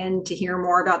leaning in to hear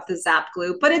more about the Zap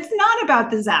glue. But it's not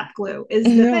about the Zap glue, is the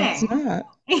No, it's thing. not.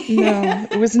 No,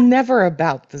 it was never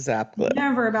about the Zap glue.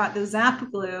 Never about the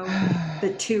Zap glue,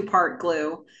 the two-part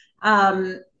glue.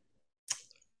 Um,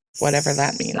 Whatever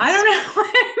that I means. don't know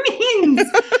what it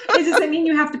means. Does it mean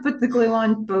you have to put the glue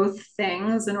on both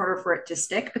things in order for it to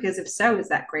stick? Because if so, is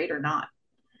that great or not?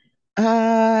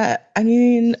 I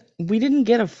mean, we didn't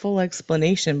get a full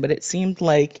explanation, but it seemed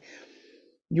like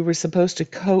you were supposed to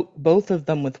coat both of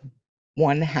them with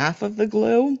one half of the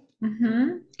glue,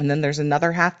 Mm-hmm. and then there's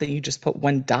another half that you just put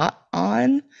one dot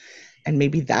on, and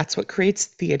maybe that's what creates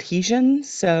the adhesion.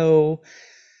 So,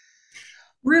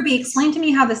 Ruby, explain to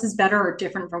me how this is better or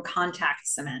different from contact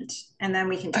cement, and then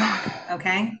we can talk.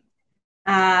 Okay.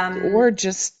 or Um,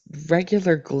 just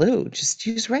regular glue. Just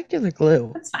use regular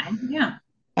glue. that's fine. Yeah.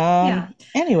 Yeah.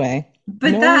 Anyway,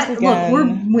 But nose that look, we're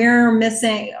again. we're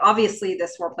missing. Obviously,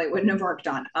 this foreplay wouldn't have worked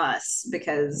on us No.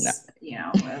 because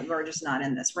we're just not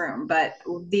in this room. But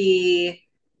the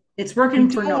it's We working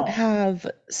for don't Noel. have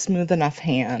smooth enough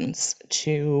hands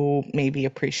to maybe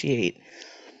appreciate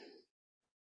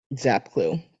Zap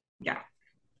glue. Yeah.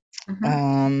 Hmm.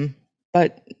 Um,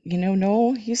 but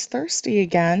Noel, he's thirsty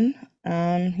again.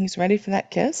 He's ready for that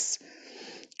kiss.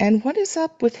 And what is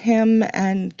up with him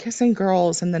and kissing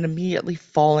girls and then immediately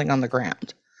falling on the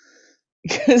ground?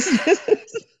 Because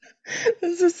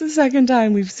this is the second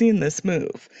time we've seen this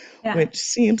move, Yeah. which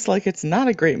seems like it's not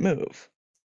a great move.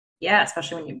 Yeah.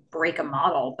 Especially when you break a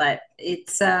model. But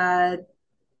it's I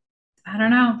don't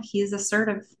know. He's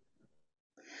assertive.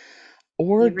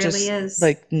 Or He really just is.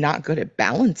 like not good at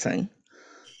balancing.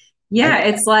 Yeah, I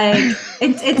it's like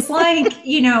it's like,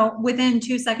 within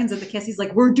 2 seconds of the kiss, he's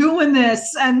like, "We're doing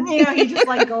this," and he just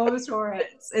like goes for it.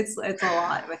 It's a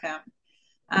lot with him.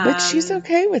 But she's Um,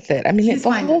 okay with it. I mean, she's the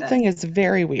fine with whole it. thing is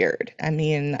very weird. I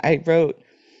mean, I wrote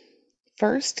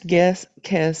first kiss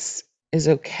is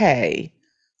okay,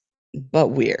 but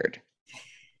weird.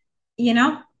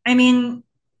 I mean,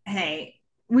 hey,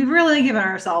 we've really given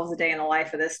ourselves a day in the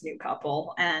life of this new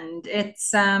couple, and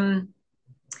it's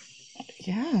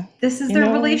Yeah. this is You their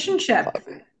know, relationship. look,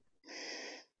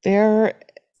 there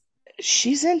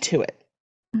she's into it.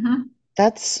 Hmm.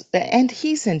 And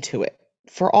he's into it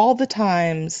for all the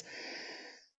times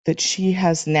that she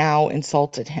has now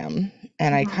insulted him.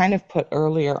 And I Hmm. kind of put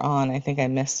earlier on, I think I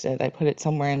missed it. I put it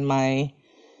somewhere in my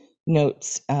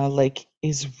notes. Like,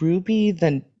 is Ruby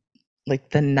the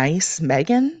nice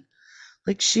Megan?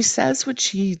 Like, she says what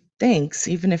she thinks,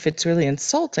 even if it's really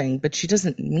insulting, but she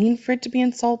doesn't mean for it to be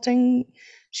insulting.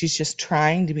 She's just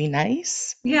trying to be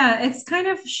nice. Yeah, it's kind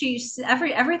of she's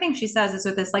everything she says is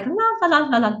with this like la la la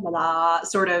la la la la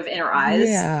sort of in her eyes,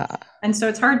 Yeah. and so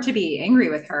it's hard to be angry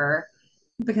with her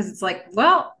because it's like,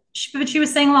 well, but she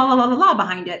was saying la la la la la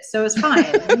behind it, so it's fine.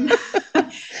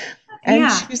 And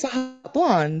Yeah, she's a hot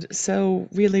blonde. So,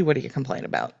 really, what do you complain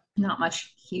about? not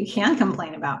much you can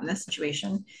complain about in this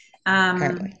situation.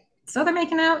 Apparently. So they're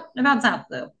making out about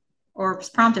Zaplu, or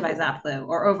prompted by Zaplu,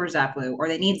 or over Zaplu, or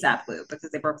they need Zaplu because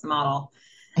they broke the model.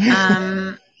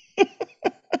 Um,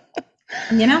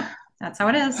 you know, that's how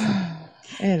it is.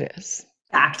 It is.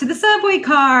 Back to the subway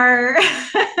car.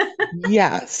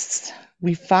 Yes,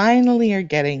 we finally are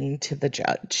getting to the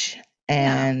judge,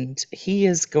 Yeah. and he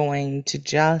is going to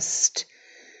just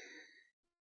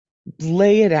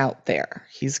lay it out there.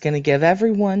 He's going to give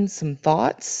everyone some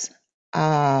thoughts.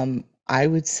 I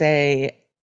would say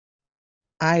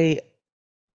I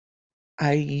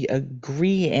I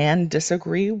agree and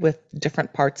disagree with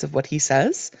different parts of what he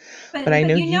says, but I But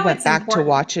know you went it's back to important.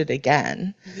 watch it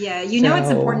again. Yeah, it's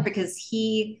important So, because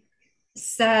he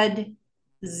said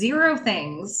zero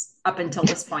things up until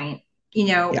this point.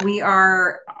 yeah. We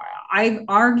are I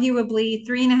arguably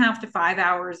 3.5 to 5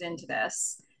 hours into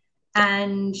this, Yeah.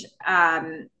 and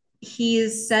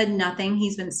he's said nothing.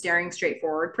 He's been staring straight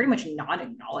forward, pretty much not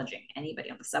acknowledging anybody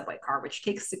on the subway car, which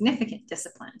takes significant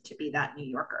discipline to be that New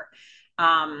Yorker.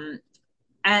 Um,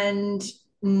 And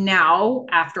now,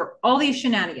 after all these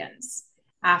shenanigans,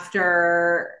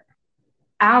 after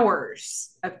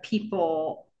hours of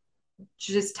people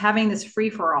just having this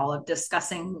free for all of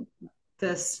discussing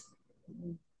this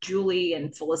Julie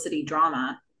and Felicity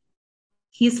drama,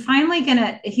 he's finally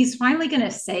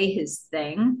gonna say his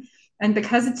thing. And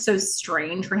because it's so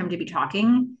strange for him to be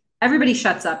talking, everybody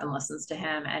shuts up and listens to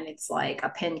him, and it's like a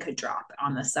pin could drop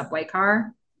on the subway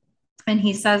car. And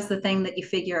he says the thing that you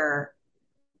figure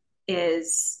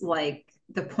is like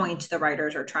the point the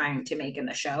writers are trying to make in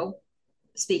the show,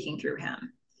 speaking through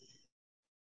him.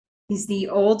 He's the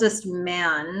oldest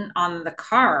man on the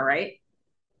car, right?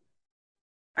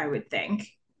 I would think.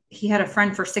 he had a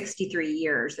friend for 63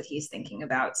 years that he's thinking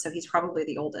about. So he's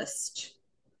probably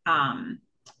um,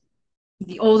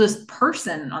 the oldest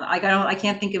person. I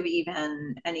can't think of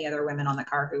even any other women on the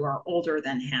car who are older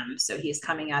than him. So he's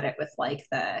coming at it with like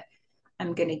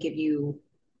I'm going to give you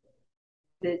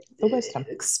The wisdom.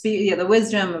 the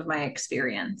wisdom of my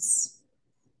experience.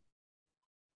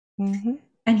 Hmm.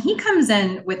 And he comes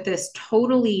in with this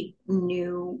totally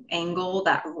new angle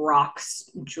that rocks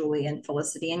Julie and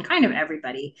Felicity and kind of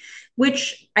everybody,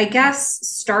 which I guess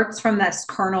starts from this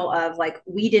kernel of like,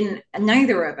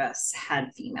 neither of us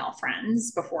had female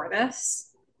friends before this.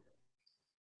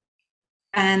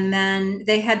 And then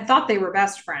they had thought they were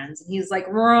best friends. And he's like,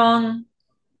 wrong.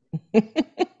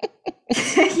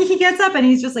 He gets up and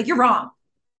he's just like, you're wrong.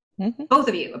 Hmm. Both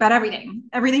of you about everything.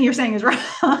 Everything you're saying is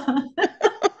wrong.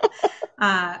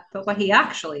 But what he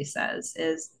actually says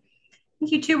is,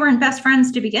 you two weren't best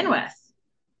friends to begin with.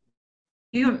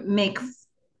 You don't make,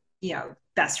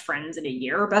 best friends in a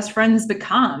year. Best friends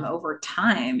become over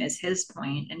time, is his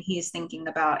point. And he's thinking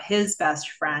about his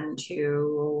best friend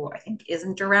who I think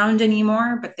isn't around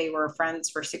anymore, but they were friends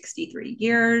for 63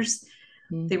 years.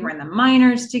 They were Hmm. in the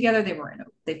minors together.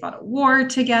 They fought a war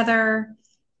together.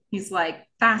 He's like,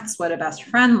 that's what a best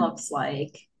friend looks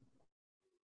like.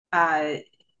 Uh,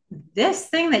 this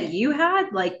thing that you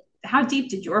had, like, how deep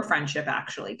did your friendship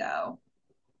actually go?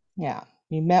 Yeah.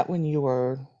 You met when you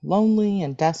were lonely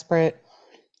and desperate.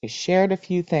 You shared a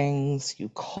few things. You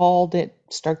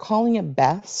start calling it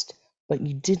best, but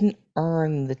you didn't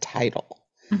earn the title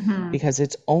Mm-hmm. because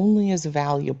it's only as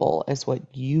valuable as what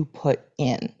you put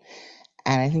in.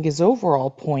 And I think his overall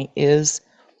point is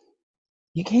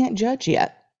you can't judge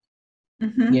yet.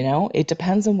 Mm-hmm. It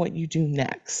depends on what you do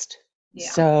next. Yeah.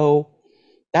 So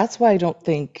that's why I don't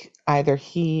think either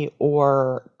he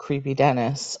or Creepy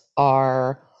Dennis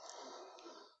are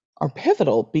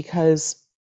pivotal because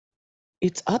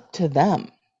it's up to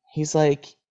them. He's like,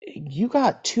 you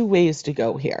got two ways to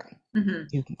go here. Mm-hmm.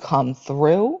 You can come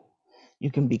through,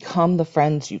 you can become the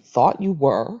friends you thought you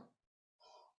were,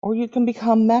 or you can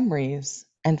become memories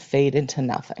and fade into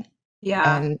nothing.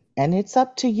 Yeah. And it's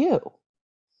up to you.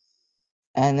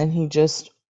 And then he just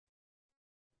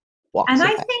And walks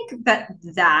I away. think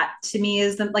that to me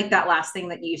is like that last thing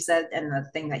that you said and the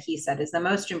thing that he said is the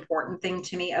most important thing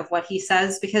to me of what he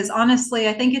says, because honestly,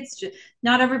 I think it's just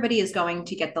not everybody is going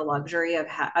to get the luxury of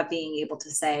being able to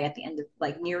say at the end of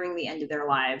like nearing the end of their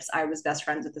lives, I was best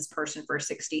friends with this person for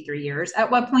 63 years. At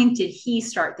what point did he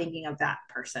start thinking of that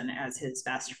person as his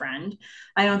best friend?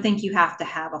 I don't think you have to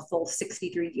have a full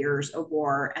 63 years of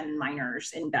war and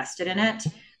minors invested in it.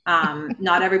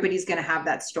 Not everybody's going to have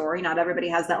that story. Not everybody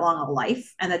has that long of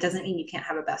life. And that doesn't mean you can't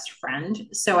have a best friend.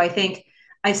 So I think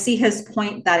I see his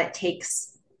point that it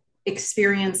takes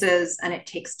experiences and it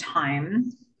takes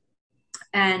time.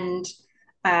 And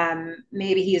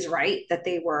maybe he's right that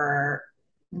they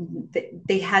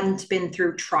hadn't been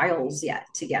through trials yet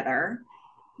together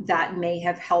that may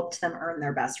have helped them earn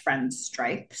their best friend's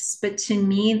stripes. But to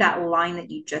me, that line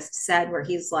that you just said, where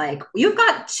he's like, you've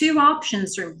got two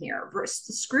options from here.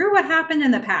 Screw what happened in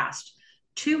the past.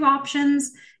 Two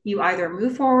options. You either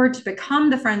move forward to become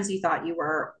the friends you thought you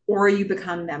were, or you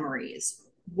become memories.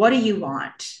 What do you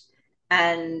want?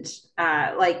 And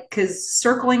because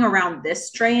circling around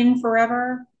this train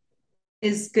forever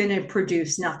is going to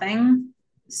produce nothing.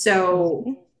 So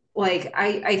Mhm.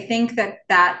 I think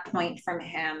that point from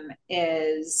him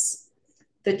is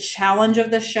the challenge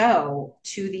of the show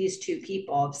to these two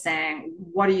people of saying,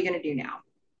 what are you going to do now?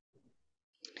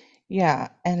 Yeah,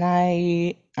 and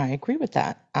I agree with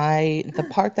that. The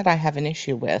part that I have an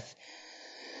issue with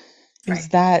is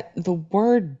Right. that the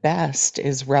word best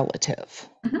is relative,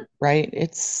 Mm-hmm. right?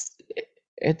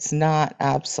 It's not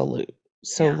absolute.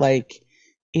 So Yeah. like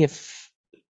if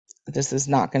this is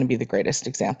not going to be the greatest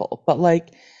example, but like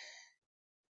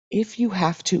if you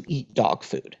have to eat dog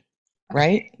food,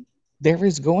 right? Okay. There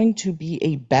is going to be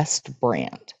a best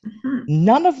brand. Mm-hmm.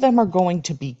 None of them are going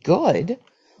to be good,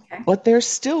 Okay. but there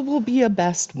still will be a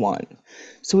best one.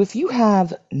 So if you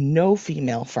have no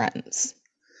female friends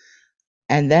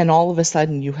and then all of a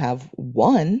sudden you have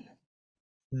one,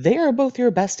 they are both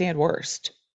your best and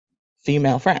worst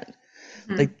female friend.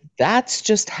 Mm-hmm. Like that's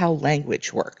just how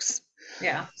language works.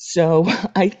 Yeah. So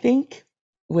I think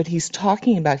what he's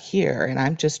talking about here, and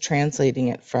I'm just translating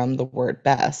it from the word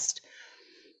best,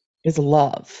 is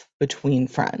love between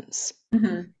friends.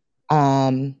 Mm-hmm.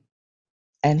 Um,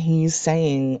 and he's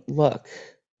saying, look,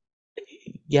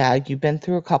 yeah, you've been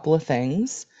through a couple of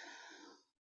things,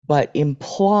 but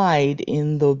implied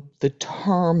in the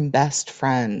term best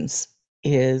friends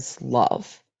is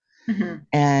love. Mm-hmm.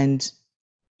 And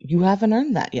you haven't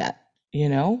earned that yet. You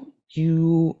know,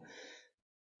 you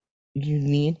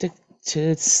need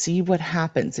to see what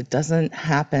happens. It doesn't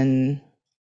happen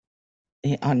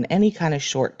on any kind of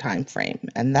short time frame,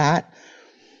 and that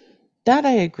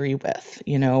I agree with.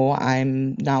 You know,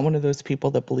 I'm not one of those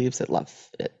people that believes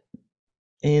that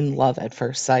in love at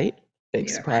first sight. Big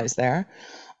Neither am I. surprise there.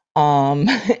 Um,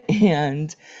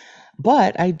 and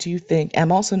but I do think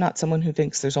I'm also not someone who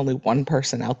thinks there's only one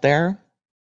person out there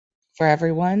for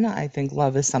everyone. I think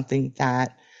love is something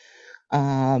that,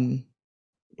 um,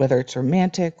 whether it's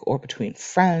romantic or between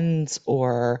friends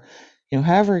or,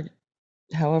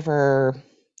 however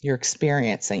you're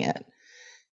experiencing it,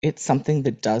 it's something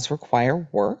that does require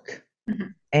work,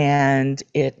 Mhm. and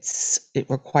it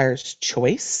requires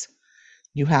choice.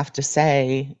 You have to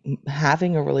say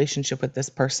having a relationship with this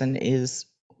person is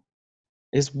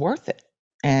worth it,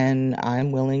 and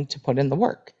I'm willing to put in the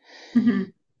work.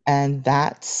 Mhm. And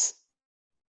that's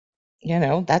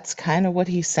kind of what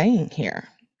he's saying here.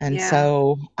 And Yeah.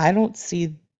 so I don't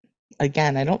see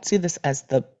this as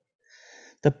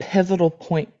the pivotal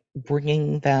point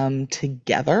bringing them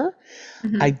together.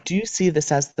 I Mhm. do see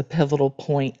this as the pivotal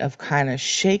point of kind of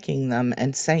shaking them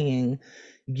and saying,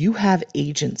 you have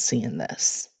agency in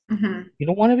this. Mhm. You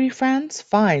don't want to be friends?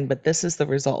 Fine, but this is the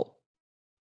result.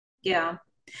 Yeah.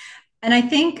 And I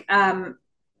think I'm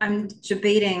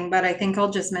debating, but I think I'll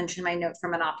just mention my note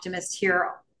from an optimist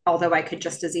here, although I could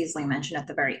just as easily mention at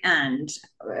the very end,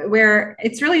 where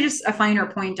it's really just a finer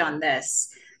point on this.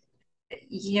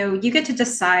 You get to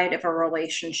decide if a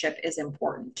relationship is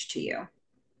important to you.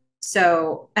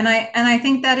 So, and I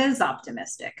think that is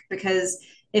optimistic, because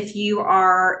if you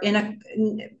are in a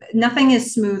nothing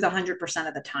is smooth 100%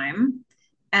 of the time,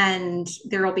 and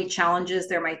there will be challenges,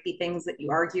 there might be things that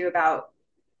you argue about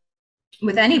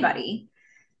with anybody.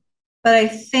 But I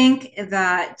think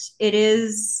that it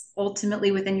is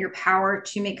ultimately within your power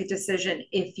to make a decision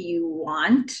if you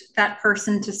want that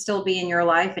person to still be in your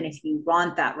life and if you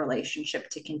want that relationship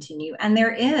to continue. And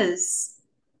there is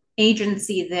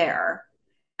agency there.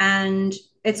 And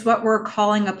it's what we're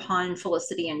calling upon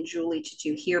Felicity and Julie to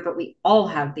do here, but we all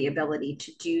have the ability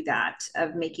to do that,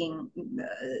 of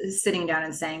sitting down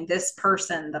and saying, this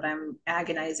person that I'm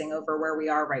agonizing over where we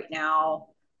are right now,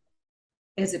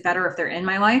 is it better if they're in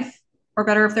my life or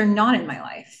better if they're not in my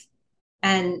life?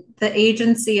 And the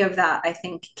agency of that, I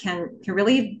think, can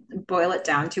really boil it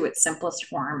down to its simplest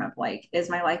form of, like, is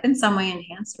my life in some way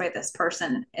enhanced by this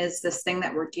person? Is this thing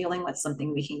that we're dealing with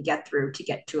something we can get through to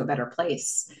get to a better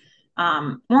place,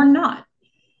 or not?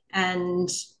 And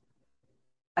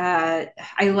I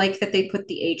like that they put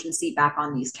the agency back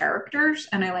on these characters,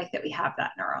 and I like that we have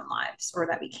that in our own lives, or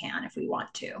that we can if we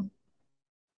want to.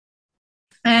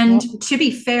 And Yep. to be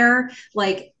fair,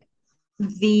 like,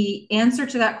 the answer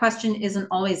to that question isn't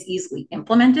always easily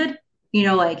implemented.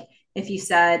 Like, if you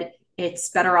said it's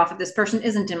better off if this person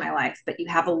isn't in my life, but you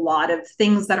have a lot of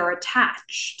things that are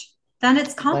attached, then it's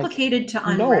Like complicated to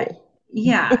unwrite. Noel,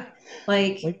 Yeah.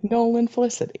 Like, like Noel and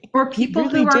Felicity. or He people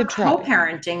really who are did try.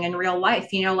 co-parenting in real life,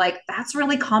 like, that's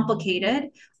really complicated.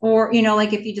 Or,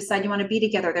 like, if you decide you want to be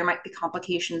together, there might be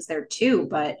complications there too.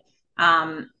 But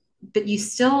you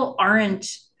still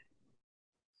aren't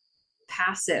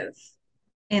passive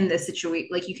in this situation.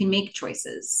 Like, you can make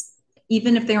choices,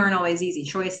 even if they aren't always easy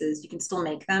choices, you can still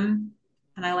make them.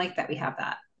 And I like that we have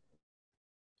that.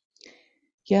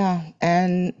 Yeah,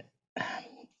 and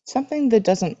something that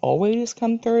doesn't always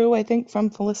come through, I think, from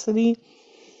Felicity,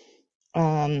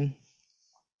 um,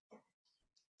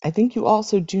 I think you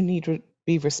also do need to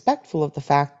be respectful of the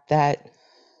fact that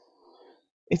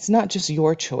it's not just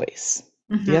your choice.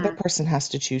 The other Mm-hmm. person has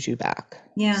to choose you back.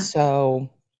 Yeah. So,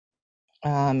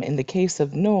 in the case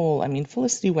of Noel, I mean,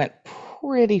 Felicity went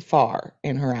pretty far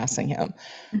in harassing him,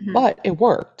 Mm-hmm. but it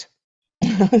worked.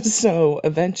 So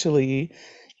eventually,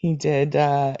 he did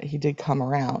come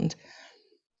around.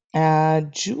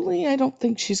 Julie, I don't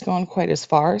think she's gone quite as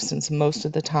far, since most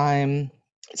of the time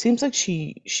it seems like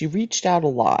she reached out a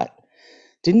lot,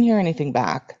 didn't hear anything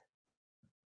back,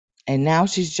 and now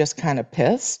she's just kind of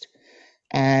pissed.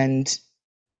 And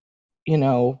you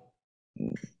know,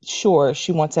 sure,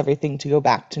 she wants everything to go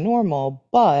back to normal,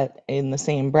 but in the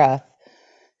same breath,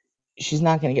 she's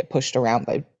not going to get pushed around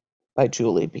by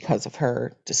Julie because of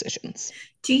her decisions.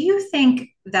 Do you think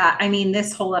that, I mean,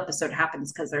 this whole episode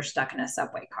happens because they're stuck in a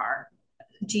subway car.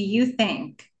 Do you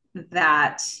think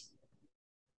that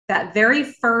that very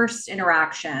first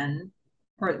interaction,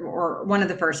 or one of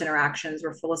the first interactions,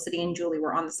 where Felicity and Julie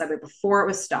were on the subway before it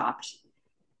was stopped,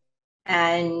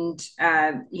 and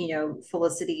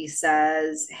Felicity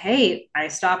says, hey, I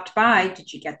stopped by,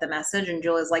 did you get the message? And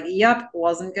Julie's like, yep,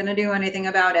 wasn't going to do anything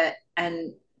about it.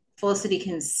 And Felicity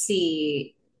can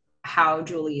see how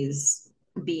Julie's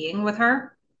being with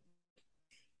her.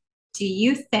 Do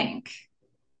you think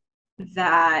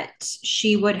that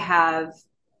she would have,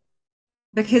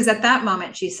 because at that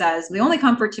moment she says, the only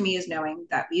comfort to me is knowing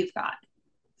that we've got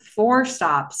 4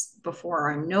 stops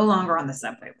before I'm no longer on the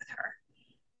subway with her.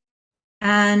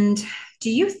 And do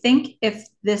you think if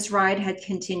this ride had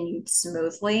continued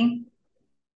smoothly,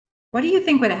 what do you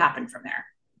think would have happened from there?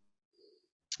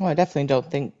 Well, I definitely don't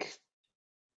think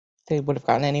they would have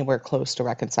gotten anywhere close to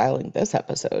reconciling this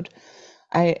episode.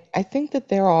 I think that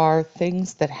there are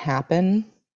things that happen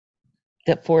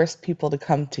that force people to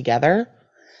come together,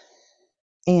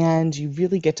 and you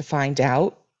really get to find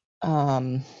out.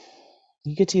 Um,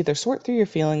 you get to either sort through your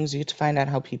feelings, you get to find out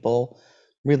how people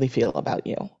really feel about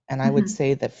you. And I would Mm-hmm.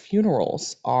 say that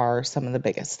funerals are some of the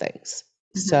biggest things.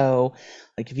 Mm-hmm. So,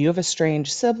 like if you have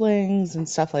estranged siblings and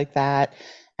stuff like that,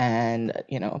 and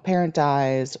a parent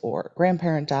dies or a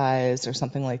grandparent dies or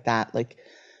something like that, like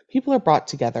people are brought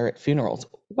together at funerals.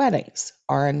 Weddings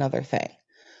are another thing.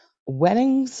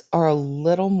 Weddings are a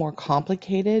little more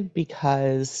complicated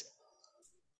because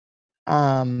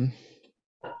um,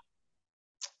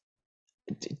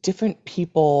 different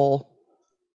people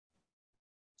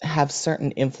have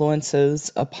certain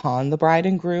influences upon the bride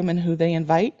and groom and who they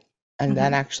invite, and that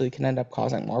Mm-hmm. actually can end up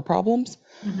causing more problems.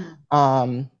 Mm-hmm.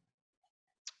 Um,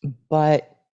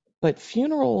 but but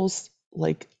funerals,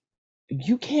 like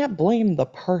you can't blame the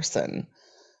person.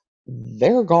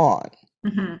 They're gone,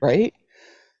 Mm-hmm. right?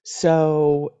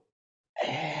 So,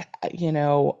 you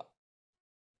know,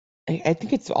 I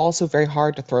think it's also very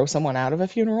hard to throw someone out of a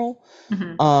funeral.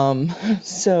 Mm-hmm.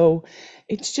 So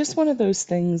it's just one of those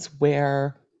things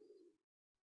where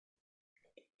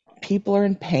people are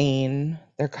in pain,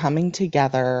 they're coming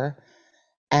together,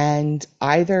 and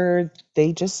either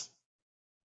they just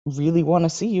really want to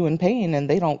see you in pain and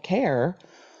they don't care,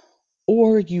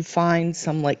 or you find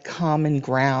some like common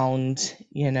ground,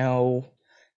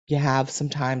 you have some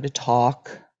time to talk.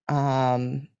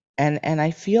 And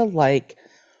I feel like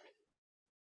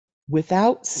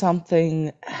without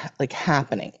something like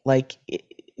happening, like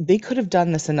they could have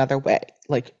done this another way.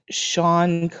 Like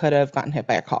Sean could have gotten hit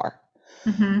by a car.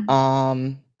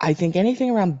 Mm-hmm. I think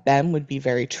anything around Ben would be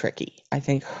very tricky. I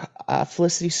think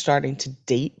Felicity starting to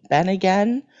date Ben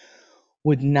again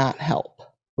would not help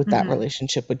with that Mm-hmm.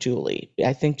 relationship with Julie.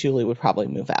 I think Julie would probably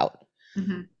move out.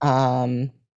 Mm-hmm.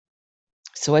 Um,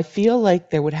 so I feel like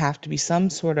there would have to be some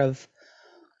sort of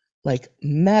like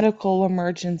medical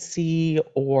emergency,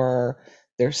 or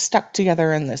they're stuck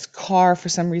together in this car for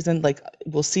some reason. Like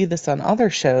we'll see this on other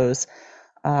shows.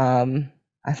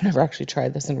 I've never actually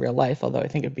tried this in real life, although I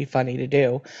think it'd be funny to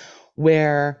do,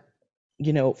 where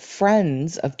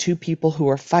friends of two people who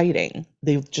are fighting,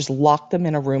 they just lock them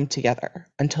in a room together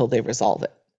until they resolve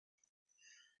it.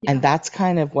 And Yeah. that's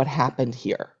kind of what happened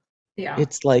here. Yeah.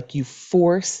 It's like you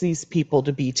force these people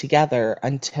to be together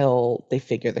until they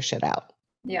figure the shit out.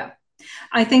 Yeah.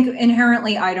 I think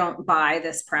inherently I don't buy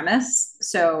this premise.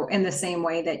 So in the same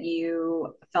way that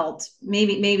you felt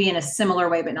maybe in a similar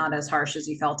way, but not as harsh as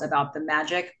you felt about the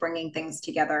magic bringing things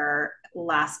together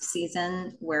last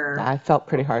season, where I felt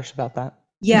pretty harsh about that.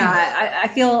 yeah, I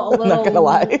feel a I'm not gonna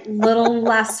lie. little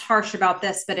less harsh about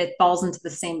this, but it falls into the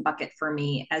same bucket for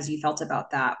me as you felt about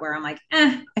that, where I'm like,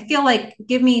 I feel like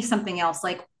give me something else.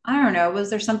 Like, I don't know, was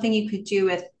there something you could do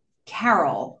with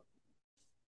Carol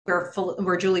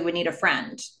where Julie would need a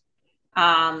friend?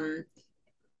 Um,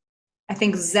 I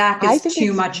think Zach I is think too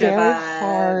it's much of very a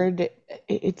hard.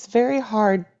 It's very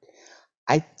hard.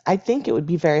 I think it would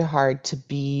be very hard to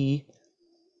be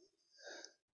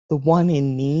the one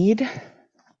in need.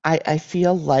 I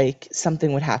feel like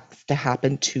something would have to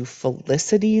happen to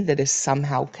Felicity that is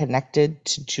somehow connected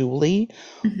to Julie,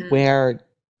 Mhm, where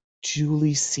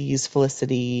Julie sees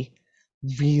Felicity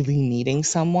really needing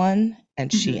someone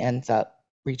and she mhm, ends up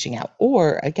reaching out.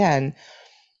 Or again,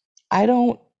 I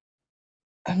don't,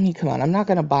 I mean, come on, I'm not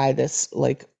going to buy this.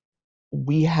 Like,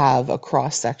 we have a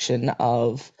cross section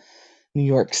of New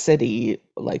York City,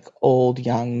 like old,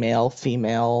 young, male,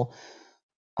 female,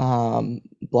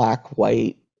 black,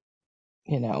 white,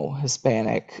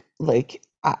 Hispanic, like,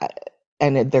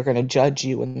 they're going to judge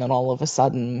you, and then all of a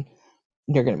sudden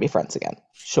you're going to be friends again.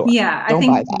 Sure. yeah, I Don't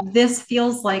buy think that. this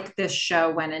feels like this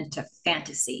show went into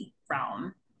fantasy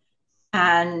realm,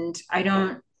 and I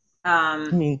don't. I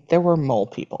Um, mean, there were mole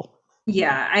people.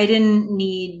 yeah, I didn't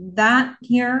need that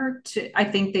here. I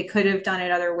think they could have done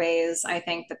it other ways. I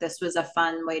think that this was a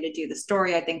fun way to do the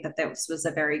story. I think that this was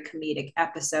a very comedic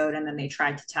episode, and then they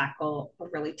tried to tackle a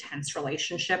really tense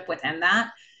relationship within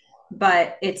that.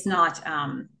 But it's not.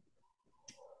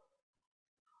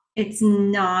 It's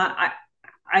not,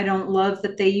 I don't love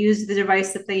that they used the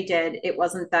device that they did. It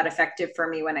wasn't that effective for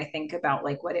me when I think about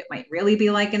like what it might really be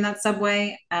like in that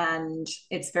subway. And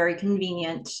it's very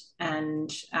convenient. And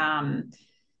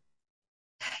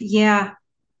yeah,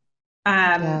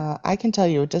 um, Yeah, I can tell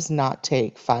you it does not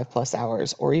take 5+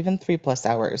 hours or even 3+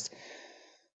 hours,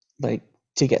 like,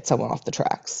 to get someone off the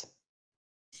tracks.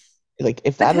 Like,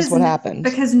 if that is because what happened,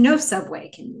 because no subway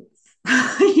can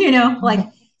move. Like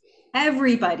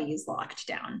everybody's locked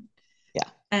down, yeah,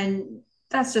 and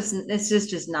that's just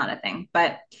not a thing.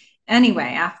 But anyway,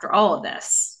 after all of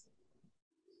this,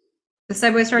 the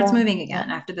subway starts well, moving yeah, again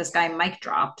after this guy Mike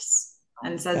drops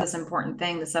and says yeah. this important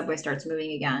thing. The subway starts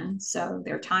moving again, so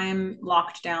their time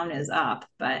locked down is up.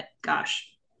 But gosh,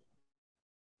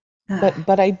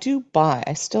 But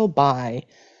I still buy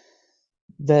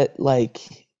that,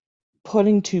 like,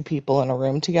 putting two people in a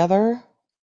room together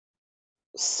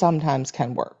sometimes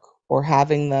can work, or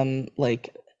having them,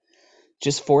 like,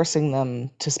 just forcing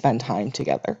them to spend time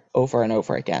together over and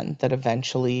over again, that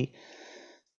eventually,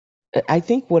 I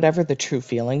think whatever the true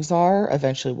feelings are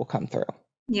eventually will come through.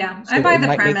 yeah, I So buy it the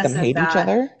might make premise them of hate each that,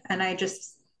 other. and I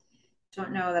just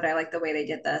don't know that I like the way they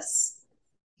did this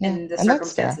Yeah, in the and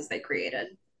that's fair. circumstances they created.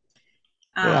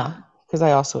 Yeah, Um, because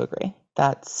I also agree.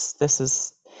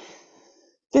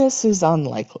 This is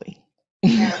unlikely.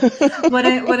 yeah. What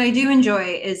I do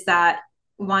enjoy is that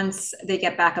once they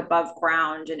get back above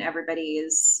ground and everybody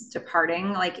is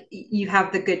departing, like you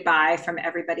have the goodbye from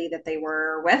everybody that they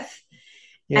were with.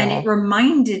 And Yeah. it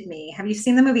reminded me, have you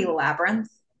seen the movie Labyrinth?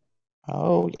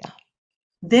 Oh, yeah.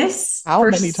 This, How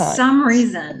for many some times?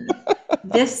 reason,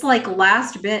 this like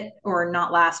last bit, or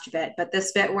not last bit, but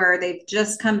this bit where they've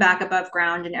just come back above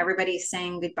ground and everybody's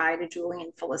saying goodbye to Julie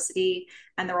and Felicity,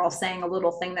 and they're all saying a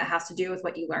little thing that has to do with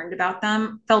what you learned about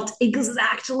them, felt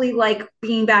exactly like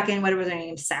being back in, what was her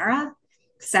name,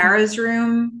 Sarah's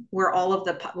room, where all of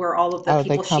the Oh, they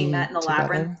people she come met in the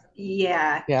labyrinth. together.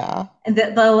 Yeah. Yeah. And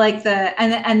the like the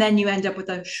and then you end up with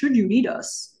a should you need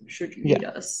us, should you Yeah. need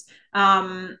us,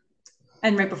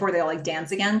 and right before they all like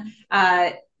dance again,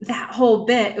 that whole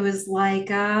bit, it was like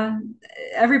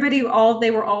everybody, all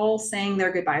they were all saying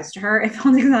their goodbyes to her. It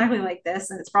felt exactly like this,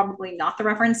 and it's probably not the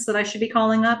reference that I should be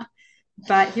calling up,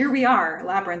 but here we are,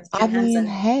 Labyrinth, I Jim mean, Henson.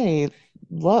 hey,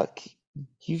 look,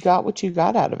 you got what you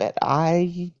got out of it.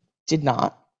 I did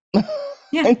not.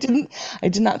 Yeah. I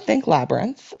did not think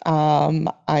Labyrinth.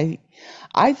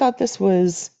 I thought this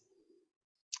was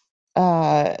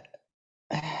uh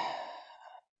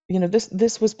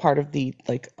this was part of the,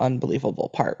 like, unbelievable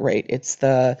part, right? It's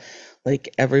the,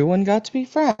 like, everyone got to be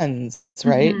friends,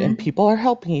 right? And Mm-hmm. people are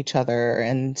helping each other,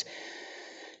 and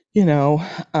you know,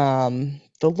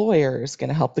 the lawyer is going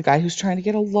to help the guy who's trying to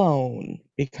get a loan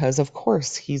because, of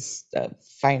course, he's a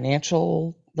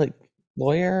financial, like,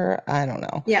 lawyer. I don't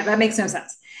know. Yeah, that makes no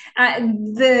sense.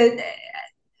 The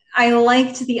I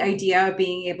liked the idea of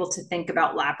being able to think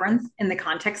about Labyrinth in the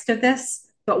context of this,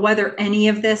 but whether any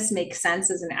of this makes sense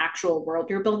as an actual world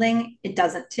you're building, it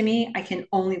doesn't to me. I can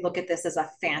only look at this as a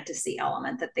fantasy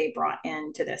element that they brought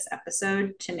into this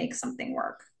episode to make something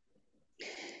work.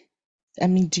 I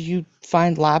mean, do you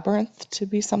find Labyrinth to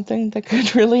be something that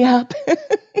could really happen?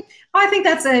 I think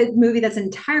that's a movie that's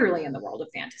entirely in the world of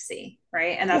fantasy,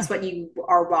 right? And Yeah. that's what you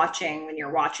are watching when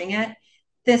you're watching it.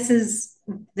 This is,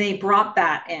 they brought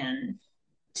that in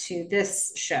to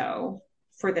this show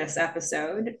for this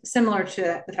episode, similar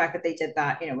to the fact that they did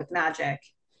that, with magic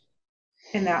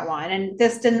in that one. And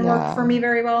this didn't work for me Yeah.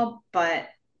 very well, but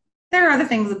there are other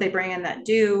things that they bring in that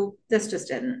do. This just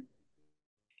didn't.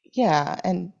 Yeah.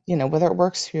 And, whether it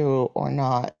works for you or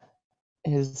not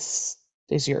is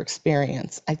is your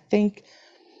experience. I think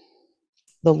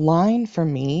the line for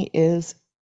me is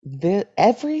that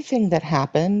everything that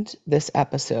happened this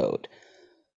episode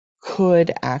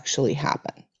could actually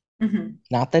happen. Mm-hmm.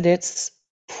 Not that it's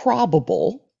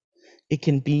probable. It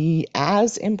can be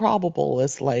as improbable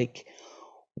as, like,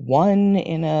 one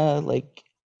in a, like,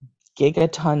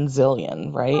 gigaton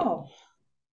zillion, right? Oh,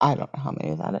 I don't know how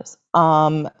many that is.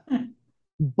 hmm.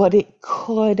 But it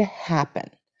could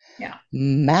happen. Yeah.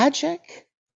 Magic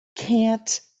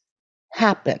can't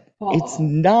happen. It's Oh,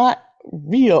 not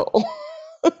real.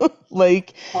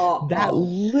 Like, that oh.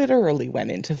 literally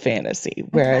went into fantasy,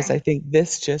 whereas Okay. I think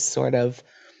this just sort of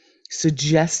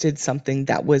suggested something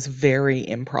that was very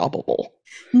improbable.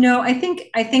 No, I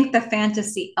think the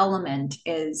fantasy element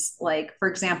is like, for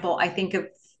example, I think of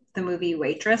the movie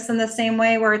Waitress in the same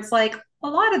way, where it's like a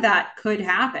lot of that could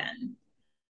happen,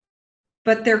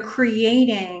 but they're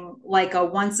creating like a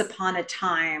once upon a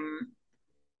time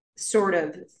sort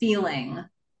of feeling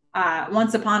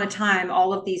once upon a time,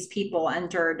 all of these people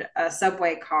entered a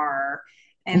subway car,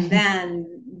 and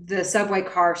then the subway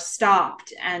car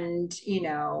stopped, and they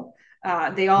all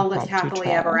lived Impromptu happily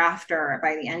ever travel. after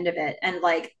by the end of it. And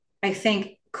like, I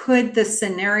think, could the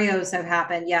scenarios have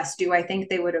happened? Yes. Do I think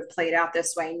they would have played out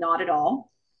this way? Not at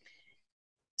all.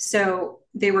 So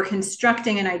they were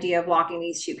constructing an idea of locking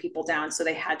these two people down, so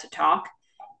they had to talk.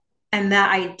 And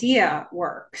that idea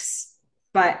works,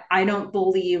 but I don't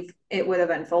believe it would have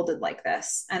unfolded like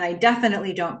this. And I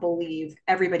definitely don't believe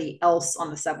everybody else on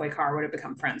the subway car would have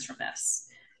become friends from this.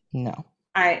 No.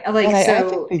 I And like, I think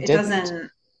so they it didn't.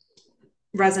 doesn't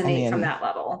I resonate from mean, that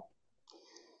level.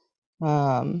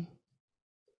 um,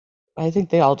 I think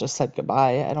they all just said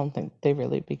goodbye. I don't think they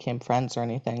really became friends or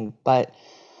anything. But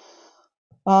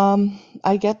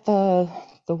I get the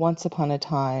once upon a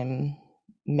time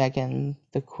Megan,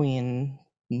 the queen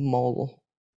mole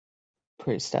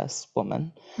priestess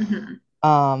woman, Mm-hmm.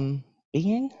 um,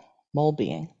 being mole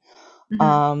being. Mm-hmm.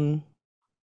 Um,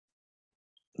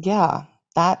 yeah,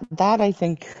 that I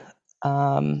think.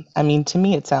 I mean, to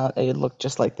me, it looked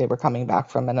just like they were coming back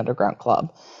from an underground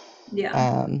club. Yeah.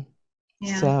 Um,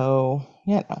 Yeah. so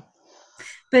you know,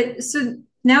 But so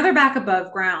now they're back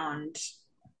above ground,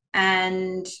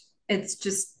 and it's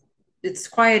just it's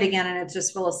quiet again, and it's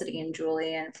just Felicity and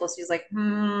Julie. And Felicity's like, do you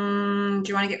want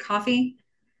to get coffee?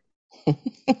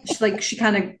 She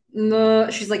kind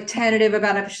of she's like tentative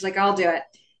about it, but she's like, I'll do it.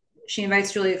 She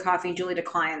invites Julie to coffee. Julie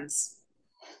declines.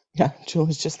 yeah,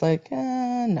 Julie's just like,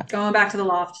 no, Going back to the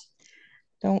loft.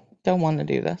 don't want to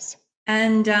do this.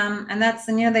 And that's,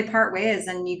 and they part ways,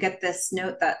 and you get this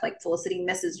note that like Felicity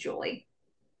misses Julie.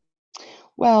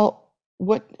 Well,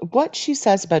 what she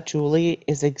says about Julie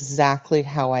is exactly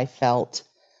how I felt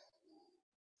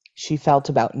she felt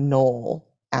about Noel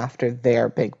after their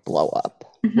big blow up,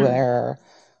 Mm-hmm. where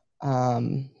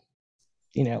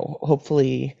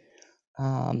hopefully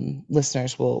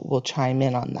listeners will chime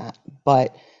in on that.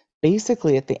 But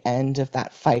basically, at the end of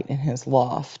that fight in his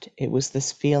loft, it was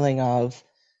this feeling of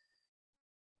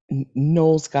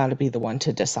Noel's got to be the one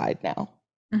to decide now,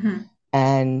 Mm-hmm.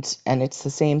 and it's the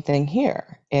same thing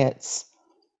here. It's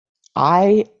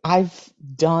I've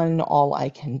done all I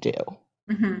can do,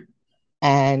 Mm-hmm.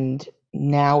 and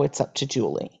now it's up to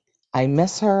Julie. I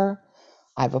miss her.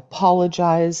 I've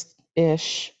apologized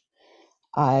ish.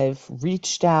 I've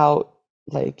reached out.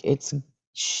 Like it's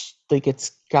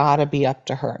gotta be up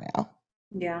to her now.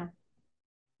 Yeah.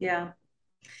 Yeah.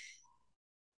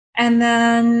 And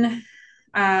then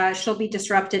she'll be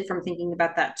disrupted from thinking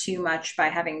about that too much by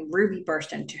having Ruby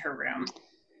burst into her room.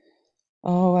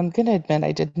 Oh, I'm gonna admit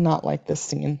I did not like this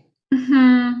scene.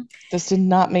 Mm-hmm. This did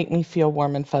not make me feel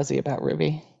warm and fuzzy about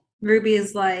Ruby. Ruby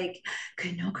is like,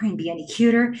 could Noel Crane be any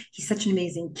cuter? He's such an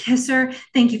amazing kisser.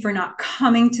 Thank you for not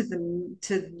coming to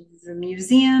the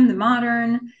museum, the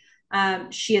modern.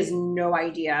 She has no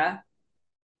idea.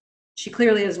 She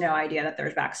clearly has no idea that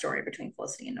there's backstory between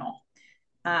Felicity and Noel.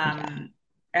 Yeah. Um,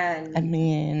 I and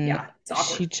mean, yeah, it's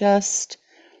she awkward. just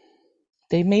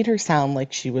they made her sound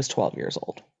like she was 12 years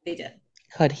old. They did.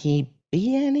 Could he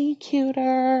be any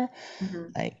cuter? Mm-hmm.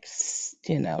 Like,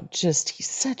 just he's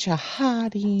such a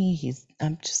hottie.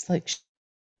 I'm just like,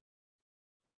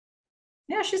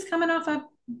 Yeah, she's coming off a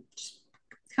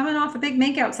big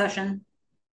makeout session.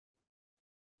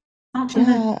 Not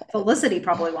something yeah, Felicity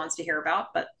probably wants to hear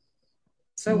about, but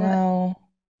so what? no.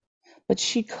 But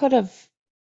she could have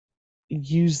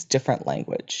used different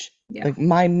language. Yeah. Like,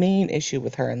 my main issue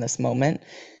with her in this moment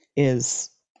is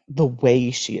the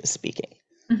way she is speaking.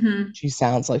 Mm-hmm. She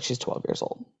sounds like she's 12 years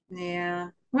old. Yeah.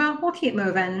 Well, we'll keep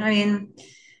moving. I mean,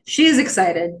 she's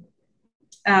excited.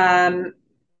 Um,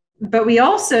 but we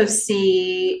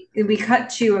cut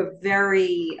to a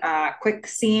very quick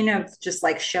scene of just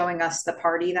like showing us the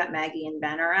party that Maggie and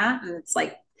Ben are at. And it's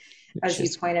like, Which as you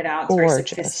is pointed out, it's a very gorgeous.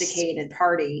 sophisticated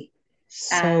party.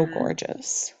 So And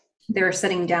gorgeous. they're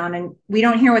sitting down, and we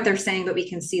don't hear what they're saying, but we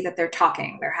can see that they're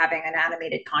talking. They're having an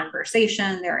animated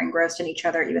conversation. They're engrossed in each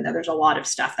other, even though there's a lot of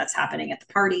stuff that's happening at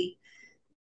the party.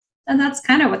 And that's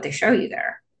kind of what they show you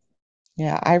there.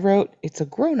 Yeah, I wrote it's a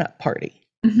grown-up party.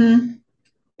 Mm-hmm.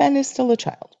 Ben is still a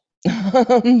child.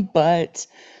 but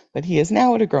he is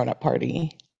now at a grown-up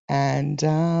party. And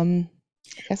I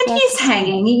guess And we'll have he's to see.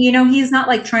 hanging. He's not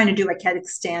like trying to do a keg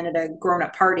stand at a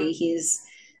grown-up party.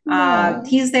 No.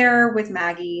 He's there with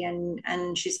Maggie,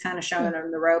 and she's kind of showing Yeah.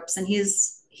 him the ropes, and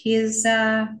he's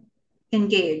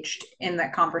engaged in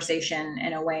that conversation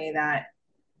in a way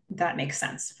that makes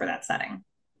sense for that setting.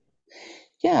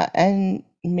 Yeah, and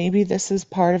maybe this is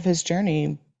part of his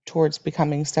journey towards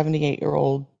becoming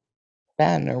 78-year-old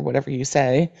Ben or whatever you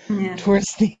say Yeah.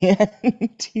 towards the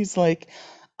end. He's like,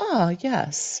 ah,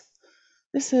 yes,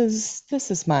 this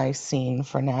is my scene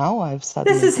for now. I've This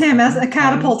suddenly is him as become friends.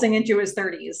 catapulting into his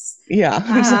 30s. Yeah,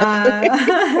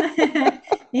 exactly. Uh,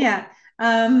 yeah.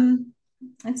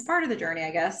 It's part of the journey,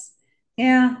 I guess.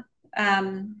 Yeah.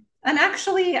 And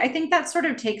actually, I think that sort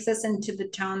of takes us into the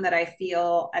tone that I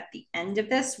feel at the end of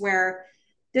this, where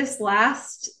this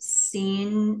last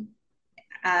scene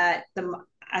at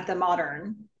the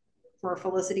modern for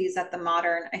Felicity's at the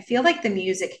modern, I feel like the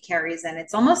music carries in.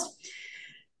 It's almost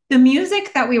the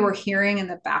music that we were hearing in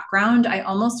the background. I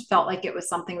almost felt like it was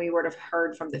something we would have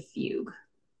heard from the fugue.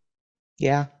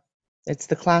 Yeah, it's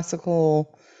the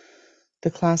classical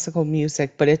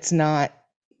music, but it's not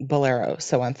bolero,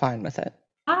 so I'm fine with it.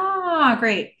 Ah,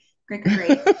 great, great, great,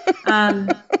 great. Um,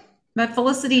 but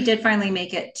Felicity did finally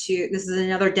make it to. This is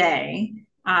another day,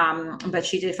 but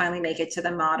she did finally make it to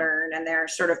the modern, and they're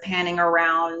sort of panning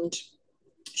around.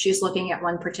 She's looking at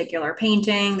one particular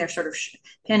painting. They're sort of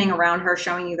panning around her,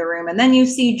 showing you the room, and then you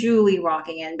see Julie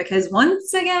walking in because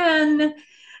once again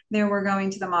they were going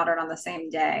to the modern on the same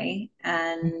day,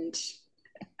 and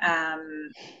um,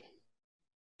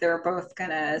 they're both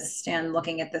gonna stand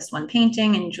looking at this one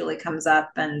painting, and Julie comes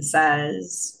up and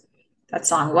says, "That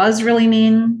song was really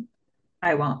mean.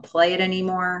 I won't play it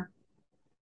anymore."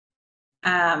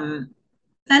 Um,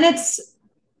 and it's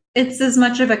as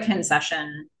much of a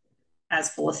concession as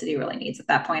Felicity really needs at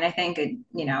that point. I think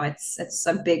it's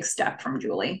a big step from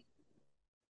Julie.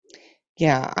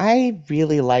 Yeah, I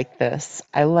really like this.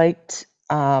 I liked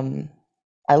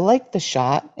the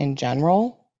shot in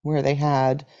general where they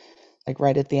had like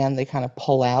right at the end they kind of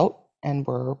pull out and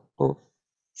we're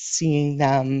seeing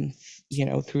them,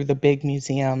 through the big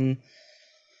museum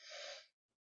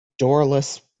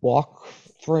doorless walk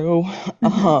through,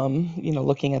 Mm-hmm.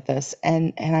 looking at this.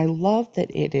 And I love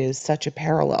that it is such a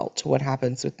parallel to what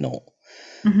happens with Noel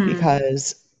Mm-hmm.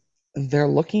 because they're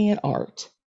looking at art.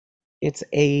 It's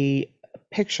a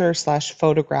picture slash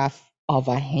photograph of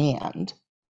a hand.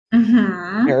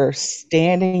 Mm-hmm. They're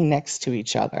standing next to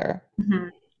each other. Mm-hmm.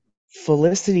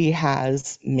 Felicity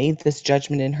has made this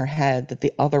judgment in her head that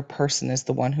the other person is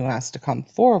the one who has to come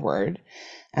forward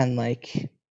and, like,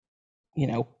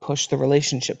 push the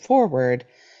relationship forward.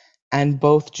 And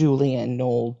both Julie and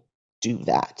Noel do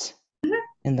that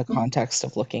in the context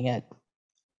of looking at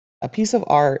a piece of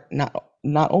art,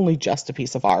 not only just a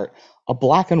piece of art, a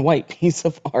black and white piece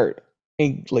of art,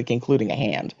 like including a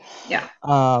hand. Yeah.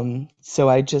 So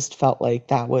I just felt like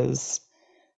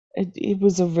it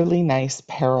was a really nice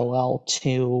parallel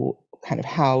to kind of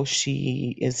how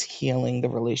she is healing the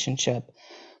relationship,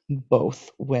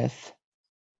 both with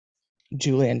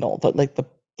Julie and Noel. But like the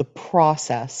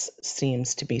process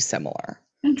seems to be similar.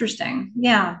 Interesting.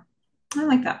 Yeah. I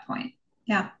like that point.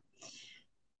 Yeah.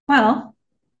 Well,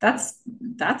 that's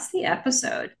the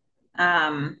episode.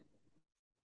 Um,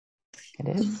 It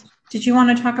is. did you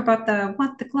want to talk about the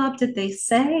what the club did they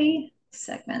say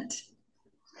segment?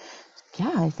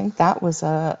 Yeah, I think that was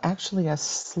actually a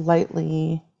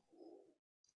slightly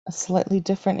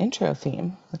different intro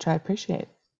theme, which I appreciate.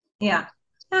 Yeah.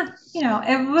 Yeah,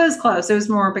 it was close. It was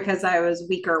more because I was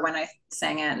weaker when I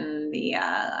sang it, and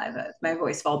my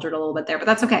voice faltered a little bit there, but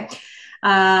that's okay.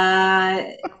 Uh,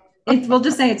 we'll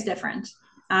just say it's different.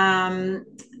 Um,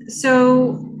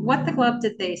 so, what the club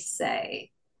did they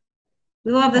say?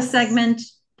 We love this Yes. segment.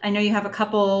 I know you have a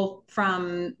couple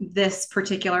from this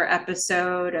particular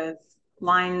episode of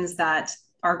lines that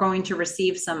are going to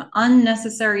receive some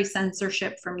unnecessary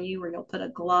censorship from you, where you'll put a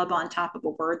glub on top of a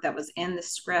word that was in the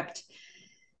script.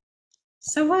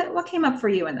 So, what came up for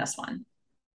you in this one?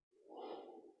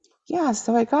 Yeah,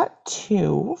 so I got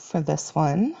two for this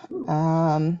one. Ooh,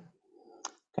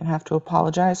 Gonna have to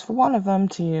apologize for one of them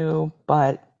to you,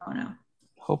 but oh no.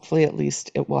 hopefully at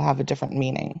least it will have a different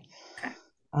meaning Okay.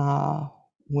 uh,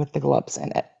 with the gloves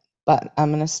in it. But I'm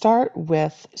gonna start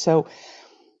with, so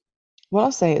what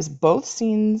I'll say is both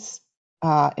scenes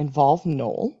involve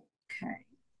Noel, Okay.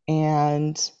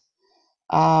 and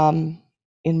um,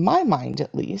 in my mind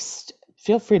at least,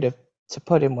 feel free to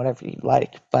put in whatever you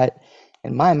like, but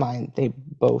in my mind, they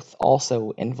both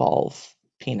also involve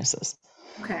penises.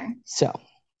 Okay. So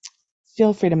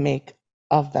feel free to make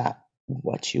of that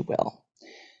what you will.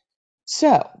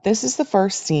 So this is the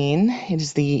first scene. It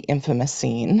is the infamous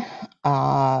scene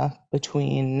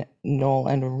between Noel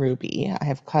and Ruby. I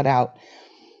have cut out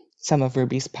some of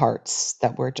Ruby's parts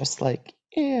that were just like,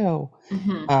 ew.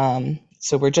 Mm-hmm.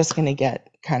 So we're just going to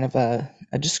get kind of a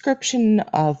description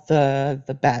of the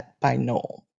bet by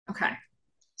Noel. Okay.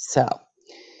 So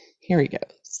here he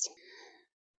goes.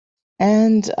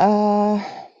 And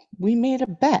we made a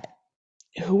bet.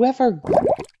 Whoever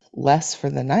less for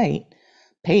the night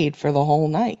paid for the whole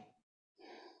night.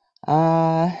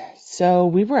 So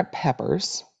we were at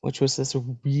Peppers, which was this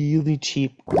really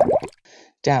cheap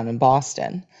down in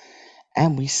Boston,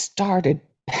 and we started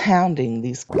pounding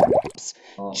these clubs,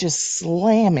 Oh. just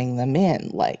slamming them in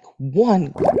like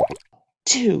one,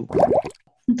 two,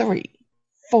 three,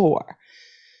 four.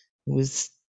 It was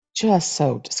just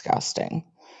so disgusting.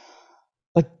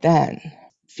 But then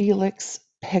Felix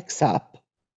picks up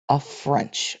a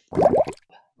French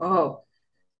Oh.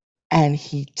 and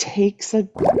he takes a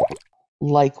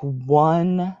like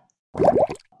one,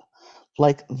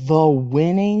 like the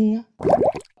winning,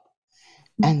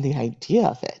 and the idea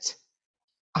of it,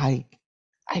 I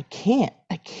I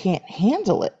can't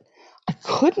handle it. I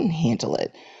couldn't handle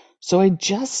it. So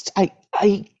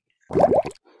I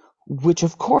which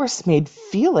of course made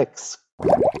Felix.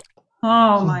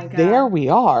 Oh So my there God. we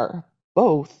are,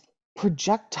 both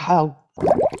projectile.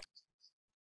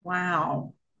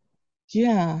 Wow.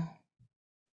 Yeah.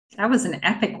 That was an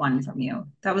epic one from you.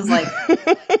 That was like,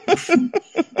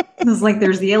 it was like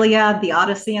there's the Iliad, the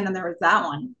Odyssey, and then there was that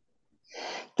one.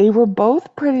 They were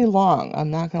both pretty long,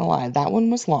 I'm not gonna lie. That one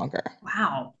was longer,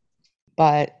 Wow.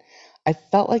 but I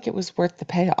felt like it was worth the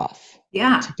payoff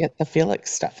Yeah. to get the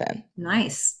Felix stuff in.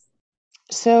 Nice.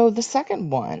 So the second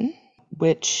one,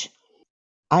 which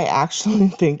I actually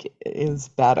think is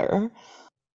better,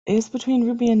 is between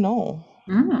Ruby and Noel.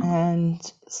 Mm.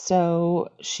 And so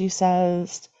she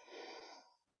says,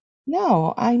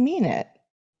 "No, I mean it.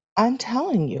 I'm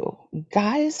telling you,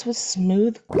 guys with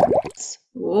smooth."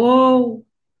 Whoa.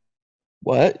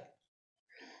 What?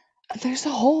 There's a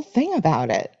whole thing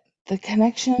about it. The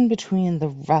connection between the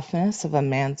roughness of a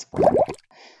man's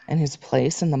and his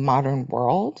place in the modern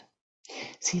world.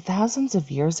 See, thousands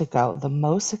of years ago, the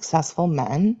most successful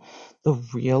men, the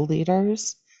real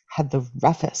leaders, had the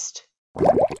roughest,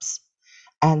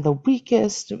 and the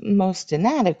weakest, most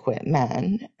inadequate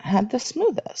men had the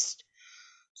smoothest.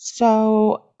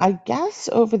 So I guess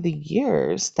over the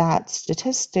years, that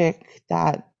statistic,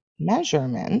 that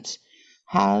measurement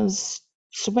has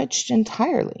switched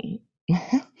entirely.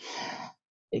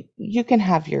 You can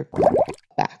have your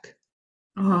back.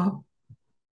 Oh.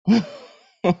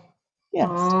 Yes.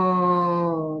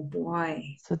 Oh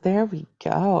boy. So there we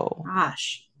go.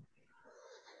 Gosh.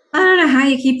 I don't know how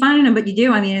you keep finding them, but you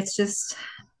do. I mean, it's just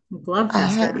a glove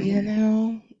fest over You here.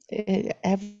 know,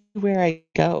 everywhere I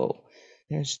go,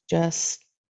 there's just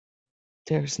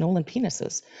there's Nolan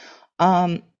penises.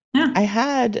 Um, Yeah. I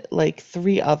had like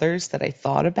three others that I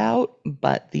thought about,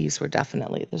 but these were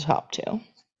definitely the top two.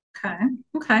 Okay.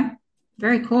 Okay.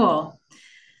 Very cool.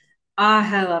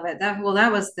 Ah, I love it. That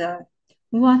was the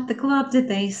what the club did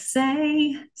they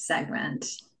say segment.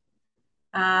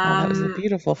 Oh, that was a Um,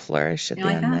 beautiful flourish at you the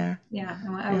like end that? there. Yeah.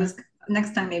 I Yeah. was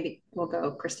next time maybe we'll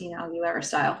go Christina Aguilera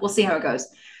style. We'll see how it goes.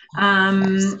 Yes.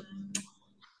 Um,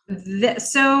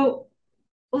 so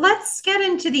let's get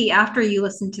into the after you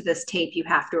listen to this tape, you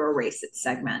have to erase it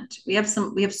segment. We have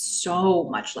so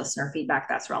much listener feedback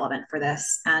that's relevant for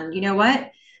this. And you know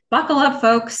what? Buckle up,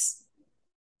 folks.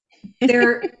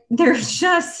 There's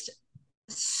just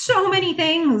so many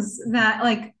things that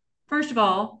like, first of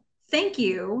all, thank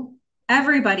you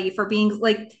everybody for being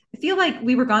like, I feel like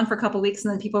we were gone for a couple weeks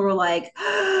and then people were like,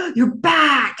 oh, you're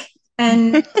back.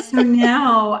 And so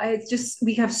now it's just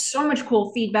we have so much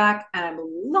cool feedback and I'm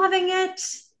loving it.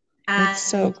 It's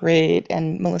so And great.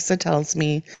 And Melissa tells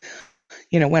me,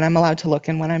 when I'm allowed to look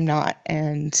and when I'm not.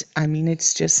 And I mean,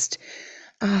 it's just,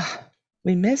 ah,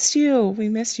 we missed you. We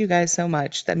missed you guys so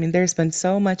much. I mean, there's been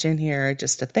so much in here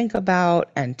just to think about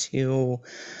and to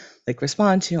like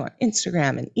respond to on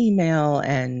Instagram and email.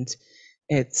 And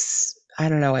I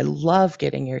don't know, I love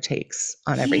getting your takes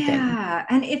on everything. yeah,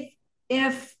 and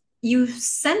if you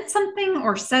sent something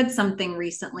or said something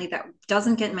recently that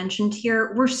doesn't get mentioned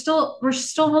here, we're still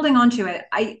holding on to it.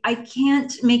 I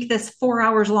can't make this 4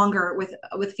 hours longer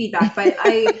with feedback,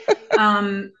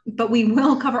 but we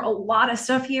will cover a lot of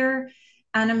stuff here,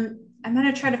 and I'm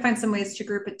gonna try to find some ways to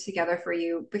group it together for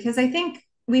you because I think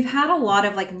we've had a lot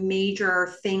of like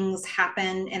major things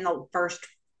happen in the first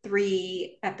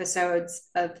three episodes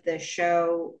of the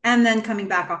show and then coming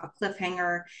back off a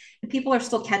cliffhanger. And people are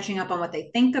still catching up on what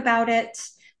they think about it.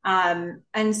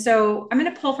 And so I'm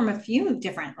going to pull from a few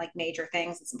different like major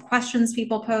things and some questions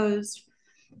people posed.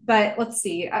 But let's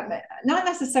see, not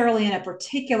necessarily in a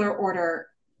particular order.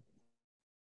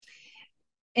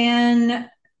 In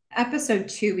episode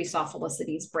 2, we saw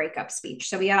Felicity's breakup speech.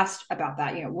 So we asked about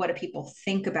that, what do people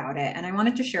think about it? And I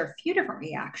wanted to share a few different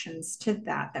reactions to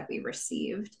that we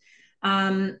received.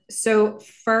 So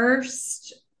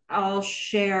first, I'll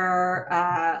share,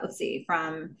 let's see,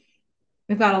 from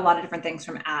we've got a lot of different things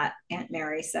from at Aunt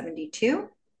Mary 72.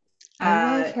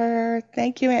 I love Uh, her.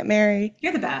 Thank you, Aunt Mary.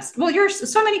 you're the best. Well, you're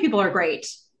so many people are great.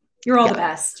 You're all the Yeah.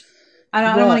 best. I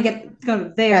don't want Well, to go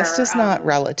best there. is not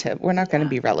relative. We're not going to Yeah,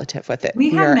 be relative with it.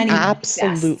 we We have are many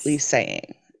absolutely bests.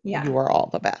 saying Yeah, you are all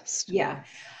the best. yeah.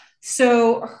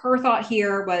 So her thought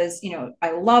here was,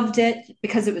 I loved it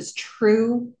because it was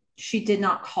true. She did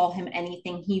not call him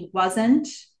anything he wasn't.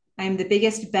 I'm the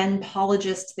biggest Ben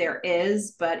apologist there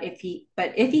is, but if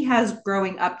he has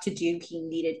growing up to do, he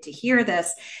needed to hear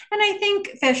this. And I think,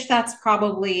 Fish, that's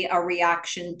probably a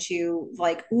reaction to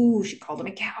like, ooh, she called him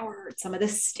a coward. Some of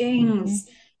this Hmm. stings.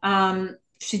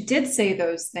 She did say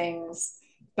those things,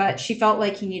 but she felt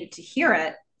like he needed to hear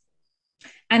it.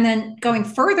 And then going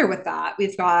further with that,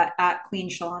 we've got at Queen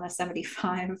Shalana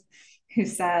 75, who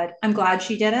said, I'm glad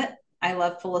she did it. I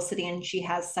love Felicity and she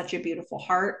has such a beautiful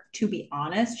heart. To be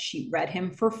honest, she read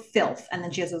him for filth. And then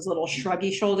she has those little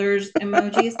shruggy shoulders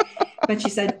emojis. But she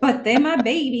said, but they my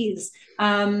babies.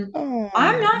 I'm not Oh,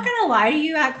 going to lie to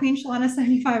you, at Queen Shalana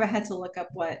 75. I had to look up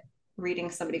what reading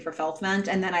somebody for filth meant.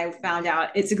 And then I found out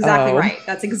it's exactly oh, right.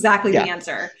 That's exactly yeah. the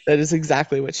answer. That is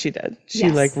exactly what she did.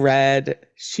 Yes.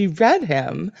 She read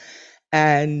him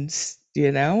and,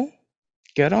 you know,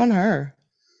 good on her.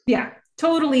 Yeah,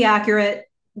 totally accurate.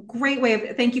 Great way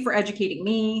of thank you for educating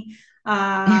me.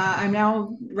 I'm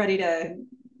now ready to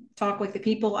talk like the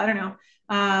people. I don't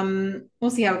know.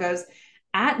 We'll see how it goes.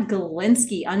 At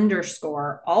Galinsky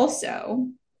underscore also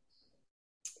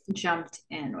jumped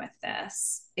in with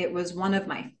this. It was one of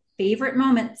my favorite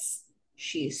moments.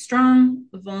 She's strong,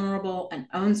 vulnerable, and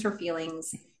owns her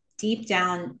feelings. Deep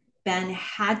down, Ben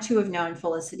had to have known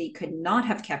Felicity could not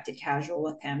have kept it casual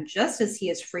with him, just as he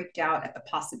is freaked out at the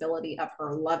possibility of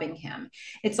her loving him.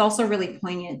 It's also really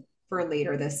poignant for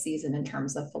later this season in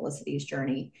terms of Felicity's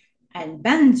journey and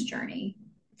Ben's journey.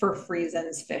 For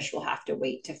reasons Fish will have to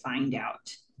wait to find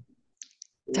out.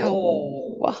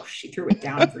 Oh, Whoa, she threw it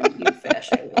down for you, Fish.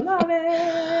 I love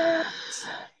it.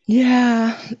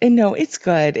 yeah. And no, it's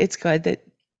good. It's good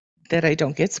that I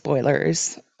don't get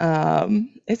spoilers.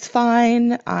 It's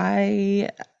fine.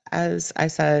 As I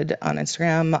said on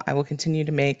Instagram, I will continue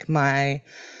to make my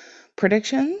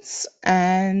predictions,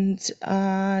 and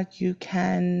you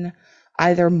can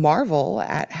either marvel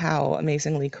at how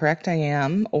amazingly correct I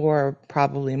am, or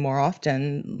probably more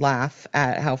often laugh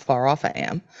at how far off I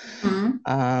am.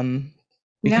 Mm-hmm. Um,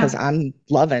 because Yeah, I'm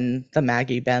loving the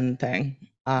Maggie Ben thing.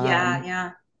 yeah, Um,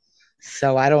 yeah,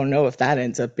 so I don't know if that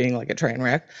ends up being like a train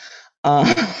wreck. Um,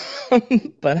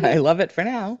 but I love it for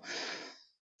now.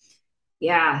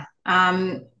 yeah.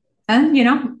 And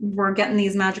we're getting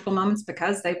these magical moments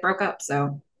because they broke up.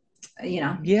 So,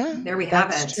 Yeah, there we have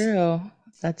that's it. true.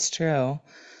 That's true.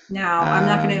 Now, I'm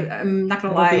not gonna, Um, I'm not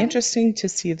gonna it'll be lie. interesting to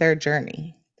see their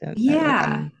journey. Like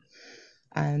Yeah.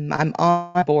 I'm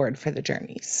on board for the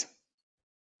journeys.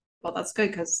 Well, that's good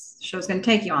because the show's gonna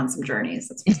take you on some journeys.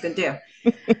 That's what it's gonna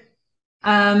do.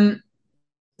 Um,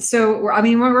 so I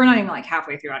mean, we're not even like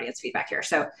halfway through audience feedback here.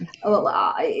 So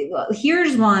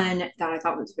here's one that I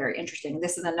thought was very interesting.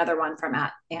 This is another one from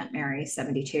at Aunt Mary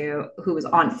 72, who was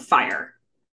on fire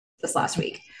this last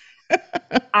week.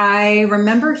 I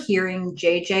remember hearing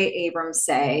J.J. Abrams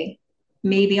say,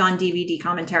 maybe on DVD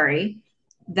commentary,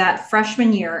 that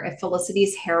freshman year, if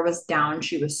Felicity's hair was down,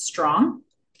 she was strong.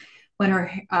 When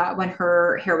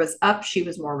her hair was up, she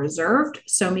was more reserved.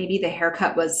 So maybe the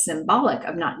haircut was symbolic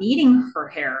of not needing her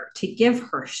hair to give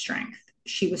her strength.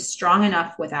 She was strong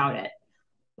enough without it.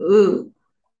 Ooh.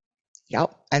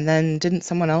 Yep. And then didn't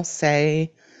someone else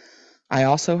say, I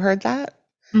also heard that?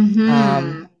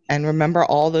 Mm-hmm. And remember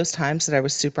all those times that I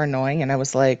was super annoying and I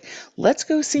was like, let's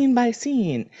go scene by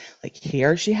scene. Like,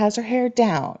 here she has her hair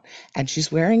down and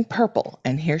she's wearing purple,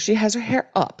 and here she has her hair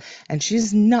up and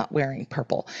she's not wearing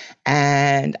purple.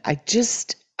 And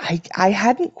I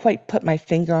hadn't quite put my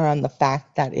finger on the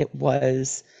fact that it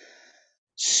was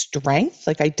strength.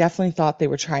 Like, I definitely thought they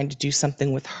were trying to do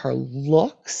something with her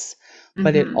looks,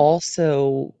 but it Mm-hmm.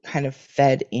 also kind of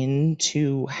fed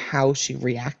into how she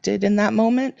reacted in that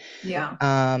moment. Yeah.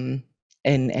 Um,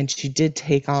 and she did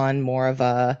take on more of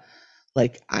a,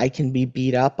 like, I can be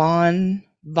beat up on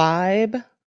vibe,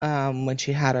 when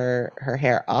she had her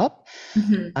hair up.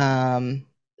 Mm-hmm. Um,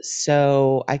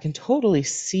 so I can totally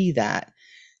see that.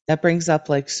 That brings up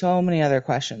like so many other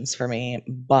questions for me,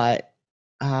 but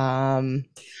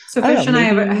So I don't Fish know, and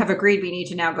I maybe. have agreed we need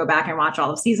to now go back and watch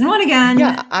all of season one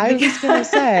Yeah, again I because was gonna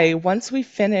say, once we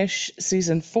finish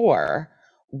season 4,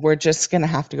 we're just going to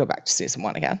have to go back to season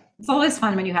one again. It's always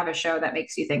fun when you have a show that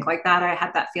makes you think like that. I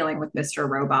had that feeling with Mr.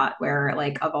 Robot, where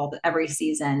like of every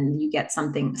season you get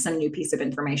something, some new piece of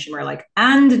information where like,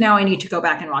 and now I need to go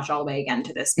back and watch all the way again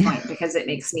to this point because it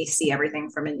makes me see everything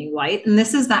from a new light. And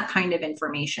this is that kind of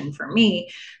information for me,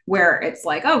 where it's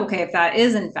like, oh, okay, if that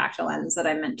is in fact a lens that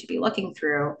I'm meant to be looking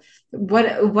through,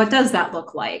 what does that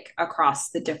look like across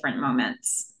the different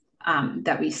moments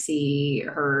that we see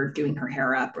her doing her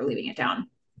hair up or leaving it down?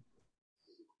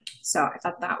 So I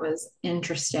thought that was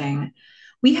interesting.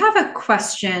 We have a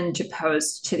question to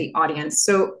pose to the audience.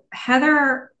 So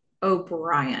Heather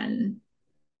O'Brien,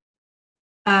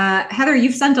 Heather,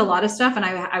 you've sent a lot of stuff, and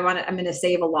I'm going to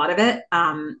save a lot of it.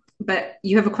 But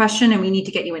you have a question, and we need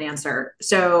to get you an answer.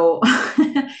 So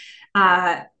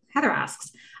Heather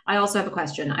asks, I also have a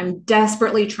question. I'm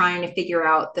desperately trying to figure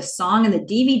out the song in the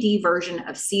DVD version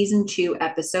of season 2,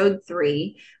 episode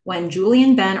 3, when Julie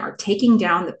and Ben are taking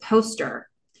down the poster.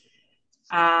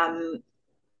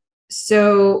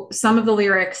 So some of the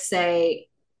lyrics say,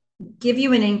 give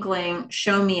you an inkling,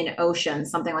 show me an ocean,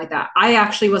 something like that. I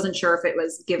actually wasn't sure if it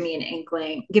was give me an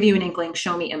inkling, give you an inkling,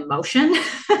 show me emotion.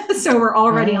 So we're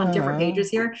already on different pages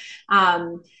here.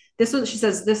 She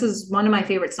says, this is one of my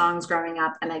favorite songs growing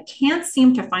up, and I can't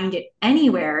seem to find it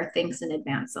anywhere. Thanks in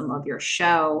advance and love your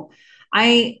show.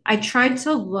 I tried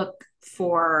to look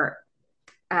for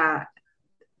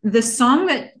the song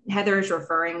that Heather is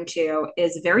referring to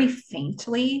is very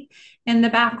faintly in the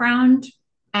background.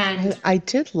 And I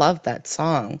did love that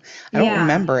song. I don't yeah,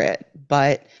 remember it,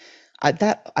 but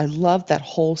I love that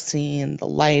whole scene, the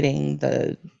lighting,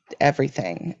 the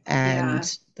everything, yeah.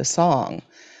 and the song.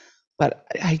 But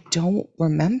I don't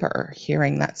remember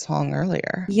hearing that song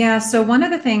earlier. Yeah. So one of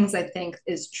the things I think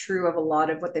is true of a lot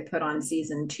of what they put on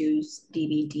season two's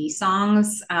DVD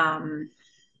songs.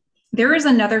 There is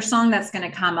another song that's going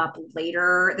to come up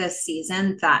later this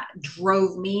season that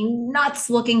drove me nuts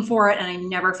looking for it, and I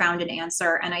never found an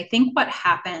answer. And I think what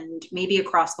happened, maybe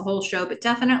across the whole show, but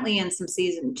definitely in some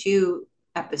season 2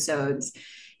 episodes,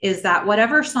 is that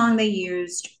whatever song they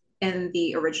used in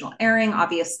the original airing,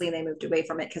 obviously they moved away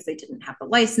from it because they didn't have the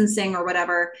licensing or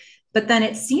whatever. But then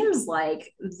it seems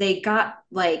like they got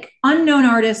like unknown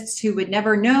artists who would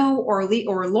never know or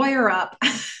lawyer up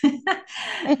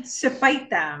to fight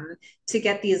them to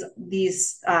get these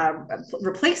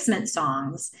replacement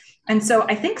songs. And so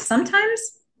I think sometimes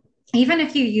even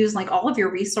if you use like all of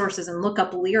your resources and look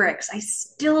up lyrics, I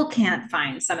still can't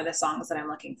find some of the songs that I'm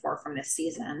looking for from this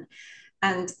season.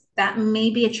 And that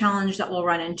may be a challenge that we'll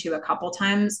run into a couple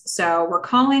times. So we're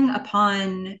calling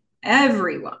upon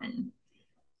everyone.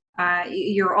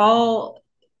 You're all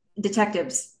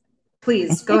detectives.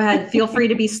 Please go ahead. Feel free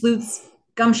to be sleuths,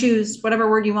 gumshoes, whatever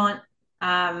word you want.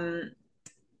 Um,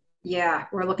 yeah,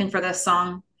 we're looking for this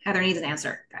song. Heather needs an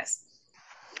answer, guys.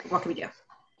 What can we do?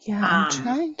 Yeah, I'm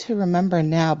trying to remember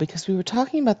now because we were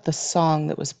talking about the song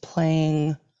that was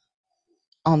playing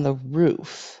on the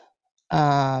roof.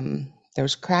 There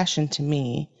was Crash Into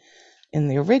Me in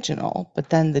the original, but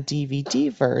then the DVD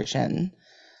version,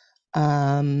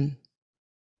 I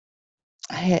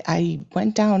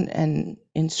went down an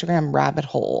Instagram rabbit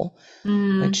hole,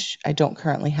 which I don't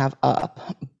currently have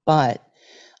up, but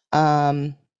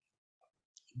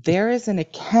there is an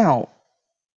account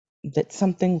that's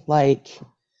something like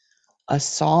a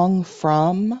song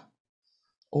from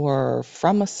or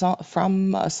from a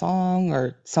song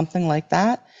or something like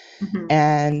that.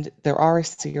 And there are a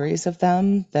series of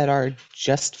them that are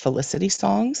just Felicity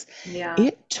songs. Yeah.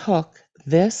 It took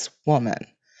this woman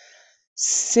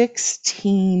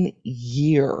 16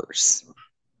 years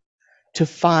to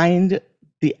find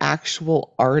the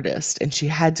actual artist, and she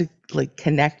had to like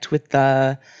connect with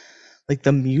the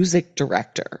music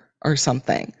director or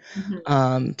something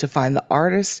to find the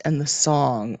artist and the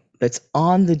song that's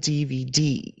on the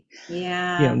DVD.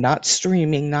 Yeah. Not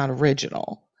streaming, not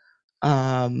original.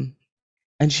 And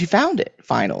she found it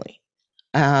finally.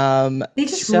 They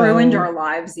just ruined our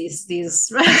lives. These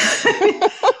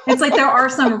it's like there are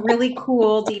some really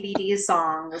cool DVD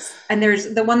songs, and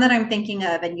there's the one that I'm thinking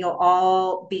of, and you'll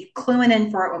all be cluing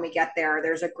in for it when we get there.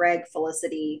 There's a Greg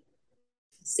Felicity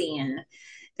scene.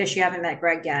 Because you haven't met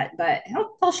Greg yet, but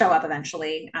he'll show up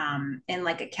eventually in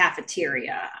like a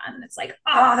cafeteria, and it's like,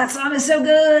 oh, that song is so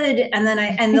good. And then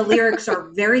and the lyrics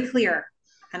are very clear,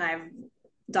 and I've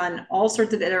done all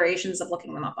sorts of iterations of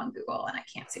looking them up on Google, and I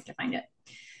can't seem to find it.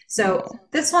 So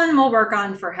this one we'll work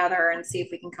on for Heather and see if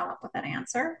we can come up with an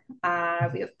answer.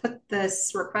 We have put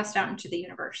this request out into the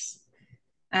universe.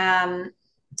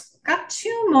 Got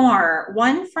 2 more,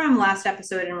 one from last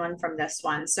episode and one from this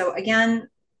one. So again,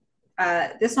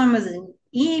 this one was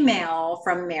email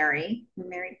from Mary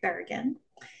Berrigan,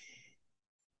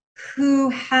 who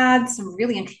had some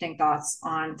really interesting thoughts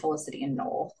on Felicity and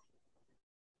Noel.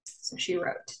 So she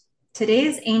wrote,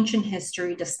 today's ancient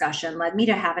history discussion led me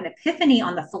to have an epiphany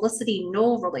on the Felicity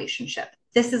Noel relationship.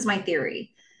 This is my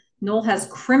theory. Noel has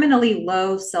criminally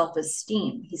low self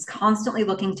esteem. He's constantly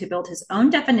looking to build his own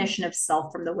definition of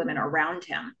self from the women around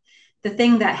him. The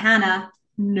thing that Hannah,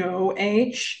 no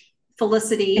H,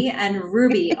 Felicity, and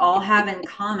Ruby all have in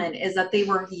common is that they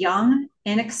were young,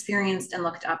 inexperienced, and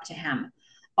looked up to him.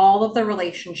 All of the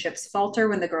relationships falter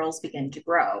when the girls begin to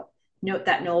grow. Note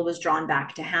that Noel was drawn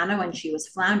back to Hannah when she was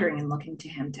floundering and looking to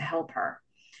him to help her.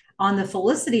 On the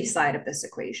Felicity side of this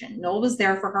equation, Noel was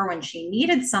there for her when she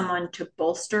needed someone to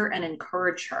bolster and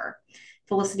encourage her.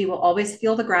 Felicity will always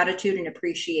feel the gratitude and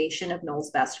appreciation of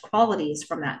Noel's best qualities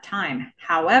from that time.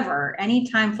 However,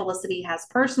 anytime Felicity has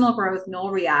personal growth, Noel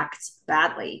reacts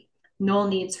badly. Noel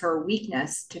needs her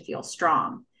weakness to feel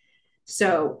strong.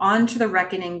 So, on to the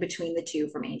reckoning between the two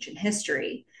from ancient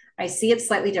history. I see it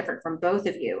slightly different from both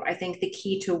of you. I think the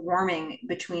key to warming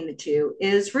between the two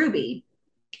is Ruby.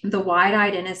 The wide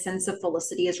eyed innocence of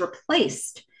Felicity is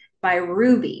replaced by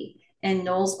Ruby in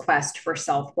Noel's quest for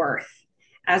self worth.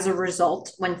 As a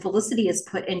result, when Felicity is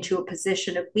put into a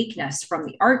position of weakness from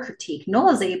the art critique, Noel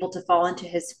is able to fall into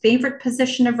his favorite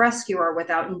position of rescuer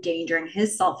without endangering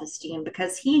his self esteem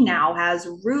because he now has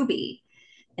Ruby.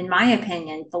 In my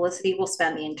opinion, Felicity will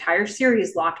spend the entire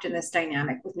series locked in this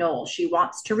dynamic with Noel. She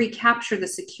wants to recapture the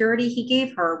security he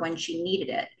gave her when she needed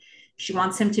it. She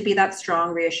wants him to be that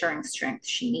strong, reassuring strength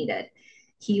she needed.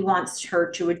 He wants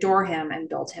her to adore him and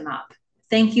build him up.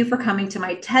 Thank you for coming to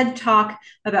my TED Talk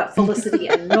about Felicity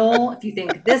and Noel. If you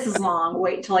think this is long,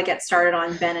 wait until I get started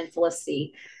on Ben and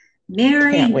Felicity. Can't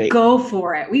Mary, wait. go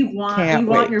for it. We Can't want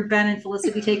wait. your Ben and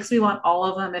Felicity takes. We want all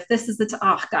of them. If this is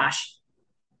oh gosh,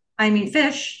 I mean,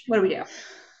 Fish, what do we do?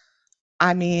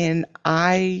 I mean,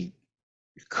 I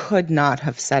could not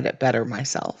have said it better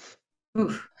myself.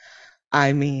 Oof.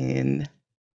 I mean,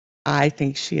 I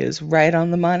think she is right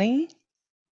on the money.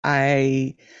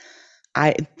 I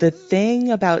the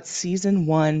thing about season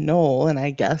 1 Noel, and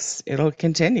I guess it'll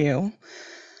continue,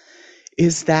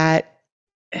 is that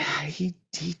he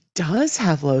does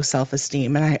have low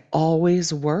self-esteem, and I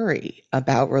always worry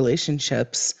about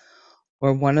relationships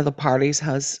where one of the parties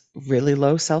has really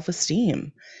low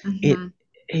self-esteem. It Mm-hmm.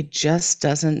 it just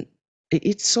doesn't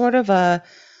it's sort of a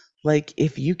like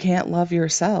if you can't love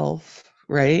yourself,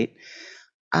 right?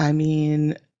 I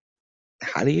mean,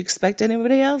 how do you expect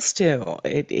anybody else to?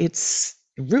 It's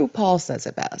RuPaul says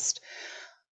it best.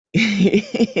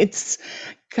 It's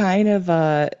kind of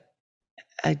a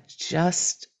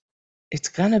just it's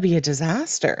gonna be a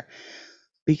disaster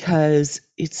because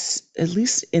it's at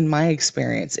least in my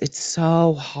experience, it's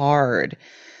so hard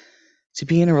to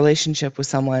be in a relationship with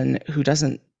someone who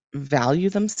doesn't value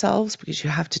themselves because you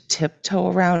have to tiptoe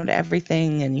around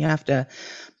everything and you have to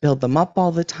build them up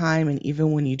all the time. And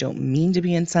even when you don't mean to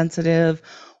be insensitive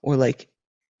or like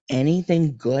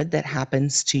anything good that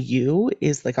happens to you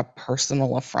is like a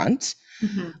personal affront.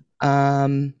 Mm-hmm.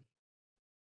 Um,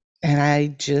 and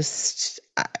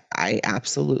I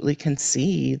absolutely can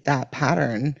see that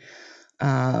pattern,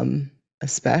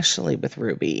 especially with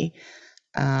Ruby.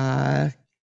 Uh,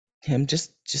 him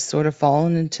just sort of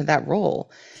falling into that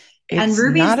role. And It's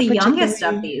Ruby's not a the youngest of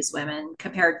particularly these women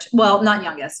compared to, well, not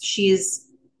youngest. She's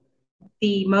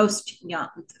the most young.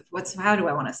 How do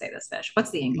I want to say this, Fish?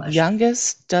 What's the English?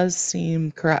 youngest does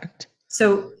seem correct.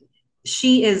 So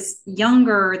she is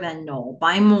younger than Noel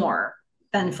by more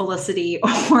than Felicity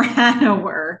or Hannah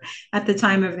were at the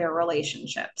time of their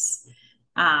relationships.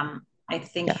 I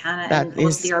think Yeah, Hannah and that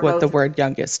Felicity is are what the both, word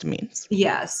youngest means.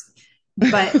 yes,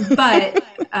 but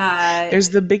There's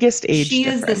the biggest age she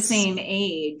is the difference. same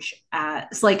age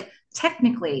as, like,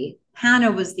 technically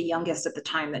Hannah was the youngest at the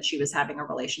time that she was having a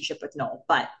relationship with Noel,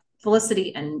 but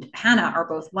Felicity and Hannah are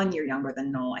both 1 year younger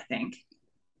than Noel, I think.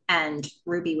 And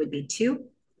Ruby would be 2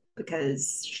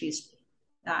 because she's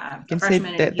You a can say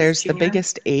freshman and that he's a there's the junior.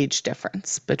 biggest age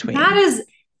difference That between. is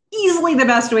easily the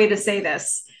best way to say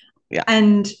this. Yeah.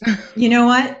 And you know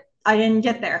what? I didn't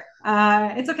get there.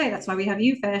 It's okay. That's why we have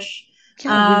you, Fish.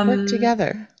 Yeah, we work Um,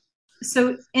 together.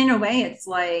 so in a way, it's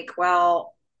like,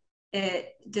 well, it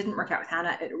didn't work out with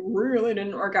Hannah. It really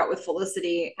didn't work out with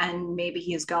Felicity. And maybe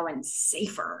he's going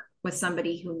safer with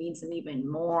somebody who needs him even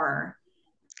more.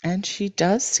 And she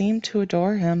does seem to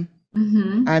adore him.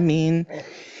 Mm-hmm. I mean,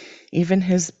 even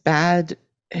his bad,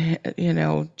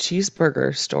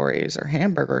 cheeseburger stories or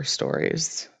hamburger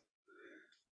stories.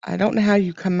 I don't know how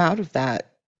you come out of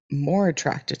that more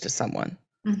attracted to someone.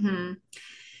 Mm-hmm.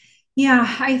 Yeah,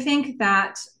 I think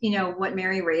that, what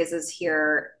Mary raises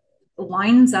here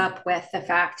lines up with the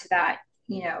fact that,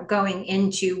 going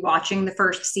into watching the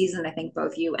first season, I think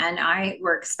both you and I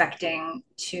were expecting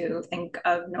to think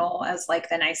of Noel as like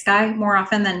the nice guy more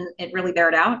often than it really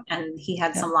bared out. And he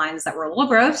had Yeah. some lines that were a little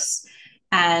gross.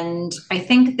 And I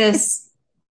think this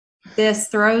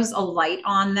throws a light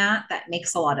on that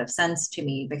makes a lot of sense to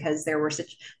me, because there were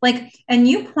such, like, and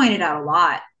you pointed out a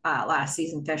lot last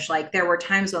season, Fish, like there were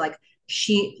times where like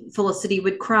Felicity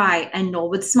would cry and Noel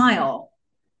would smile,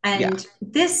 Yeah. and It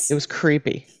this was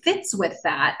creepy. fits with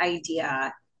that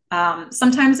idea.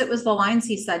 Sometimes it was the lines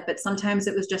he said, but sometimes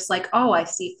it was just like, oh, I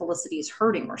see Felicity's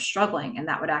hurting or struggling, and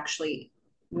that would actually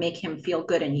make him feel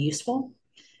good and useful.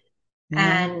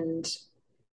 Yeah. And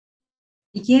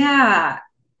yeah,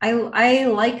 I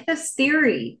like this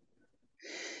theory.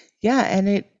 Yeah,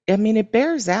 and I mean, it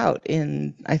bears out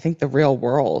in, I think, the real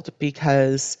world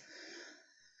because,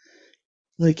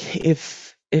 like,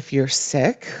 if you're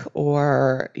sick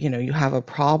or, you have a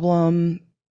problem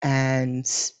and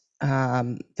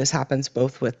this happens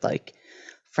both with like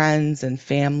friends and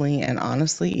family and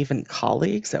honestly even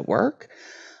colleagues at work,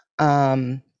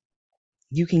 um,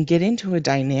 you can get into a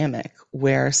dynamic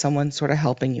where someone's sort of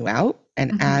helping you out,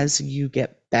 and Mhm. as you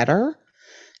get better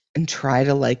and try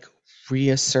to like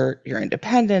reassert your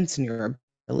independence and your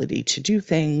ability to do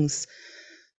things,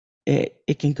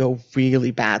 it can go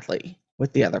really badly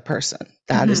with the other person.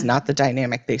 That is Mhm. not the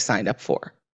dynamic they signed up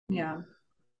for. Yeah.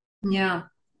 Yeah.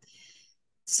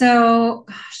 So,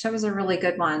 gosh, that was a really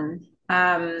good one.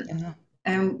 Yeah.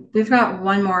 And we've got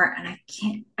one more, and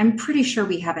I'm pretty sure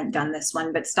we haven't done this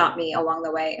one, but stop me along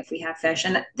the way if we have, Fish.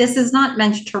 And this is not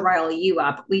meant to rile you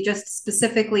up. We just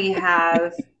specifically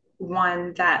have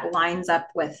one that lines up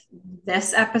with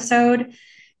this episode,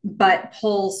 but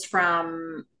pulls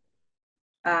from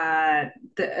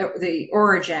the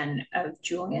origin of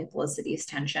Julie and Felicity's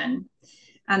tension.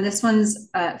 This one's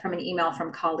from an email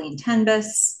from Colleen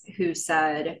Tenbus, who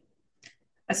said,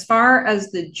 as far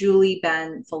as the Julie,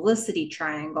 Ben, Felicity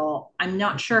triangle, I'm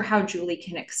not sure how Julie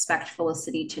can expect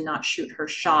Felicity to not shoot her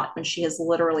shot when she has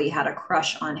literally had a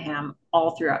crush on him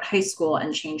all throughout high school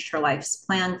and changed her life's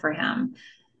plan for him.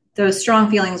 Those strong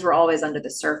feelings were always under the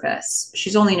surface.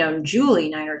 She's only known Julie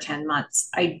 9 or 10 months.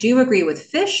 I do agree with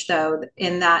Fish, though,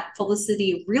 in that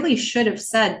Felicity really should have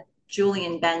said Julie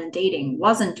and Ben dating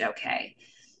wasn't okay.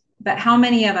 But how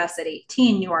many of us at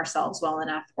 18 knew ourselves well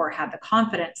enough or had the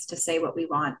confidence to say what we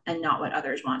want and not what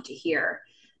others want to hear?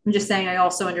 I'm just saying, I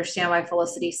also understand why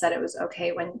Felicity said it was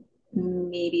okay when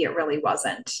maybe it really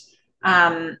wasn't.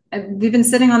 We've been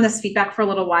sitting on this feedback for a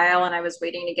little while, and I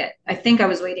think I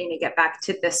was waiting to get back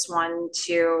to this one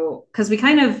too, because we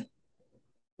kind of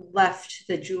left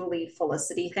the Julie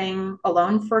Felicity thing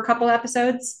alone for a couple of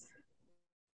episodes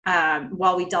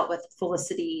while we dealt with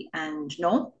Felicity and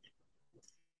Noel.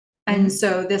 And Mhm.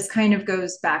 so this kind of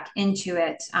goes back into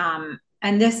it.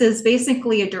 And this is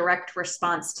basically a direct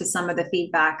response to some of the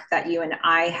feedback that you and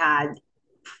I had,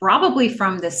 probably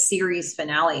from the series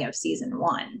finale of season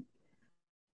one.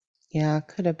 Yeah,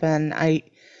 could have been. I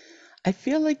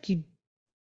feel like you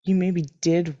maybe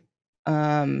did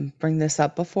bring this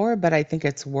up before, but I think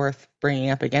it's worth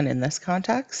bringing up again in this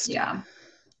context. Yeah.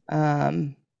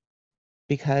 Um,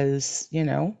 because,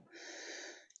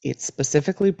 it's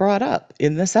specifically brought up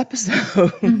in this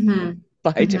episode Mm-hmm.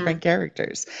 by Mm-hmm. different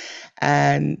characters.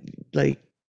 And like,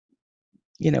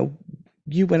 you know,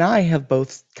 you and I have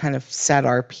both kind of said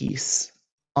our piece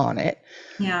on it.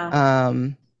 Yeah.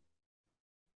 Um,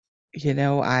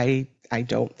 I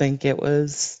don't think it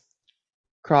was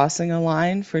crossing a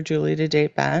line for Julie to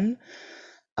date Ben.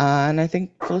 And I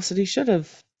think Felicity should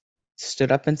have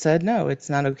stood up and said, no, it's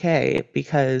not okay.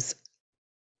 Because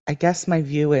I guess my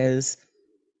view is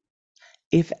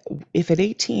if if at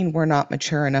 18 we're not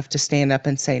mature enough to stand up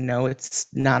and say, no, it's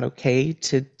not okay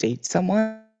to date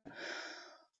someone,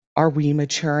 are we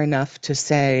mature enough to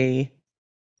say,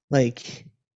 like,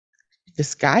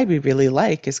 this guy we really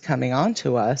like is coming on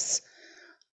to us.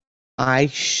 I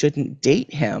shouldn't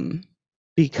date him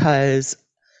because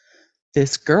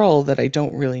this girl that I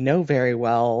don't really know very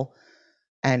well,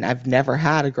 and I've never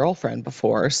had a girlfriend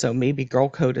before, so maybe girl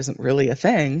code isn't really a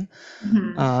thing,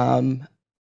 Mm-hmm. um,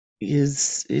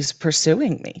 is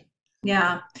pursuing me.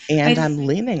 Yeah. And I, I'm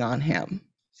leaning on him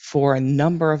for a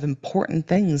number of important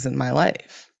things in my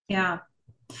life. yeah.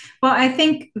 Well, I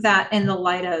think that in the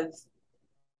light of,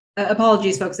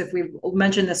 apologies, folks, if we've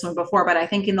mentioned this one before, but I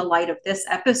think in the light of this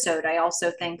episode, I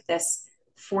also think this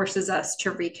forces us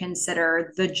to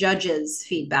reconsider the judge's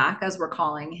feedback, as we're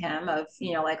calling him, of,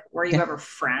 like, were you Yeah. ever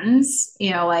friends?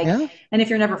 Like, Yeah. and if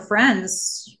you're never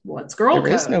friends, what's girl There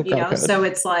is code? no girl code. So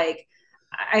it's like,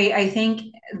 I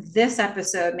think this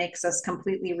episode makes us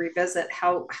completely revisit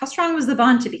how strong was the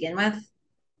bond to begin with.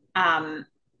 Um,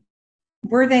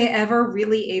 were they ever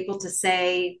really able to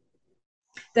say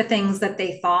the things that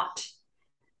they thought?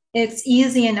 It's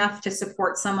easy enough to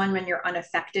support someone when you're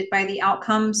unaffected by the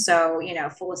outcome. So,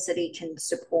 Felicity can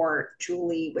support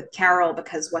Julie with Carol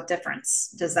because what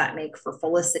difference does that make for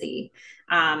Felicity?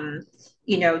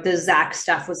 The Zach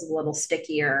stuff was a little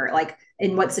stickier. Like,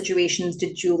 in what situations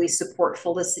did Julie support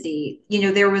Felicity?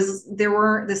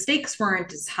 The stakes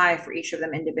weren't as high for each of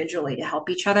them individually to help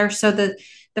each other. So the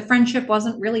friendship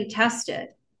wasn't really tested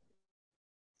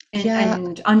and, Yeah.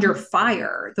 and under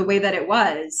fire the way that it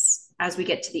was as we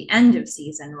get to the end of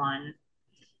season one.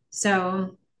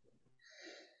 So,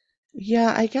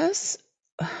 Yeah, I guess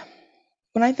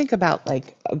when I think about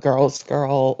like a girl's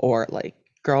girl or like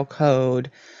girl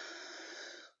code,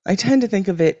 I tend to think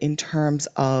of it in terms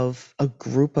of a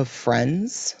group of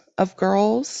friends of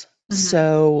girls. mhm,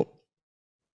 So,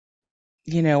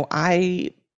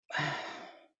 I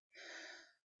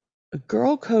a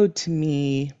girl code to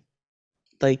me,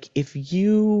 like if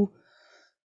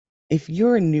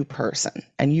you're a new person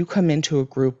and you come into a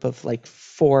group of like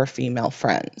four female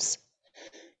friends,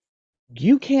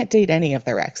 you can't date any of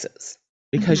their exes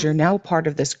because mhm, you're now part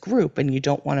of this group and you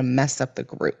don't want to mess up the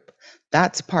group.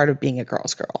 That's part of being a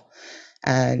girl's girl.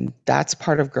 And that's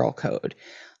part of girl code.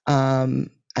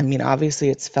 I mean, obviously,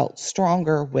 it's felt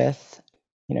stronger with,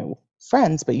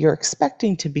 friends, but you're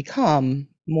expecting to become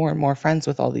more and more friends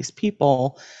with all these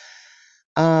people.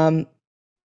 Um,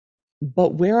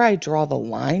 but where I draw the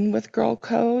line with girl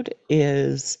code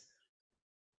is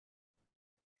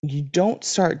you don't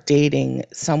start dating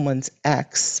someone's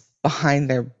ex behind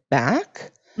their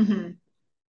back. mhm,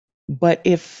 But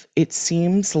if it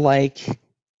seems like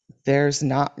there's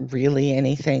not really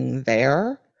anything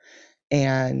there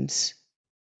and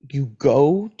you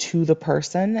go to the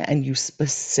person and you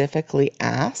specifically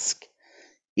ask,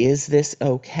 is this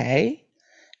okay?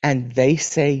 And they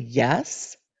say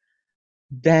yes,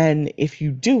 then if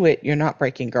you do it, you're not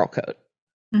breaking girl code.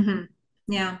 mhm.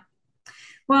 Yeah.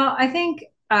 Well, I think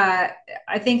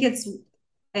it's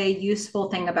a useful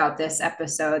thing about this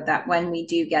episode that when we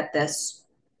do get this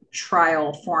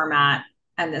trial format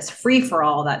and this free for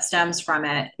all that stems from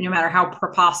it, no matter how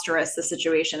preposterous the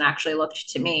situation actually looked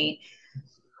to me,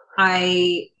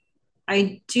 I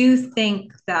I do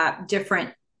think that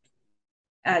different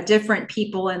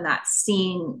people in that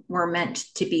scene were meant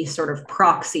to be sort of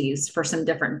proxies for some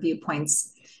different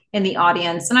viewpoints in the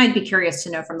audience. And I'd be curious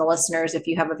to know from the listeners if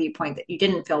you have a viewpoint that you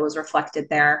didn't feel was reflected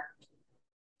there.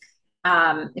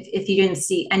 If you didn't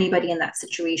see anybody in that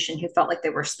situation who felt like they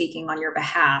were speaking on your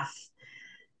behalf,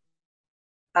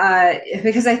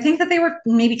 because I think that they were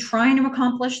maybe trying to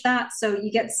accomplish that. So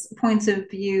you get points of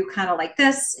view kind of like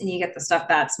this, and you get the stuff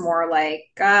that's more like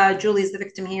Julie's the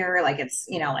victim here. Like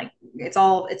like it's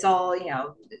all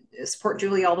support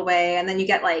Julie all the way, and then you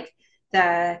get like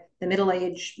the middle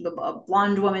aged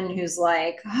blonde woman who's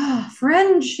like,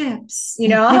 friendships,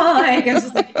 like it's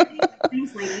just like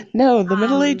thanks, lady. No, the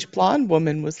middle Um, aged blonde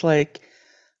woman was like,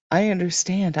 I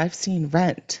understand. I've seen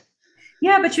Rent.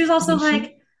 Yeah, but she was I also mean,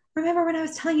 like, remember when I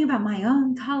was telling you about my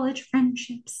own college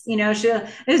friendships? It was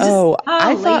just, oh,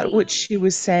 I oh, thought what lady. she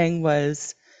was saying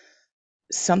was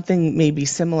something maybe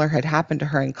similar had happened to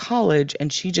her in college,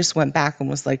 and she just went back and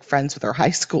was like friends with her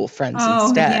high school friends Oh,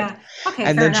 instead. yeah. Okay,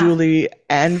 And fair then enough. Julie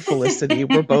and Felicity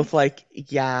were both like,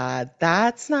 yeah,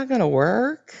 that's not going to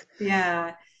work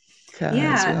Yeah.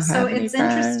 because we Yeah. don't So have any it's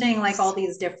interesting, like all friends.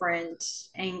 these different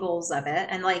angles of it.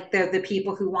 And like the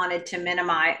people who wanted to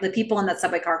minimize the people in that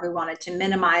subway car who wanted to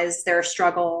minimize their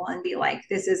struggle and be like,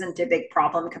 this isn't a big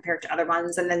problem compared to other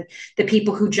ones. And then the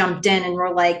people who jumped in and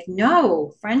were like,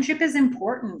 no, friendship is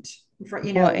important. Well,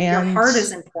 Your and heart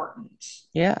is important.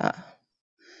 yeah,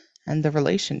 and the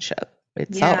relationship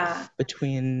Yeah. itself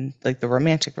between like the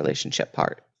romantic relationship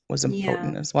part was Yeah.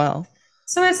 important as well.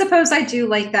 So I suppose I do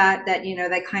like that,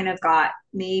 they kind of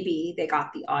maybe they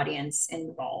got the audience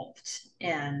involved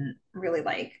in really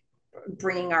like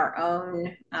bringing our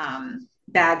own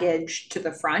baggage to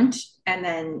the front. And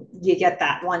then you get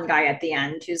that one guy at the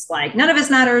end who's like, none of this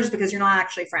matters because you're not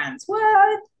actually friends.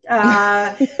 What?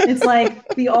 It's like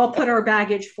we all put our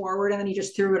baggage forward and then you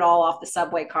just threw it all off the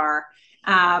subway car.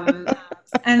 Um,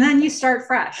 and then you start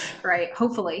fresh, right?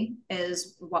 Hopefully,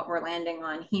 is what we're landing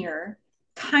on here.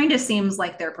 Kind of seems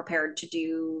like they're prepared to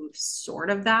do sort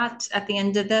of that at the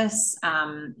end of this.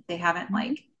 They haven't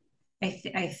like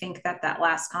I think that that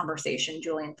last conversation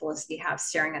Julie and Felicity have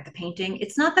staring at the painting,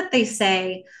 it's not that they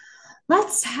say,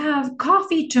 let's have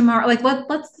coffee tomorrow. Like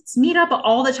let's meet up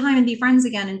all the time and be friends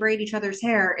again and braid each other's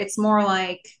hair. It's more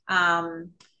like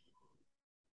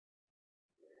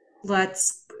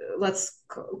let's let's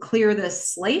clear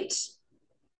this slate.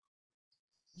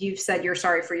 You've said you're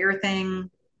sorry for your thing.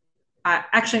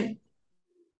 Actually,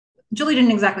 Julie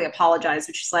didn't exactly apologize,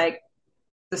 but she's like,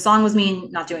 the song was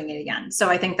mean, not doing it again. So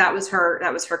I think that was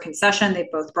her concession. They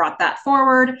both brought that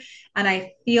forward, and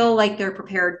I feel like they're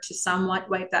prepared to somewhat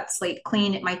wipe that slate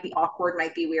clean. It might be awkward,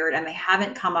 might be weird, and they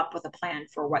haven't come up with a plan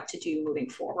for what to do moving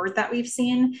forward that we've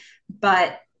seen,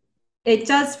 but it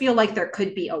does feel like there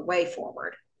could be a way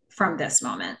forward from this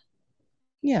moment.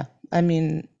 Yeah. I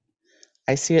mean,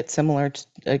 I see it similar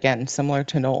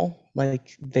to Noel.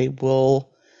 Like they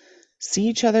will see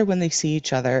each other when they see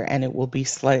each other, and it will be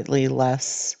slightly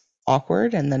less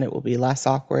awkward, and then it will be less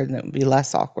awkward, and it will be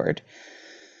less awkward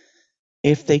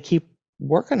if they keep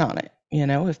working on it.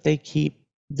 If they keep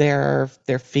their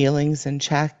feelings in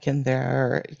check and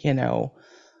their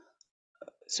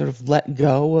sort of let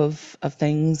go of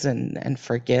things and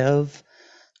forgive,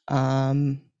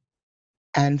 um,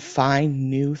 and find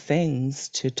new things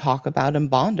to talk about and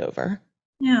bond over.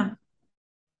 Yeah.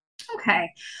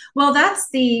 Okay. Well, that's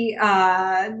the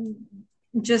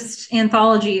just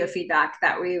anthology of feedback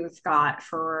that we've got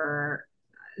for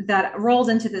that rolled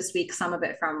into this week. Some of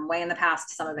it from way in the past,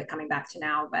 some of it coming back to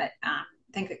now, but I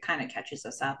think it kind of catches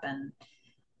us up, and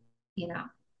you know,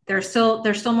 there's still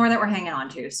more that we're hanging on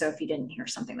to. So if you didn't hear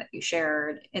something that you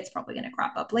shared, it's probably going to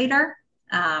crop up later.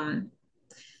 Um,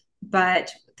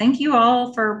 but thank you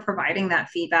all for providing that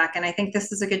feedback, and I think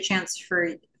this is a good chance for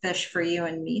Fish, for you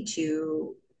and me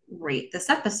to rate this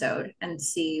episode and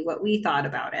see what we thought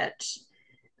about it,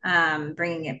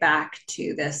 bringing it back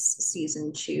to this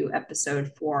season 2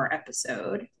 episode 4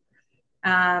 episode.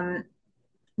 um,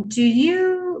 do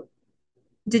you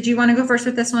did you want to go first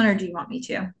with this one, or do you want me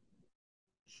to?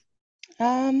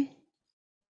 Um,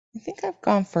 I think I've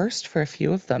gone first for a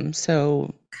few of them,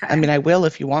 so I Okay. mean, I will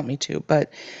if you want me to,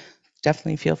 but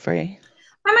definitely feel free.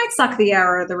 I might suck the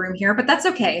air out of the room here, but that's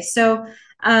okay. So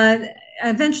uh,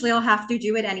 eventually I'll have to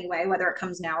do it anyway, whether it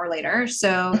comes now or later.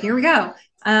 So here we go.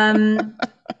 Um,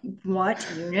 what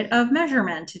unit of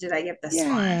measurement did I give this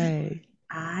one? Yay.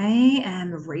 I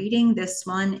am rating this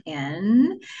one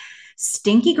in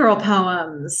Stinky Girl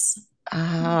poems.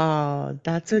 Oh,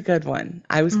 that's a good one.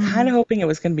 I was kind Mm. of hoping it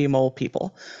was going to be mole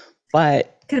people,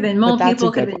 but Could have been but mole that's a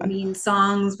people, could good have been one. mean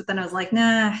songs, but then I was like,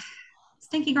 nah, Yep.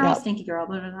 stinky girl.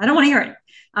 Blah, blah, blah. I don't want to hear it.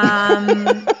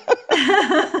 Um,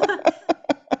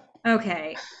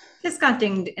 okay. This got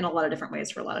dinged in a lot of different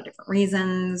ways for a lot of different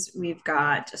reasons. We've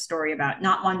got a story about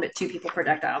not one, but two people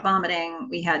projectile vomiting.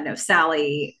 We had no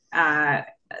Sally.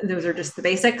 Those are just the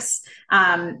basics.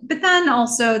 But then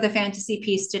also, the fantasy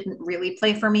piece didn't really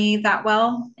play for me that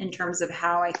well in terms of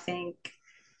how I think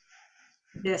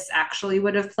this actually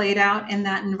would have played out in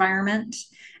that environment.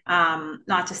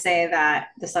 Not to say that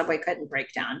the subway couldn't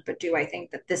break down, but do I think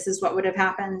that this is what would have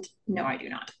happened? No, I do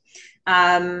not.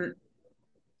 Um,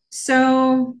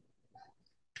 so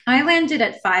I landed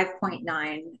at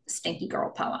 5.9 Stinky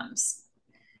Girl poems.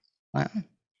 Wow.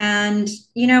 And,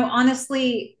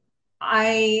 honestly,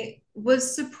 I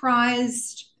was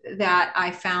surprised that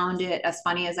I found it as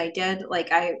funny as I did.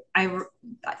 Like,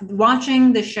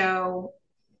 watching the show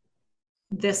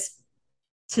this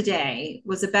today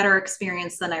was a better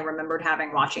experience than I remembered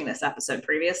having watching this episode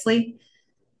previously.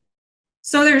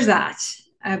 So there's that.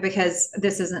 Because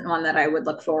this isn't one that I would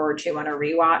look forward to on a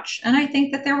rewatch. And I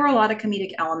think that there were a lot of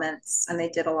comedic elements, and they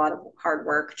did a lot of hard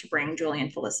work to bring Julie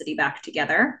and Felicity back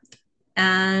together.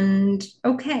 And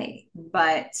okay,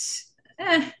 but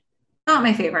not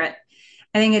my favorite.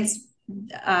 I think it's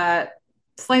uh,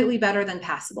 slightly better than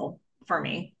passable for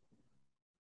me.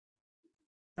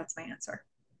 That's my answer.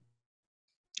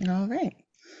 All right.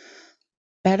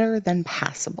 Better than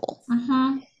passable.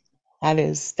 Mm-hmm. That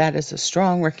is a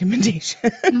strong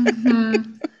recommendation.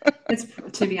 Mm-hmm. It's,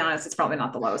 to be honest, it's probably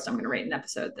not the lowest I'm going to rate an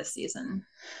episode this season.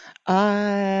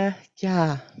 Yeah.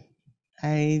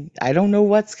 I don't know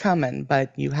what's coming,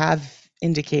 but you have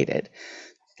indicated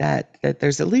that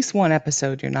there's at least one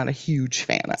episode you're not a huge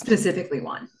fan of. Specifically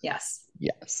one, yes.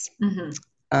 Yes.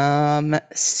 Mm-hmm.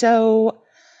 So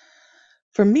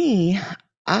for me,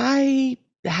 I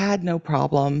had no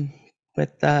problem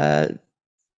with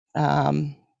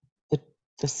um the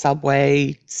the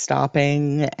subway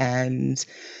stopping and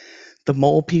the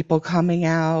mole people coming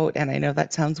out. And I know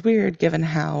that sounds weird given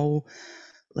how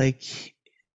like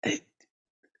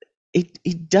it,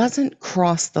 it doesn't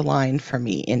cross the line for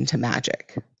me into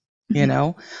magic. you Mhm.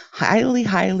 know, highly,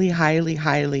 highly, highly,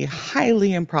 highly,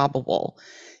 highly improbable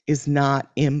is not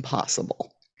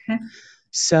impossible. Okay.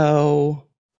 So,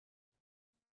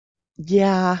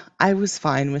 yeah, I was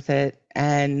fine with it.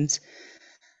 And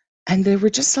there were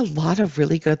just a lot of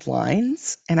really good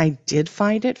lines, and I did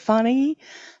find it funny.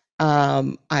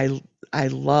 Um, I I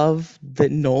love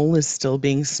that Noel is still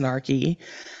being snarky,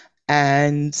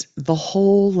 and the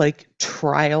whole like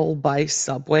trial by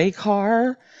subway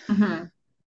car. Mhm.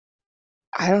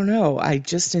 I don't know. I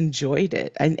just enjoyed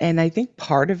it. And I think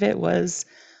part of it was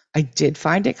I did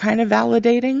find it kind of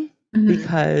validating Mhm.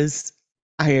 because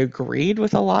I agreed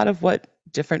with a lot of what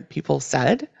different people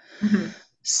said. Mhm.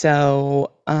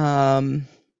 So,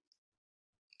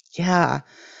 yeah,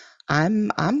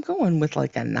 I'm going with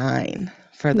like a 9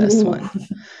 for this Ooh. one.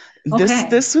 This Okay.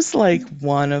 this was like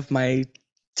one of my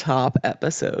top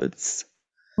episodes.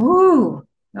 Ooh.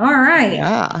 All right.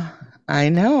 Yeah, I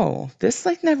know. This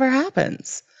like never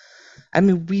happens. I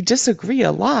mean, we disagree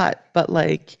a lot, but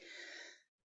like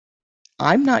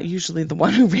I'm not usually the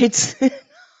one who rates it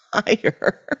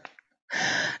higher,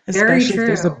 Very especially if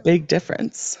there's a true. big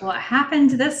difference. Well, it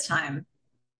happened this time.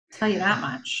 I'll tell you that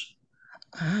much.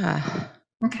 Ah,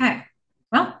 Okay.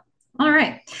 Well, all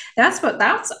right. That's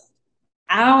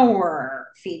our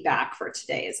feedback for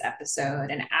today's episode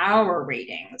and our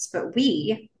ratings, but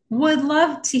we would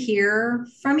love to hear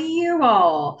from you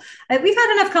all. We've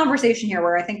had enough conversation here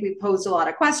where I think we posed a lot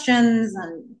of questions,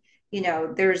 and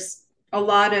there's a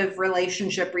lot of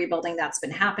relationship rebuilding that's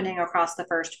been happening across the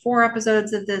first 4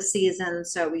 episodes of this season.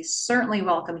 So we certainly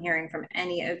welcome hearing from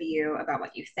any of you about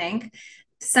what you think.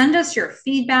 Send us your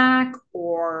feedback,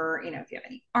 or if you have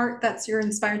any art that's you're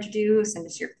inspired to do, send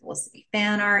us your Felicity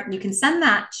fan art, and you can send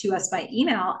that to us by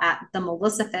email at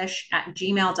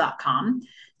themelissafish@gmail.com.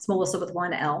 It's Melissa with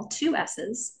 1 L, 2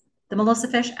 S's,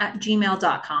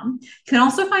 themelissafish@gmail.com. You can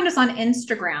also find us on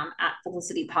Instagram at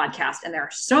Felicity Podcast, and there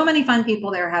are so many fun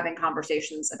people there having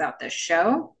conversations about this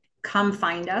show. Come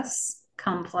find us,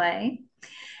 come play.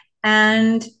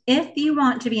 And if you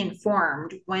want to be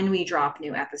informed when we drop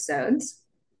new episodes,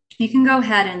 you can go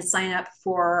ahead and sign up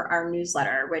for our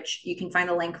newsletter, which you can find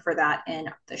the link for that in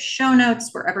the show notes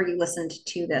wherever you listened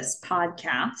to this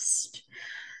podcast.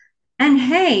 And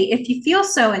hey, if you feel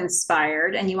so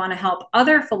inspired and you want to help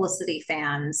other Felicity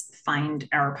fans find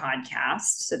our podcast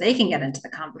so they can get into the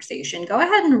conversation, go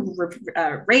ahead and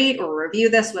rate or review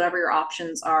this, whatever your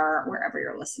options are, wherever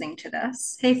you're listening to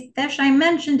this. Hey, Fish, I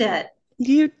mentioned it.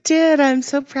 you did. I'm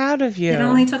so proud of It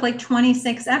only you. took like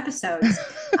 26 episodes.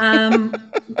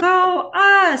 Go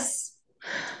us.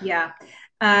 Yeah.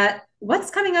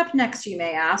 What's coming up next, you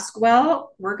may ask?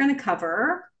 Well, we're going to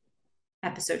cover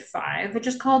episode 5, which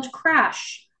is called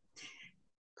Crash.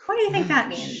 What do you think that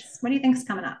Crash. means? What do you think's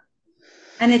coming up?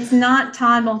 And it's not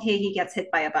Todd Mulcahy gets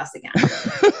hit by a bus again.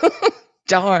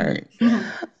 Darn.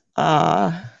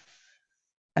 Uh,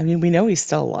 I mean, we know he's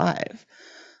still alive.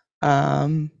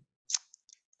 Um,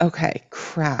 okay,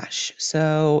 Crash.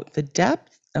 So the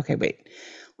depth. Okay, wait.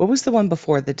 What was the one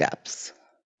before the depths?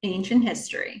 Ancient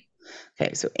history.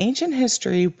 Okay, so ancient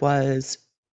history was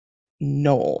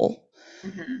Noel.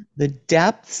 Mm-hmm. The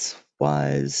depths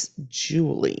was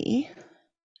Julie.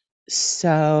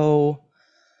 So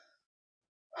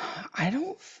I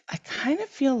don't, I kind of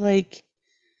feel like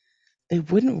they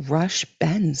wouldn't rush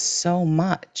Ben so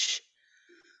much.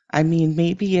 I mean,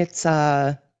 maybe it's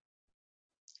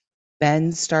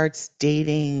Ben starts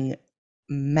dating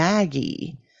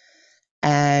Maggie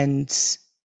and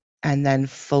and then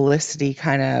Felicity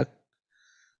kind of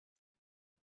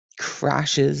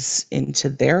crashes into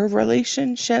their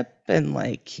relationship and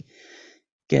like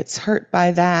gets hurt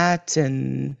by that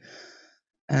and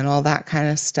all that kind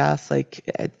of stuff. Like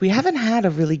we haven't had a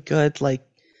really good like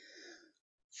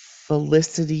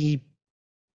Felicity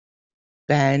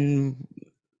Ben,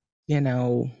 you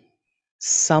know,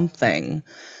 something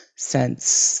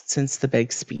since the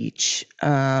big speech.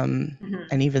 Mm-hmm.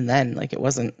 And even then, like it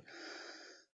wasn't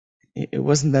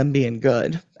them being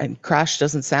good. And Crash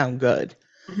doesn't sound good.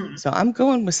 Mm-hmm. So I'm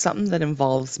going with something that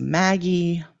involves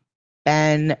Maggie,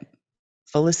 Ben,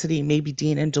 Felicity, maybe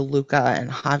Dean and DeLuca and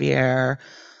Javier.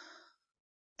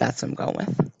 That's what I'm going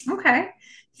with. Okay.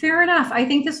 Fair enough. I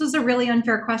think this was a really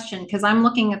unfair question because I'm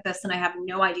looking at this and I have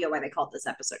no idea why they called this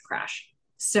episode Crash.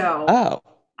 So Oh.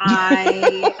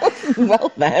 I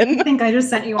Well I then. think I just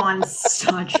sent you on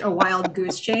such a wild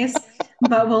goose chase,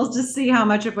 but we'll just see how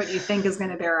much of what you think is going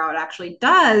to bear out actually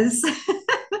does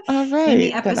All in the right.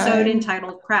 Then episode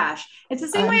entitled Crash. It's the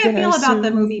same way I'm I gonna feel about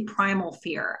the movie assume. Primal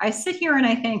Fear. I sit here and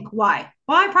I think, why?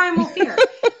 Why Primal Fear?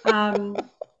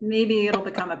 Maybe it'll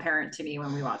become apparent to me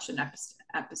when we watch the next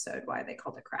episode why they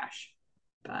called it Crash.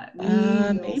 but we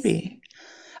will see. Maybe.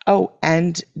 Oh,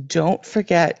 and don't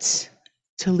forget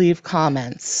to leave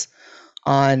comments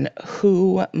on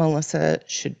who Melissa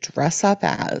should dress up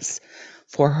as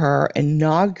for her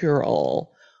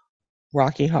inaugural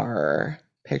Rocky Horror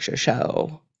Picture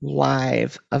Show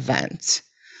live event.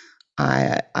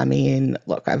 I mean,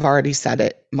 look, I've already said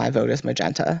it. My vote is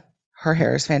magenta. Her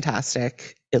hair is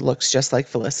fantastic. It looks just like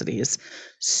Felicity's.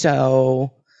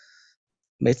 So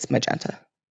it's magenta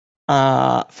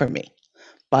for me.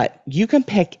 But you can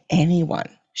pick anyone.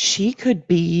 She could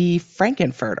be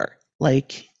Frankenfurter.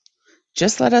 Like,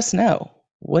 just let us know.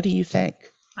 What do you think?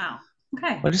 Wow.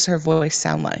 Okay. What does her voice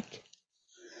sound like?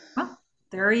 Well,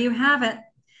 there you have it.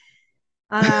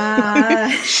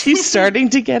 She's starting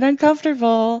to get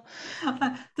uncomfortable.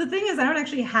 The thing is, I don't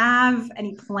actually have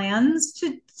any plans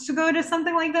to go to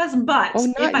something like this, but Oh,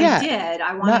 if not I yet. did,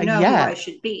 I want to Not know who I yet.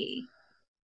 should be.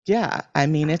 Yeah, I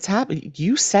mean, it's happening.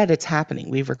 You said it's happening.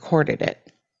 We've recorded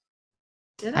it.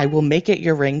 Did I I? will make it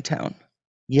your ringtone.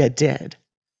 You did.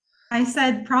 I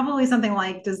said probably something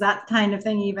like, "Does that kind of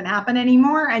thing even happen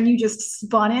anymore?" And you just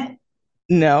spun it.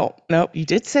 No, no, you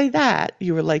did say that.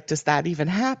 You were like, does that even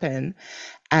happen?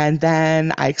 And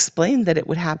then I explained that it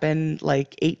would happen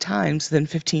like 8 times within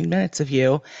 15 minutes of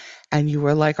you. And you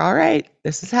were like, all right,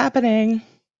 this is happening.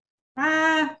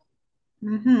 Ah,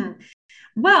 mm-hmm.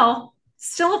 Well,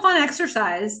 still a fun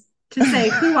exercise to say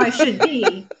who I should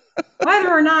be. Whether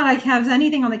or not I have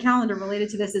anything on the calendar related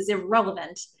to this is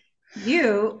irrelevant.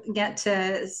 You get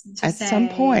to At some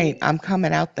point, say, I'm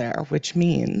coming out there, which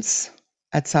means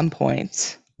at some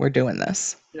point, we're doing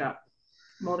this. yeah.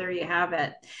 Well, there you have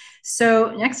it.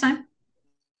 So next time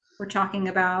we're talking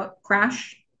about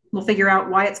Crash. We'll figure out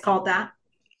why it's called that.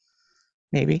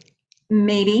 Maybe.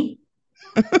 Maybe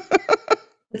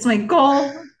it's my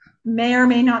goal. May or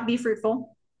may not be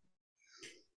fruitful.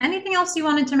 Anything else you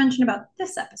wanted to mention about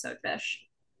this episode, Fish?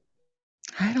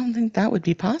 I don't think that would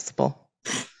be possible.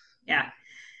 Yeah.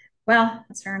 Well,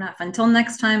 that's fair enough. Until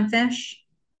next time, Fish.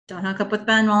 Don't hook up with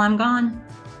Ben while I'm gone.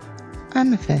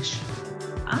 I'm a fish.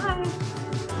 Bye.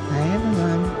 Bye,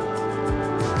 everyone.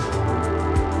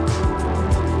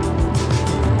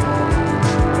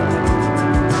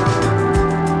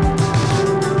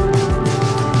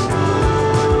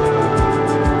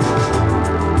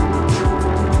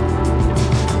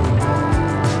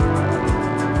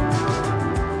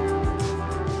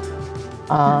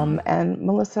 And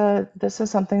Melissa, this is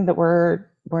something that we're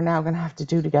now going to have to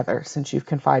do together since you've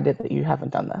confided that you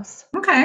haven't done this. Okay.